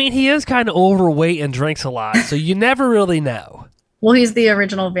 Well, I so. mean, he is kind of overweight and drinks a lot, so you never really know. Well, he's the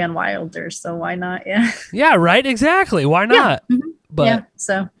original Van Wilder, so why not? Yeah. Yeah, right. Exactly. Why not? Mhm. But Yeah.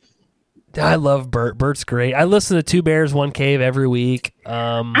 So I love Bert. Bert's great. I listen to Two Bears, One Cave every week.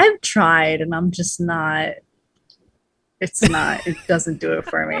 I've tried, and I'm just not. It's not. It doesn't do it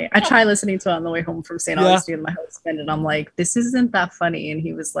for me. I tried listening to it on the way home from St. Yeah. Augustine with my husband, and I'm like, "This isn't that funny." And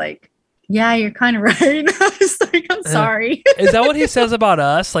he was like, "Yeah, you're kind of right." I was like, "I'm sorry." Is that what he says about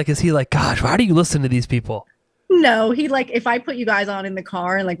us? Like, is he like, gosh, why do you listen to these people? No, he like if I put you guys on in the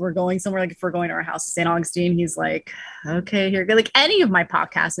car and like we're going somewhere, like if we're going to our house in St. Augustine, he's like, okay, here, like any of my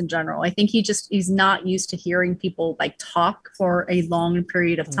podcasts in general. I think he's not used to hearing people like talk for a long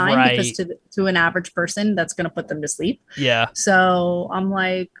period of time because to an average person, that's going to put them to sleep. Yeah. So I'm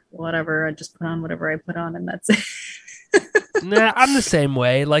like, whatever, I just put on whatever I put on and that's it. Nah, I'm the same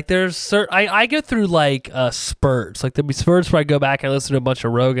way. Like there's I go through like spurts. Like there'll be spurts where I go back and listen to a bunch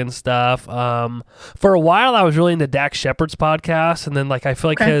of Rogan stuff. For a while I was really into Dax Shepard's podcast, and then like I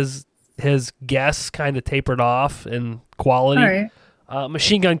feel like his guests kind of tapered off in quality. All right.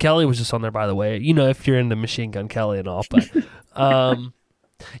 Machine Gun Kelly was just on there, by the way. You know, if you're into Machine Gun Kelly and all, but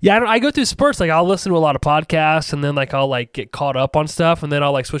yeah, I go through spurts. Like I'll listen to a lot of podcasts, and then like I'll like get caught up on stuff, and then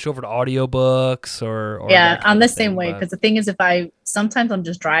I'll like switch over to audiobooks or yeah, that I'm kind the of same thing, way but- because the thing is, if sometimes I'm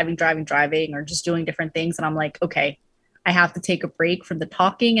just driving or just doing different things, and I'm like, okay, I have to take a break from the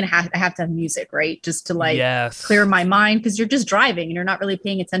talking, and I have to have music, right, just to like yes. clear my mind because you're just driving and you're not really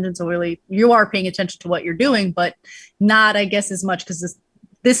paying attention to you are paying attention to what you're doing, but not, I guess, as much because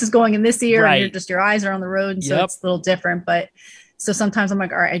this is going in this ear, Right. and your eyes are on the road, and so Yep. it's a little different, but. So sometimes I'm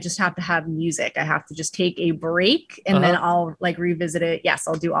like, all right, I just have to have music. I have to just take a break and then I'll like revisit it. Yes,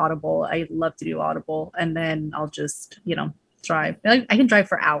 I'll do Audible. I love to do Audible. And then I'll just, drive. I can drive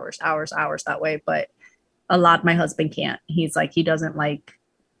for hours that way. But a lot, my husband can't. He's like, he doesn't like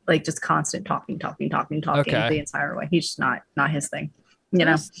just constant talking Okay. the entire way. He's just not his thing, you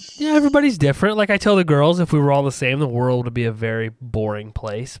know? Yeah, everybody's different. Like I tell the girls, if we were all the same, the world would be a very boring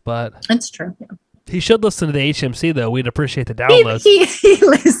place. But It's true. Yeah. he should listen to the HMC, though. We'd appreciate the downloads. He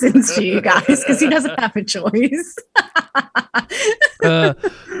listens to you guys because he doesn't have a choice.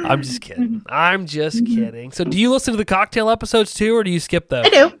 I'm just kidding. I'm just kidding. So do you listen to the cocktail episodes too, or do you skip those? I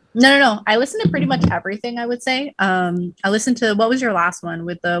do. No. I listen to pretty much everything, I would say. I listened to, what was your last one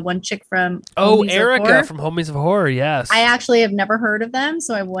with the one chick from Oh, Homies of Erica Horror? from Homies of Horror, yes. I actually have never heard of them.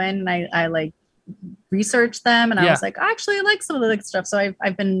 So I went and I like researched them and I Yeah. was like, actually, I like some of the like, stuff. So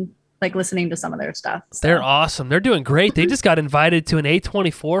I've been like listening to some of their stuff. So. They're awesome. They're doing great. They just got invited to an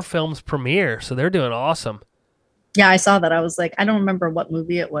A24 Films premiere, so they're doing awesome. Yeah, I saw that. I was like, I don't remember what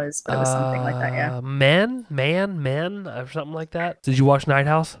movie it was, but it was something like that. Yeah. Men, or something like that. Did you watch Night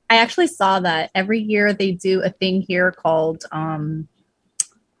House? I actually saw that every year they do a thing here called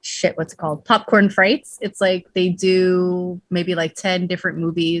what's it called? Popcorn Frights. It's like they do maybe like 10 different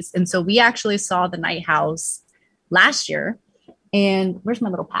movies. And so we actually saw The Night House last year. And where's my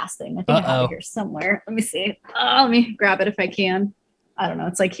little pass thing? I think I have it here somewhere. Let me see. Let me grab it if I can. I don't know.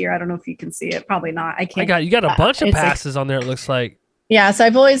 It's like here. I don't know if you can see it. Probably not. I can't. You got a bunch of it's like- passes on there, it looks like. Yeah, so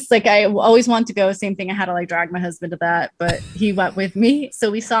I always want to go. Same thing. I had to like drag my husband to that, but he went with me. So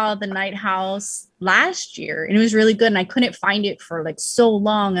we saw The Night House last year, and it was really good. And I couldn't find it for like so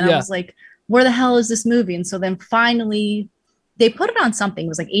long, and I was like, "Where the hell is this movie?" And so then finally, they put it on something. It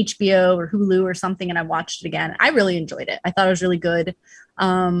was like HBO or Hulu or something, and I watched it again. I really enjoyed it. I thought it was really good.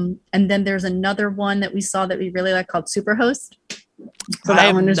 And then there's another one that we saw that we really like called Superhost. So I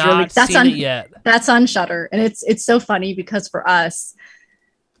have not seen it yet. That's on Shudder, and it's so funny because for us,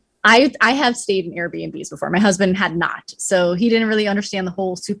 I have stayed in Airbnbs before. My husband had not, so he didn't really understand the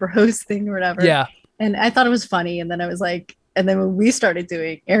whole Superhost thing or whatever. Yeah. And I thought it was funny, and then I was like, and then when we started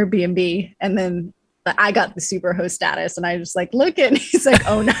doing Airbnb, and then I got the Superhost status, and I was like, look at, and he's like,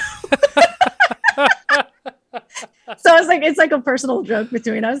 oh no. So I was like, it's like a personal joke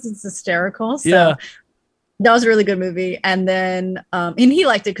between us. It's hysterical. So Yeah. that was a really good movie. And then, and he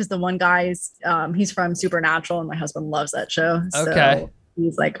liked it because the one guy's, he's from Supernatural, and my husband loves that show. Okay. So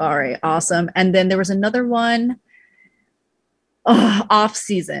he's like, all right, awesome. And then there was another one, Off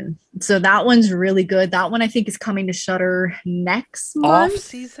Season. So that one's really good. That one I think is coming to Shudder next month. Off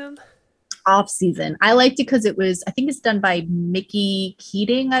season? Off Season. I liked it because I think it's done by Mickey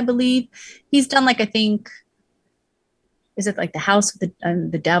Keating, I believe. He's done like, I think, is it like The House with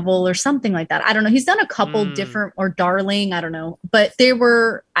the Devil or something like that? I don't know. He's done a couple different, or Darling, I don't know. But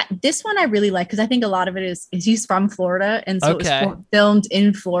this one I really like because I think a lot of it is he's from Florida. And so it was filmed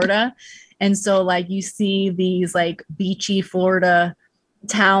in Florida. And so like you see these like beachy Florida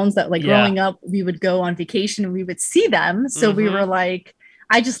towns that like growing up, we would go on vacation and we would see them. So we were like,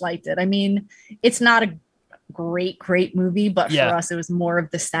 I just liked it. I mean, it's not a great movie, but Yeah. for us it was more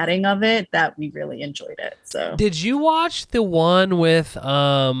of the setting of it that we really enjoyed it. So Did you watch the one with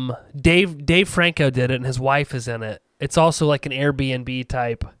Dave Franco did it and his wife is in it? It's also like an Airbnb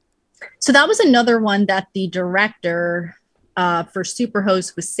type. So that was another one that the director for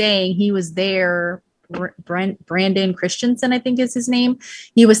Superhost was saying. He was there. Brandon Christensen, I think is his name.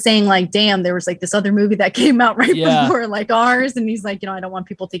 He was saying like, damn, there was like this other movie that came out right before like ours. And he's like, I don't want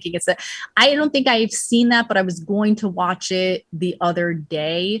people thinking it's that. I don't think I've seen that, but I was going to watch it the other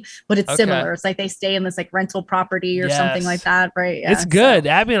day, but it's similar. It's like they stay in this like rental property or something like that. Right. Yeah, it's good.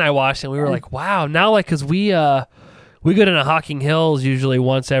 Abby and I watched it. And we were like, wow. Now, like, cause we go to Hocking Hills usually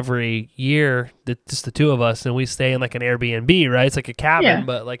once every year, just the two of us, and we stay in like an Airbnb, right? It's like a cabin,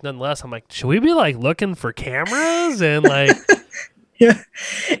 but like nonetheless, I'm like, should we be like looking for cameras and like? Yeah,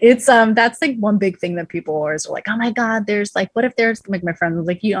 it's that's like one big thing that people always are like, oh my god, there's like, what if there's like my friend was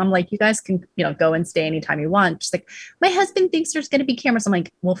like, I'm like, you guys can go and stay anytime you want. She's like, my husband thinks there's gonna be cameras. I'm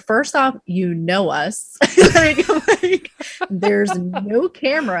like, well, first off, you know us. Like, there's no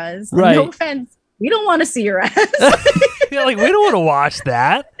cameras. Right. No offense. We don't want to see your ass. Yeah, like we don't want to watch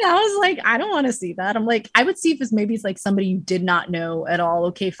that. I was like, I don't want to see that. I'm like, I would see if it's like somebody you did not know at all.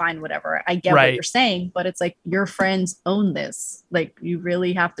 Okay, fine, whatever. I get what you're saying, but it's like your friends own this. Like you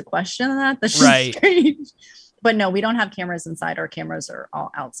really have to question that. That's just strange. But no, we don't have cameras inside. Our cameras are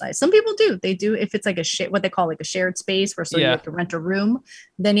all outside. Some people do. They do if it's like what they call like a shared space where you have to rent a room.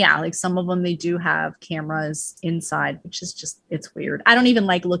 Then like some of them they do have cameras inside, which is just it's weird. I don't even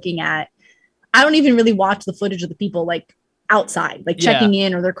like looking at. I don't even really watch the footage of the people like outside, like checking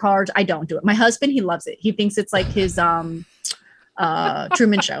in or their cars. I don't do it. My husband, he loves it. He thinks it's like his Truman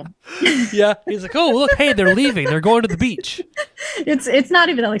Show. Yeah, he's like, oh look, hey, they're leaving. They're going to the beach. It's not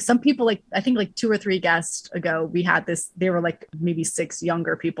even that. Like some people, like I think like 2 or 3 guests ago, we had this. They were like maybe 6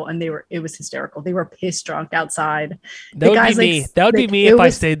 younger people, and it was hysterical. They were piss drunk outside. That would be me. That would be me if I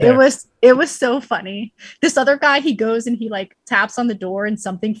stayed there. It was so funny. This other guy, he goes and he like taps on the door and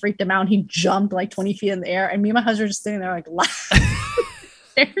something freaked him out. And he jumped like 20 feet in the air. And me and my husband are just sitting there like laughing.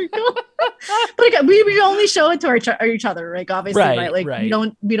 But again, we only show it to each other, like obviously, right? Like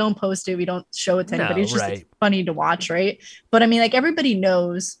we don't post it, we don't show it to anybody. It's just it's funny to watch, right? But I mean, like everybody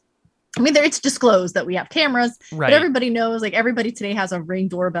knows. I mean, it's disclosed that we have cameras, but everybody knows. Like everybody today has a Ring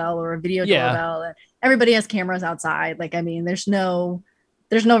doorbell or a video doorbell. And everybody has cameras outside. Like I mean, there's no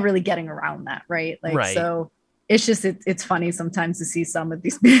really getting around that, right? Like so, it's just it's funny sometimes to see some of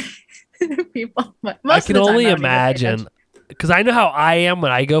these people. But most I can only imagine. Because I know how I am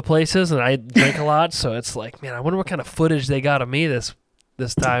when I go places and I drink a lot, so it's like, man, I wonder what kind of footage they got of me this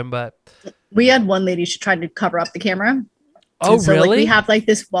time. But we had one lady; she tried to cover up the camera. Oh, so, really? Like, we have like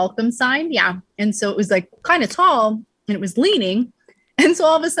this welcome sign, and so it was like kind of tall and it was leaning, and so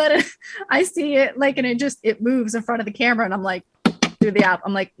all of a sudden I see it like, and it moves in front of the camera, and I'm like, through the app,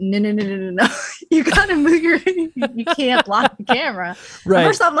 I'm like, no, you gotta move you can't block the camera. Right.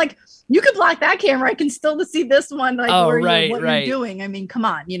 First off, I'm like, you could block that camera. I can still see this one. Like, what you're doing. I mean, come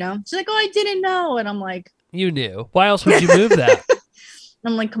on, She's like, oh, I didn't know. And I'm like, you knew. Why else would you move that?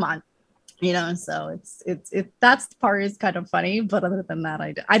 I'm like, come on. So it's that's the part is kind of funny, but other than that,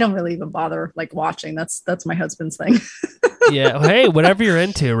 I don't really even bother like watching. That's my husband's thing. Yeah. Hey, whatever you're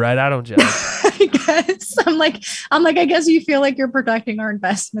into, right? I don't judge. I guess I'm like, I guess you feel like you're protecting our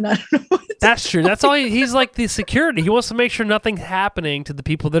investment. I don't know. That's true. That's all. He's like the security. He wants to make sure nothing's happening to the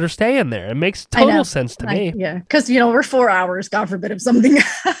people that are staying there. It makes total sense to me. Yeah, because we're 4 hours. God forbid if something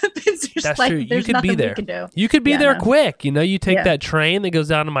happens. That's true. You could be there. You could be there quick. You take that train that goes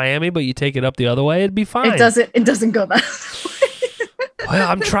down to Miami, but you take it up the other way. It'd be fine. It doesn't go that way.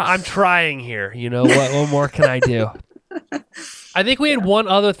 Well, I'm trying here. What more can I do? I think we had one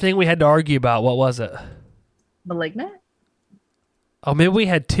other thing we had to argue about. What was it? Malignant? Oh, maybe we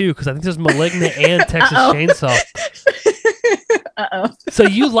had 2 because I think there's Malignant and Texas Chainsaw. So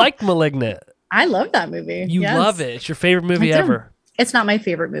you liked Malignant? I love that movie. You love it. It's your favorite movie ever. It's not my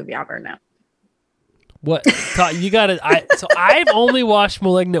favorite movie ever. No. What? You got it. So I've only watched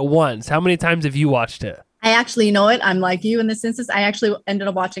Malignant once. How many times have you watched it? I actually, I'm like you in this instance. I actually ended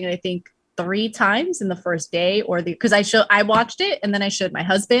up watching it, I think, 3 times in the first day because I watched it and then I showed my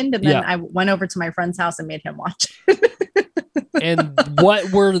husband and then I went over to my friend's house and made him watch it. And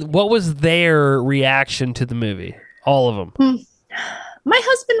what was their reaction to the movie? All of them. My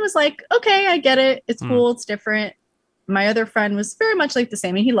husband was like, okay, I get it. It's cool. It's different. My other friend was very much like the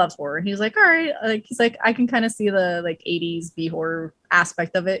same. And he loves horror. He was like, all right. Like, he's like, I can kind of see the like 80s B horror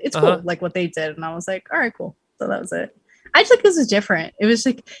aspect of it. It's cool. Like what they did. And I was like, all right, cool. So that was it. I just think this was different. It was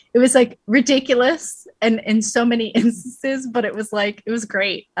like ridiculous and in so many instances, but it was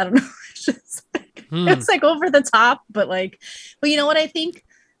great. I don't know. It's just like, It's like over the top, but you know what I think?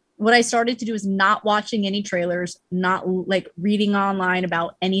 What I started to do is not watching any trailers, not like reading online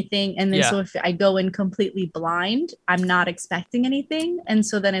about anything. And then so if I go in completely blind, I'm not expecting anything. And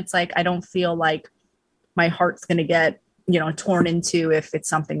so then it's like, I don't feel like my heart's going to get, torn into if it's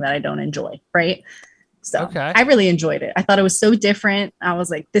something that I don't enjoy. Right. So I really enjoyed it. I thought it was so different. I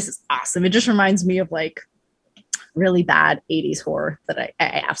was like, this is awesome. It just reminds me of like really bad 80s horror that I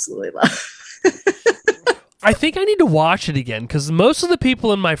absolutely love. I think I need to watch it again because most of the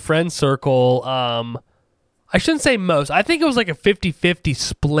people in my friend circle, I shouldn't say most, I think it was like a 50-50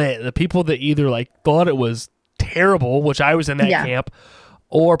 split. The people that either like thought it was terrible, which I was in that camp,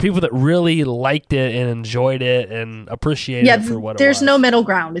 or people that really liked it and enjoyed it and appreciated it for what it was. There's no middle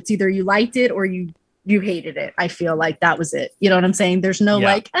ground. It's either you liked it or you hated it. I feel like that was it. You know what I'm saying? There's no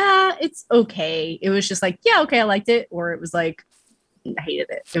it's okay. It was just like, okay, I liked it. Or it was like, I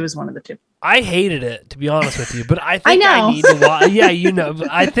hated it. It was one of the two. I hated it, to be honest with you, but I think I need to watch.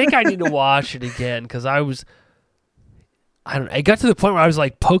 I think I need to watch it again because I got to the point where I was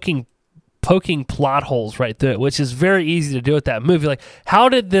like poking plot holes right through it, which is very easy to do with that movie. Like, how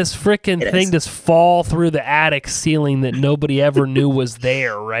did this freaking thing just fall through the attic ceiling that nobody ever knew was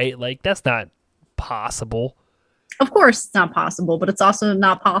there? Right? Like, that's not possible. Of course, it's not possible, but it's also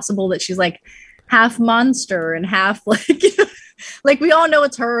not possible that she's like half monster and half like. Like, we all know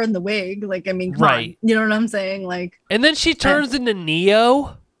it's her in the wig. Like, I mean, come on. You know what I'm saying? Like, and then she turns into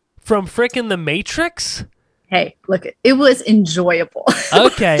Neo from frickin' The Matrix. Hey, look, it was enjoyable.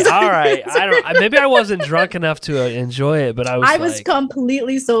 Okay, all right. Maybe I wasn't drunk enough to enjoy it, but I was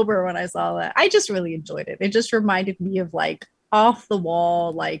completely sober when I saw that. I just really enjoyed it. It just reminded me of like off the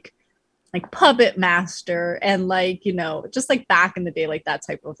wall, like Puppet Master and like, just like back in the day, like that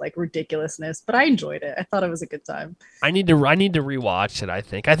type of like ridiculousness. But I enjoyed it. I thought it was a good time. I need to rewatch it. I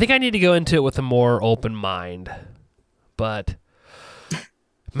think I need to go into it with a more open mind. But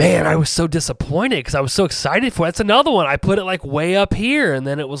man, I was so disappointed because I was so excited for it. That's another one. I put it like way up here, and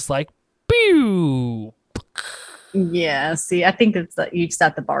then it was like, pew. Yeah, see, I think it's that you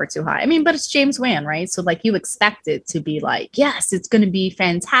set the bar too high. I mean, but it's James Wan, right? So like you expect it to be like, yes, it's going to be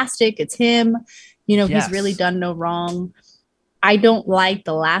fantastic. It's him. He's really done no wrong. I don't like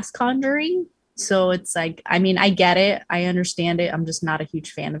the last Conjuring. So it's like, I mean, I get it. I understand it. I'm just not a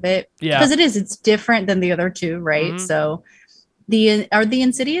huge fan of it. Yeah. Because it's different than the other two, right? Mm-hmm. So the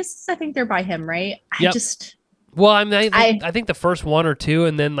Insidious, I think they're by him, right? Yep. Well, I mean, I think the first one or two,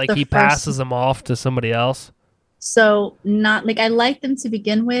 and then like he passes them off to somebody else. So not like I like them to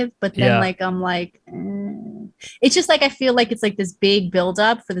begin with, but then like I'm like, it's just like I feel like it's like this big build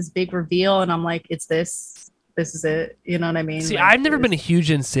up for this big reveal, and I'm like, it's this is it. You know what I mean? See, like, I've never been a huge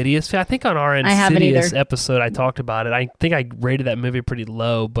Insidious fan. I think on our Insidious episode I talked about it. I think I rated that movie pretty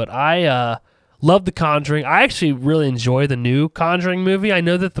low, but I love The Conjuring. I actually really enjoy the new Conjuring movie. I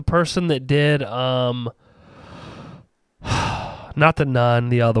know that the person that did not The Nun,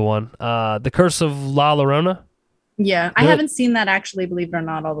 the other one, The Curse of La Llorona. Yeah, I haven't seen that actually, believe it or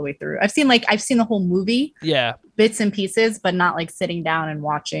not, all the way through. I've seen the whole movie, bits and pieces, but not like sitting down and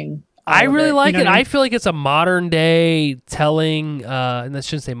watching. I really like it. I feel like it's a modern day telling, and I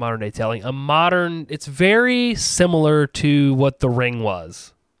shouldn't say modern day telling. It's very similar to what The Ring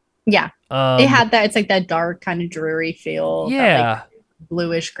was. Yeah, it had that. It's like that dark kind of dreary feel. Yeah. That, like,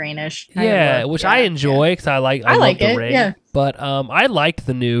 bluish, greenish. I enjoy because I like The Ring. Yeah. But I liked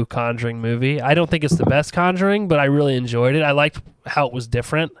the new Conjuring movie. I don't think it's the best Conjuring, but I really enjoyed it. I liked how it was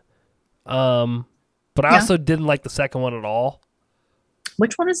different. But I also didn't like the second one at all.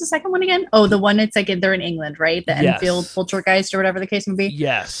 Which one is the second one again? Oh, the one it's like they're in England, right? The Enfield Poltergeist or whatever the case may be.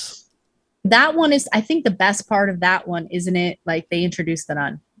 Yes. That one is, I think the best part of that one, isn't it? Like they introduced the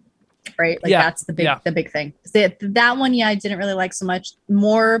nun. Right, like that's the big thing. That one, I didn't really like so much.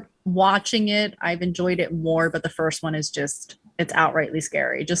 More watching it, I've enjoyed it more. But the first one is just, it's outrightly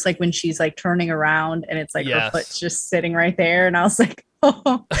scary. Just like when she's like turning around and it's like her foot's just sitting right there, and I was like,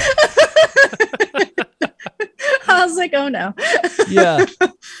 oh, I was like, oh no, yeah,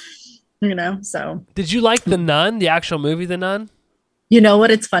 So did you like The Nun, the actual movie, The Nun? You know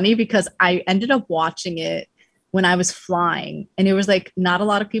what? It's funny because I ended up watching it when I was flying, and it was like not a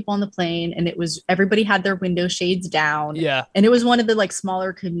lot of people on the plane, and it was everybody had their window shades down. Yeah. And it was one of the like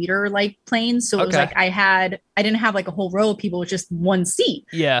smaller commuter like planes. So it was like I didn't have like a whole row of people with just one seat.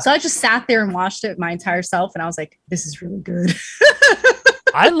 Yeah. So I just sat there and watched it my entire self, and I was like, this is really good.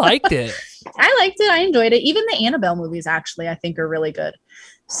 I liked it. I enjoyed it. Even the Annabelle movies actually I think are really good.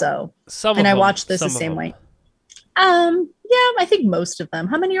 So I watched this the same way. I think most of them.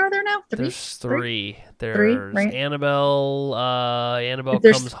 How many are there now? There's three. There's Three, right? Annabelle. Annabelle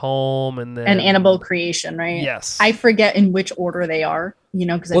There's- comes home, and then And Annabelle Creation, right? Yes. I forget in which order they are.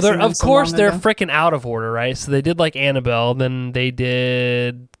 Because Well, of course they're freaking out of order, right? So they did like Annabelle, then they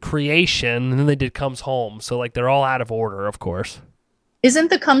did Creation, and then they did Comes Home. So like they're all out of order, of course. Isn't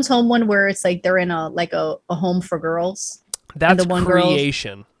the Comes Home one where it's like they're in a home for girls, That's the one girl-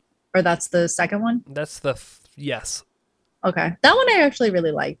 Creation. or that's the second one? That's the yes. Okay, that one I actually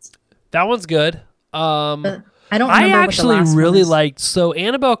really liked. That one's good. I don't. I remember what the actually last one really is. liked. So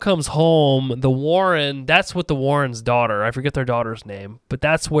Annabelle Comes Home. The Warren. That's what the Warren's daughter. I forget their daughter's name, but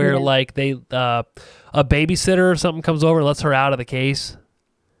that's where Yeah. like they a babysitter or something comes over and lets her out of the case.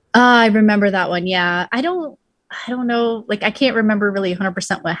 I remember that one. Yeah, I don't know. Like I can't remember really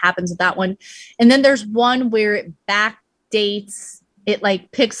 100% what happens with that one. And then there's one where it backdates. It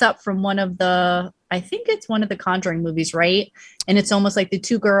like picks up from one of the. I think it's one of the Conjuring movies, right? And it's almost like the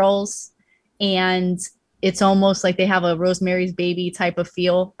two girls, and it's almost like they have a Rosemary's Baby type of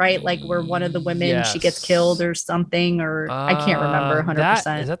feel, right? Like where one of the women she gets Yes. killed or something, or I can't remember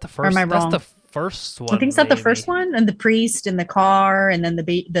 100%. Is that the Or first? am I That's wrong? the first one. I think it's not the first maybe. one, and the priest in the car, and then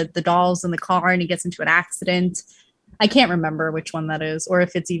the dolls in the car, and he gets into an accident. I can't remember which one that is, or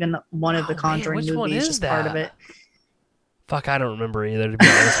if it's even one of the Oh, man, Conjuring which one movies, is just part of that? it. Fuck, I don't remember either. To be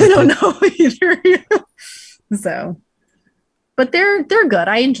honest I with don't you. know either. So, but they're good.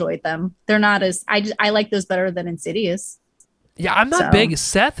 I enjoyed them. They're not as I like those better than Insidious. Yeah, I'm not So- big.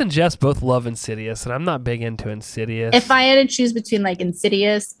 Seth and Jess both love Insidious, and I'm not big into Insidious. If I had to choose between like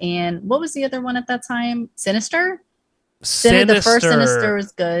Insidious and what was the other one at that time? Sinister. The first Sinister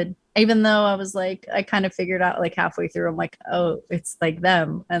was good, even though I was like, I kind of figured out like halfway through, I'm like, oh, it's like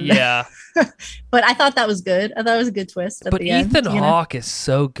them. And Yeah, but I thought that was good. I thought it was a good twist at but the end. Ethan you know? Hawke is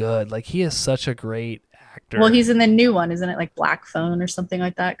so good. Like he is such a great actor. Well, he's in the new one, isn't it? Like Black Phone or something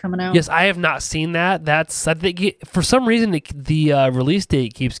like that coming out. Yes, I have not seen that. I think for some reason the release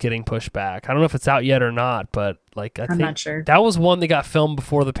date keeps getting pushed back. I don't know if it's out yet or not, but like I I'm think not sure. that was one that got filmed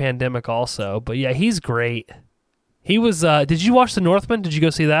before the pandemic also. But yeah, he's great. He was. Did you watch The Northman? Did you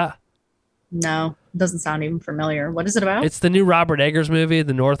go see that? No, it doesn't sound even familiar. What is it about? It's the new Robert Eggers movie,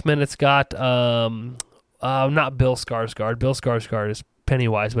 The Northman. It's got not Bill Skarsgård. Bill Skarsgård is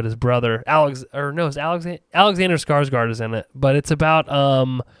Pennywise, but his brother Alexander Skarsgård is in it. But it's about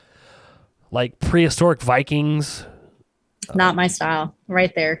like prehistoric Vikings. Not my style.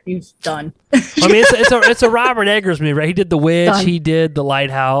 Right there, you've done. I mean, it's a Robert Eggers movie, right? He did The Witch, Done. he did The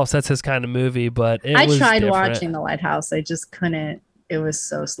Lighthouse. That's his kind of movie, but I was tried different. watching The Lighthouse. I just couldn't. It was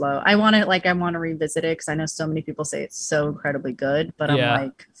so slow. I want to revisit it because I know so many people say it's so incredibly good, but Yeah. I'm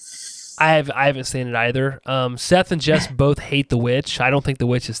like, I haven't seen it either. Seth and Jess both hate The Witch. I don't think The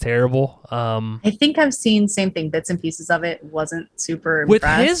Witch is terrible. I think I've seen same thing, bits and pieces of it. Wasn't super With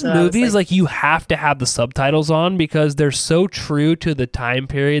impressed, his so I was movies, like you have to have the subtitles on because they're so true to the time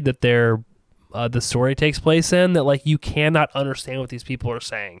period that the story takes place in that like you cannot understand what these people are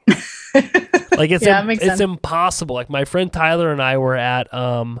saying. Like it's Yeah, it makes it's sense. impossible. Like my friend Tyler and I were at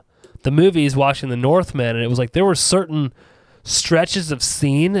the movies watching The Northman, and it was like there were certain stretches of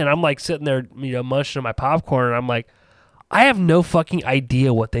scene, and I'm like sitting there, munching on my popcorn, and I'm like, I have no fucking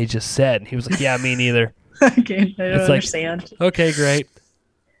idea what they just said. And he was like, yeah, me neither. okay, I don't It's like- understand. Okay, great.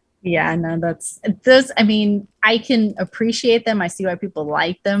 Yeah, no, that's those. I mean, I can appreciate them. I see why people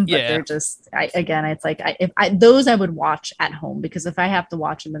like them, but Yeah. they're just. It's like those I would watch at home because if I have to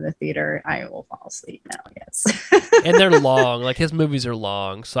watch them in the theater, I will fall asleep now. Yes. And they're long. Like his movies are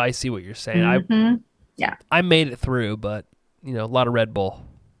long, so I see what you're saying. Mhm. I made it through, but a lot of Red Bull.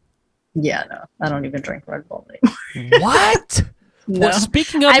 Yeah, no, I don't even drink Red Bull anymore. What? No. Well,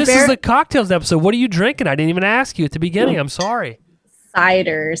 speaking of, I this is the cocktails episode. What are you drinking? I didn't even ask you at the beginning. I'm sorry.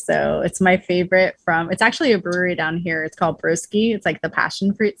 Cider, so it's my favorite from. It's actually a brewery down here. It's called Broski. It's like the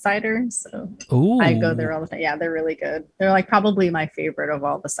passion fruit cider. So Ooh. I go there all the time. Yeah, they're really good. They're like probably my favorite of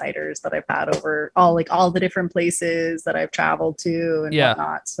all the ciders that I've had over all the different places that I've traveled to and Yeah.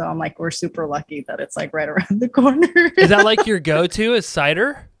 whatnot. So I'm like, we're super lucky that it's like right around the corner. Is that like your go-to is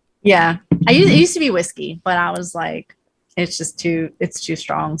cider? Yeah, it used to be whiskey, but I was like, it's too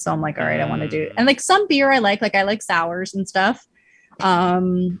strong. So I'm like, all right, I want to do it. And like some beer I like I like sours and stuff.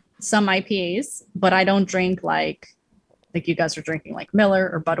 Some IPAs, but I don't drink like you guys are drinking like Miller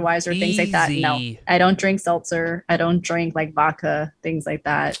or Budweiser, things like that. No, Easy. I don't drink seltzer. I don't drink like vodka, things like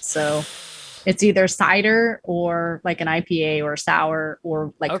that. So it's either cider or like an IPA or sour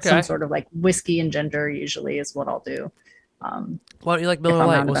or like Okay. some sort of like whiskey and ginger usually is what I'll do. Why don't you like Miller I'm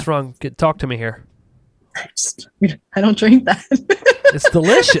Lite? rounded What's up. wrong? Talk to me here. I don't drink that. It's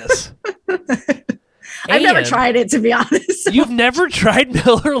delicious. I've never And tried it, to be honest. You've never tried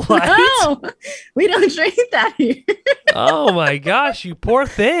Miller Lite? No, we don't drink that here. Oh my gosh, you poor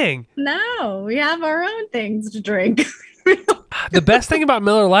thing. No, we have our own things to drink. The best thing about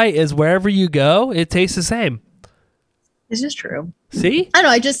Miller Lite is wherever you go, it tastes the same. This is true. See? I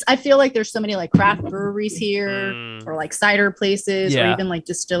don't know. I feel like there's so many like craft breweries here or like cider places or Yeah. even like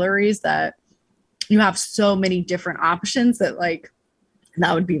distilleries that you have so many different options that like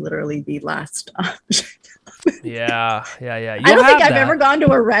that would be literally the last option. Yeah. I don't think I've ever gone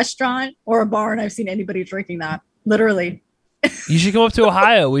to a restaurant or a bar and I've seen anybody drinking that. Literally. You should come up to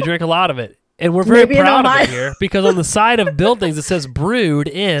Ohio. We drink a lot of it. And we're very Maybe in proud of Ohio. it here because on the side of buildings it says brewed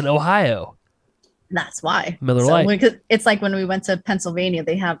in Ohio. That's why. Miller Lite. 'Cause it's like when we went to Pennsylvania,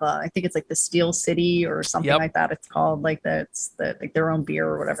 they have I think it's like the Steel City or something Yep. like that. It's called like that's like their own beer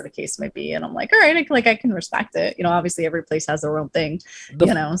or whatever the case might be. And I'm like, all right, I can respect it. You know, obviously every place has their own thing.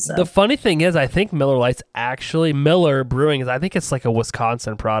 So The funny thing is, I think Miller Lite's actually Miller Brewing. I think it's like a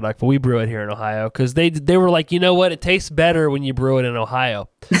Wisconsin product, but we brew it here in Ohio because they were like, you know what, it tastes better when you brew it in Ohio.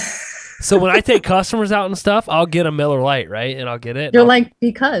 So when I take customers out and stuff, I'll get a Miller Lite, right? And I'll get it. and you're I'll- like,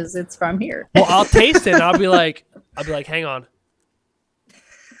 because it's from here. well, I'll taste it and I'll be like, hang on.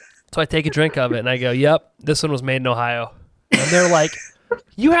 So I take a drink of it and I go, yep, this one was made in Ohio. And they're like,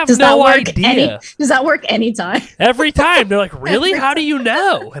 you have Does that no work idea. does that work anytime? Every time they're like, really? How do you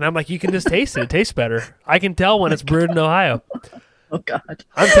know? And I'm like, you can just taste it. It tastes better. I can tell when it's brewed in Ohio. Oh God.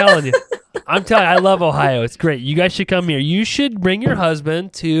 I'm telling you. I love Ohio. It's great. You guys should come here. You should bring your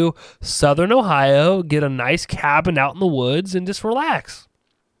husband to Southern Ohio, get a nice cabin out in the woods, and just relax.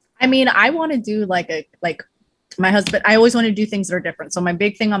 I mean, I want to do like my husband, I always want to do things that are different. So my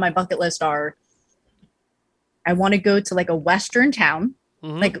big thing on my bucket list are I want to go to like a Western town.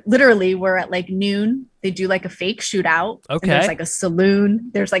 Mhm. Like literally where at like noon they do like a fake shootout. Okay. And there's like a saloon.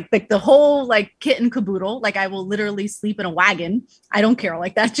 There's like the whole like kit and caboodle. Like I will literally sleep in a wagon. I don't care.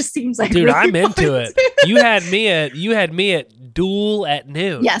 Like that just seems like Dude, really I'm into fun. it. You had me at Duel at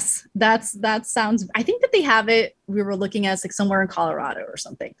noon. Yes, that sounds. I think that they have it. We were looking at like somewhere in Colorado or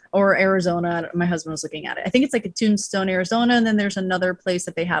something, or Arizona. My husband was looking at it. I think it's like a Tombstone, Arizona, and then there's another place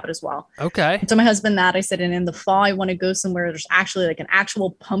that they have it as well. Okay. And so my husband, that I said, and in the fall, I want to go somewhere there's actually like an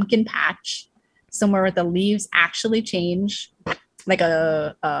actual pumpkin patch, somewhere where the leaves actually change, like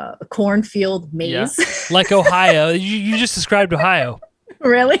a cornfield maze. Like Ohio. You just described Ohio.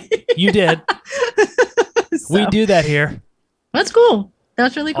 Really? You did. We So, do that here. That's cool.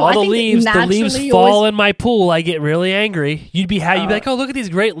 That's really cool. All I the think leaves naturally fall in my pool. I get really angry. You'd be like, oh, look at these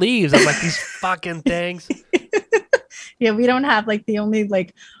great leaves. I'm like, these fucking things. Yeah, we don't have like the only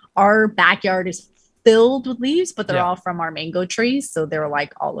like our backyard is filled with leaves, but they're Yeah. all from our mango trees, so they're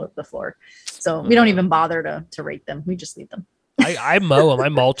like all over the floor. So we don't even bother to rake them. We just leave them. I mow them. I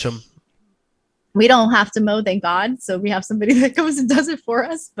mulch them. We don't have to mow, thank God. So we have somebody that comes and does it for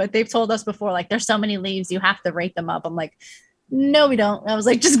us. But they've told us before, like, there's so many leaves, you have to rake them up. I'm like, no, we don't. I was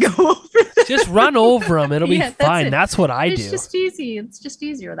like, just go over them. Just run over them. It'll be Yeah, that's fine. it. That's what I It's do. just easy. It's just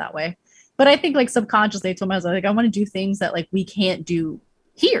easier that way. But I think like subconsciously I told myself, like, I want to do things that like we can't do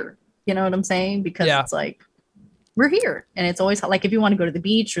here. You know what I'm saying? Because Yeah. it's like we're here. And it's always like if you want to go to the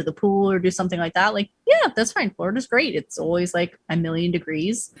beach or the pool or do something like that, like, yeah, that's fine. Florida's great. It's always like a million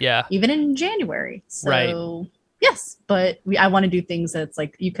degrees, Yeah. even in January. So Right. yes, but I want to do things that's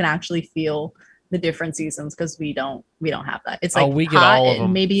like you can actually feel the different seasons because we don't have that. It's Oh, like we get hot all of and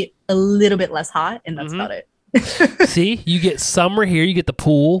them. maybe a little bit less hot, and that's Mhm. about it. See, you get summer here. You get the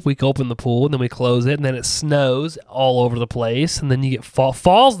pool. We open the pool and then we close it, and then it snows all over the place, and then you get fall.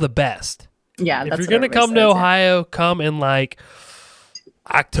 Fall's the best. Yeah, If that's you're what gonna everybody come to says, yeah. Ohio, come in like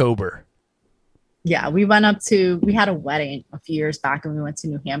October. Yeah, we had a wedding a few years back and we went to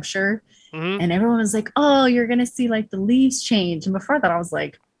New Hampshire Mhm. and everyone was like, oh, you're going to see like the leaves change. And before that, I was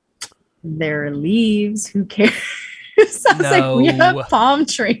like, they're leaves. Who cares? I was like, we No. have palm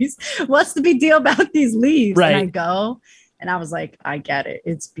trees. What's the big deal about these leaves? Right. And I go and I was like, I get it.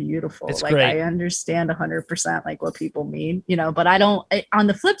 It's beautiful. It's like, great. I understand 100% like what people mean, but on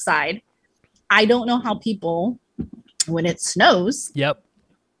the flip side, I don't know how people, when it snows, Yep.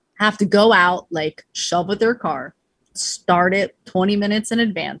 have to go out, like shovel their car, start it 20 minutes in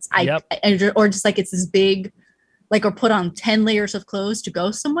advance. Or just like it's this big, like, or put on 10 layers of clothes to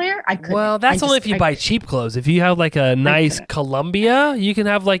go somewhere. I couldn't. Well, that's only if you buy cheap clothes. If you have like a nice couldn't. Columbia, you can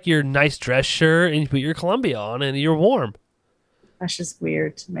have like your nice dress shirt and you put your Columbia on and you're warm. That's just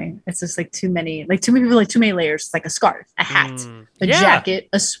weird to me. It's just like too many people, like too many layers. It's like a scarf, a hat, a Yeah. jacket,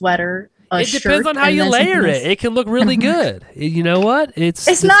 a sweater, a It shirt. depends on how and you then layer something it. else. It can look really good. You know what?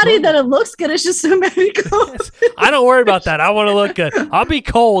 It's not even that it looks good. It's just so many clothes. I don't worry about that. I want to look good. I'll be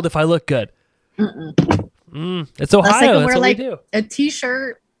cold if I look good. It's Unless I Ohio. can That's wear what like we do. a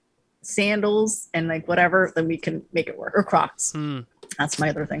t-shirt, sandals, and like whatever, then we can make it work. Or Crocs. That's my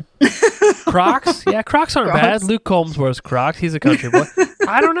other thing. Crocs? Yeah, Crocs aren't bad. Crocs. Luke Combs wears Crocs. He's a country boy.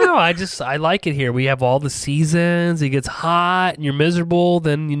 I don't know. I like it here. We have all the seasons. It gets hot and you're miserable.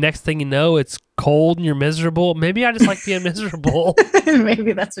 Then the next thing you know, it's cold and you're miserable. Maybe I just like being miserable.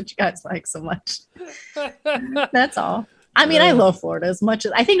 Maybe that's what you guys like so much. That's all. I mean, I love Florida as much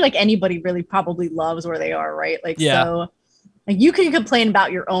as I think like anybody really probably loves where they are, right? Like, Yeah. so like you can complain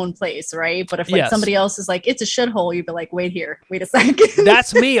about your own place, right? But if like Yes. somebody else is like, it's a shithole, you'd be like, wait a second.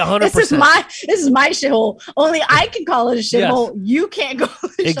 That's me 100%. This is my shithole. Only I can call it a shithole. You can't go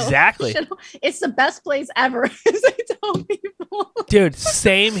Exactly. shithole. It's the best place ever, as I tell people. Dude,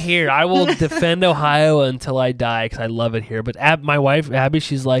 same here. I will defend Ohio until I die because I love it here. But my wife, Abby,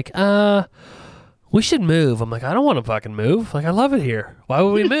 she's like, we should move. I'm like, I don't want to fucking move. Like, I love it here. Why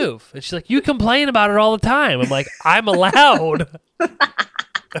would we move? And she's like, you complain about it all the time. I'm like, I'm allowed.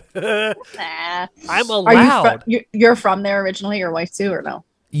 Nah. I'm Are you allowed. you're from there originally, your wife too, or no?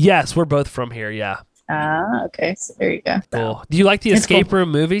 Yes, we're both from here. Yeah. Okay. So there you go. Cool. Do you like the It's escape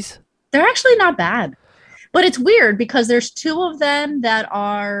room movies? They're actually not bad, but it's weird because there's two of them that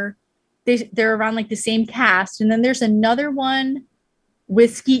are they're around like the same cast, and then there's another one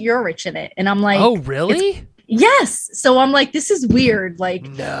with Skeet Ulrich in it, and I'm like, Oh, really? yes. So I'm like, this is weird, like, No,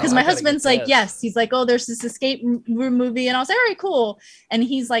 because I my gotta husband's get like, this. yes, he's like, oh, there's this escape room movie, and I was like, all right, cool, and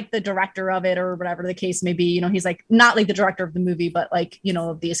he's like the director of it or whatever the case may be, he's like not like the director of the movie, but like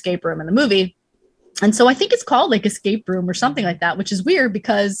of the escape room in the movie. And so I think it's called like Escape Room or something like that, which is weird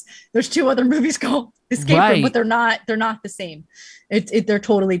because there's two other movies called Escape Right. Room, but they're not the same. They're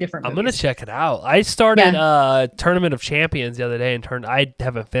totally different I'm movies. gonna check it out. I started Tournament of Champions the other day and I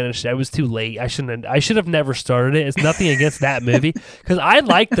haven't finished it. I was too late. I should have never started it. It's nothing against that movie because I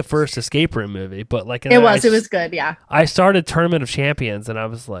liked the first Escape Room movie, but like It was good, yeah. I started Tournament of Champions and I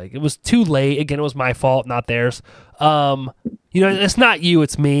was like, it was too late. Again, it was my fault, not theirs. It's not you,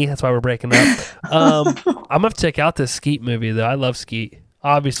 it's me. That's why we're breaking up. I'm gonna have to check out this Skeet movie though. I love Skeet,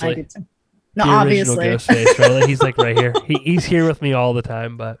 obviously. I did too. No, The original obviously. Ghostface, right? He's like right here. He's here with me all the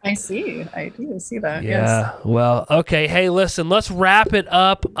time, but I do see that. yeah. Well, okay. Hey, listen, let's wrap it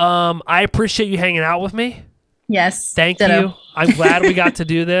up. I appreciate you hanging out with me. Yes. Thank Ditto. you. I'm glad we got to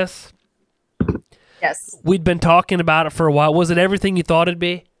do this. Yes. We'd been talking about it for a while. Was it everything you thought it'd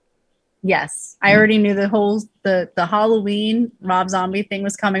be? Yes. I already knew the Halloween Rob Zombie thing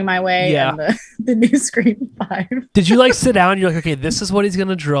was coming my way, Yeah. and the new Scream 5. Did you like sit down and you're like, okay, this is what he's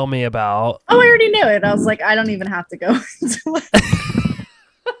gonna drill me about? Oh, I already knew it. I was like, I don't even have to go into it.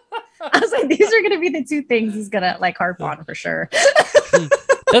 I was like, these are gonna be the two things he's gonna like harp on for sure.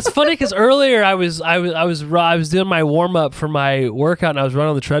 That's funny because earlier I was doing my warm up for my workout and I was running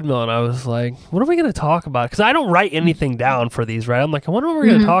on the treadmill and I was like, what are we gonna talk about? Because I don't write anything down for these, right? I'm like, I wonder what we're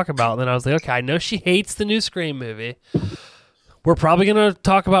gonna talk about. And then I was like, okay, I know she hates the new Scream movie. We're probably gonna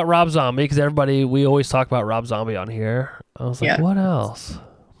talk about Rob Zombie because we always talk about Rob Zombie on here. I was like, Yeah. what else?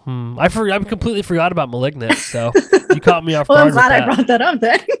 I completely forgot about Malignant, so you caught me off Well, guard. I'm glad with I that. brought that up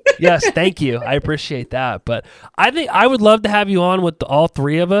then. Yes, thank you. I appreciate that. But I think I would love to have you on with all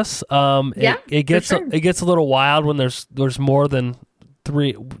three of us. Yeah, it gets for sure. it gets a little wild when there's more than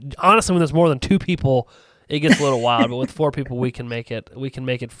three. Honestly, when there's more than two people, it gets a little wild. But with four people, we can make it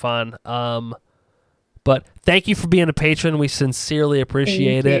fun. But thank you for being a patron. We sincerely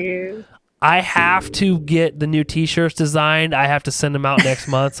appreciate Thank it. you. I have to get the new T-shirts designed. I have to send them out next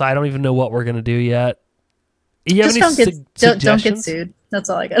month, so I don't even know what we're gonna do yet. You have Just any don't get suggestions? sued. That's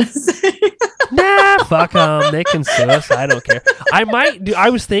all I gotta say. Nah, fuck them. They can sue us. I don't care. I might do.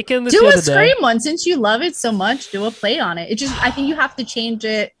 I was thinking this Do the a other day. Scream one since you love it so much. Do a play on it. I think you have to change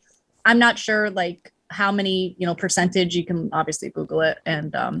it. I'm not sure like how many percentage. You can obviously Google it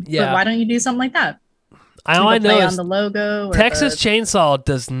and Yeah. But why don't you do something like that? All I Like a know play is on the logo. Or Texas the- Chainsaw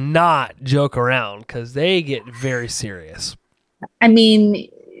does not joke around because they get very serious. I mean,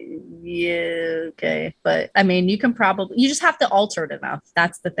 yeah, okay, but I mean, you just have to alter it enough.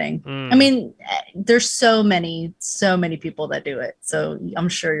 That's the thing. I mean, there's so many people that do it, so I'm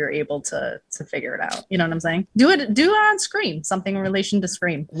sure you're able to figure it out. You know what I'm saying? Do it on Scream, something in relation to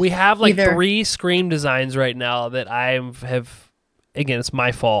Scream. We have like Either- 3 Scream designs right now that I have. Again, it's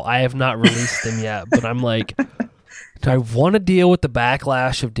my fault. I have not released them yet, but I'm like, do I want to deal with the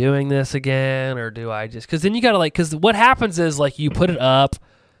backlash of doing this again, or do I just? Because then you gotta because what happens is like you put it up,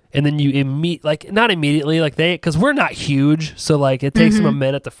 and then you not immediately because we're not huge, so like it takes them a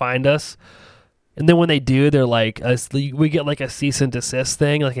minute to find us, and then when they do, they're like we get like a cease and desist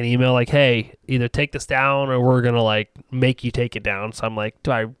thing, like an email like, hey, either take this down or we're gonna like make you take it down. So I'm like,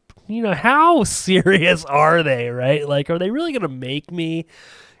 do I how serious are they, right? Like, are they really going to make me?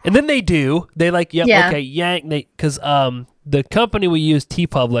 And then they do. They like, yep, Yeah. okay, yank. Because the company we use,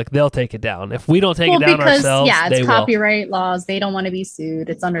 TeePublic, they'll take it down. If we don't take it down ourselves, yeah, they it's will. copyright laws. They don't want to be sued.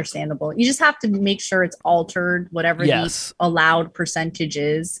 It's understandable. You just have to make sure it's altered, whatever Yes. the allowed percentage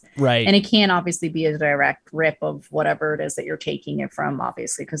is. Right. And it can't obviously be a direct rip of whatever it is that you're taking it from,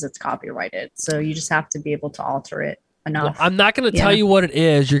 obviously, because it's copyrighted. So you just have to be able to alter it Well, enough. I'm not going to tell Yeah. you what it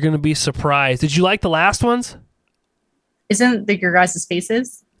is. You're going to be surprised. Did you like the last ones? Isn't the, your guys'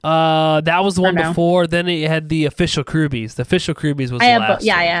 faces? That was the one no? before. Then it had the official Crewbies. The official Crewbies was I the have last. both.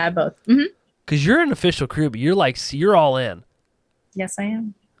 Yeah, I have both. Hmm. Because you're an official Crewbie. You're like, you're all in. Yes, I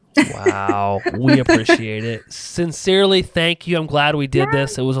am. Wow. We appreciate it. Sincerely, thank you. I'm glad we did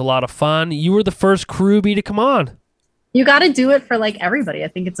this. It was a lot of fun. You were the first Crewbie to come on. You got to do it for like everybody. I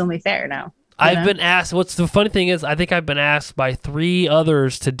think it's only fair now. I've been asked. What's the funny thing is, I think I've been asked by 3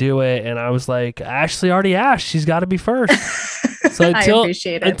 others to do it, and I was like, Ashley already asked. She's got to be first. So I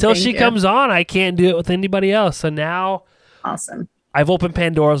appreciate it. until Thank she you. comes on, I can't do it with anybody else. So now Awesome. I've opened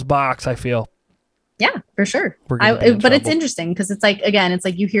Pandora's box. I feel. Yeah, for sure. We're gonna be in But it's trouble. interesting because it's like, again, it's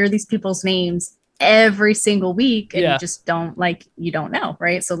like you hear these people's names every single week and Yeah. you just don't you don't know,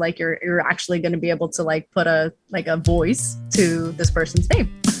 right? So like you're actually going to be able to like put a voice to this person's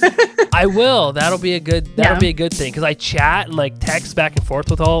name. I will. That'll be a good Yeah. thing because I chat and like text back and forth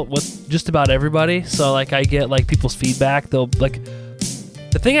with just about everybody. So like I get like people's feedback. They'll like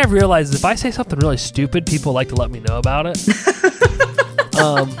the thing I've realized is if I say something really stupid, people like to let me know about it.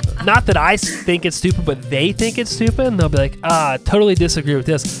 Not that I think it's stupid, but they think it's stupid, and they'll be like, totally disagree with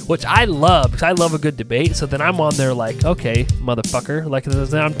this, which I love because I love a good debate. So then I'm on there like, okay, motherfucker, like I'm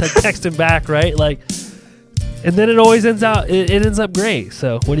texting back, right? Like, and then it always ends ends up great.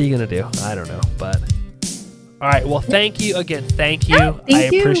 So what are you gonna do? I don't know, but all right. Well, thank you again. Thank you. Yeah,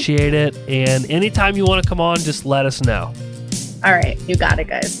 thank I you. appreciate it. And anytime you want to come on, just let us know. All right, you got it,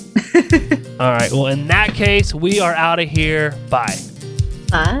 guys. All right. Well, in that case, we are out of here. Bye.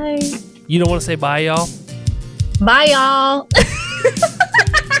 Bye. You don't want to say bye, y'all? Bye, y'all.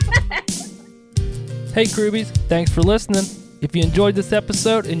 Hey, Crewbies, thanks for listening. If you enjoyed this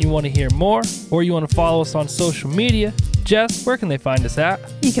episode and you want to hear more, or you want to follow us on social media, Jess, where can they find us at?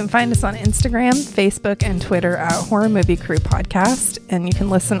 You can find us on Instagram, Facebook, and Twitter at Horror Movie Crew Podcast, and you can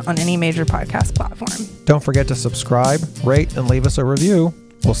listen on any major podcast platform. Don't forget to subscribe, rate, and leave us a review.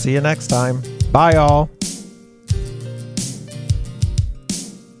 We'll see you next time. Bye, all.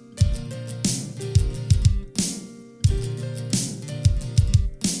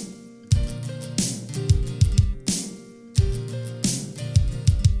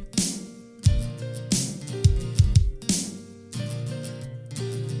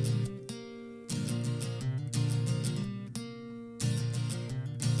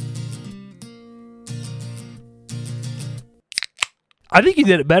 I think you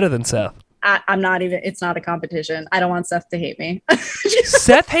did it better than Seth. I'm not even, it's not a competition. I don't want Seth to hate me.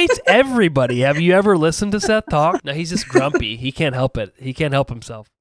 Seth hates everybody. Have you ever listened to Seth talk? No, he's just grumpy. He can't help it. He can't help himself.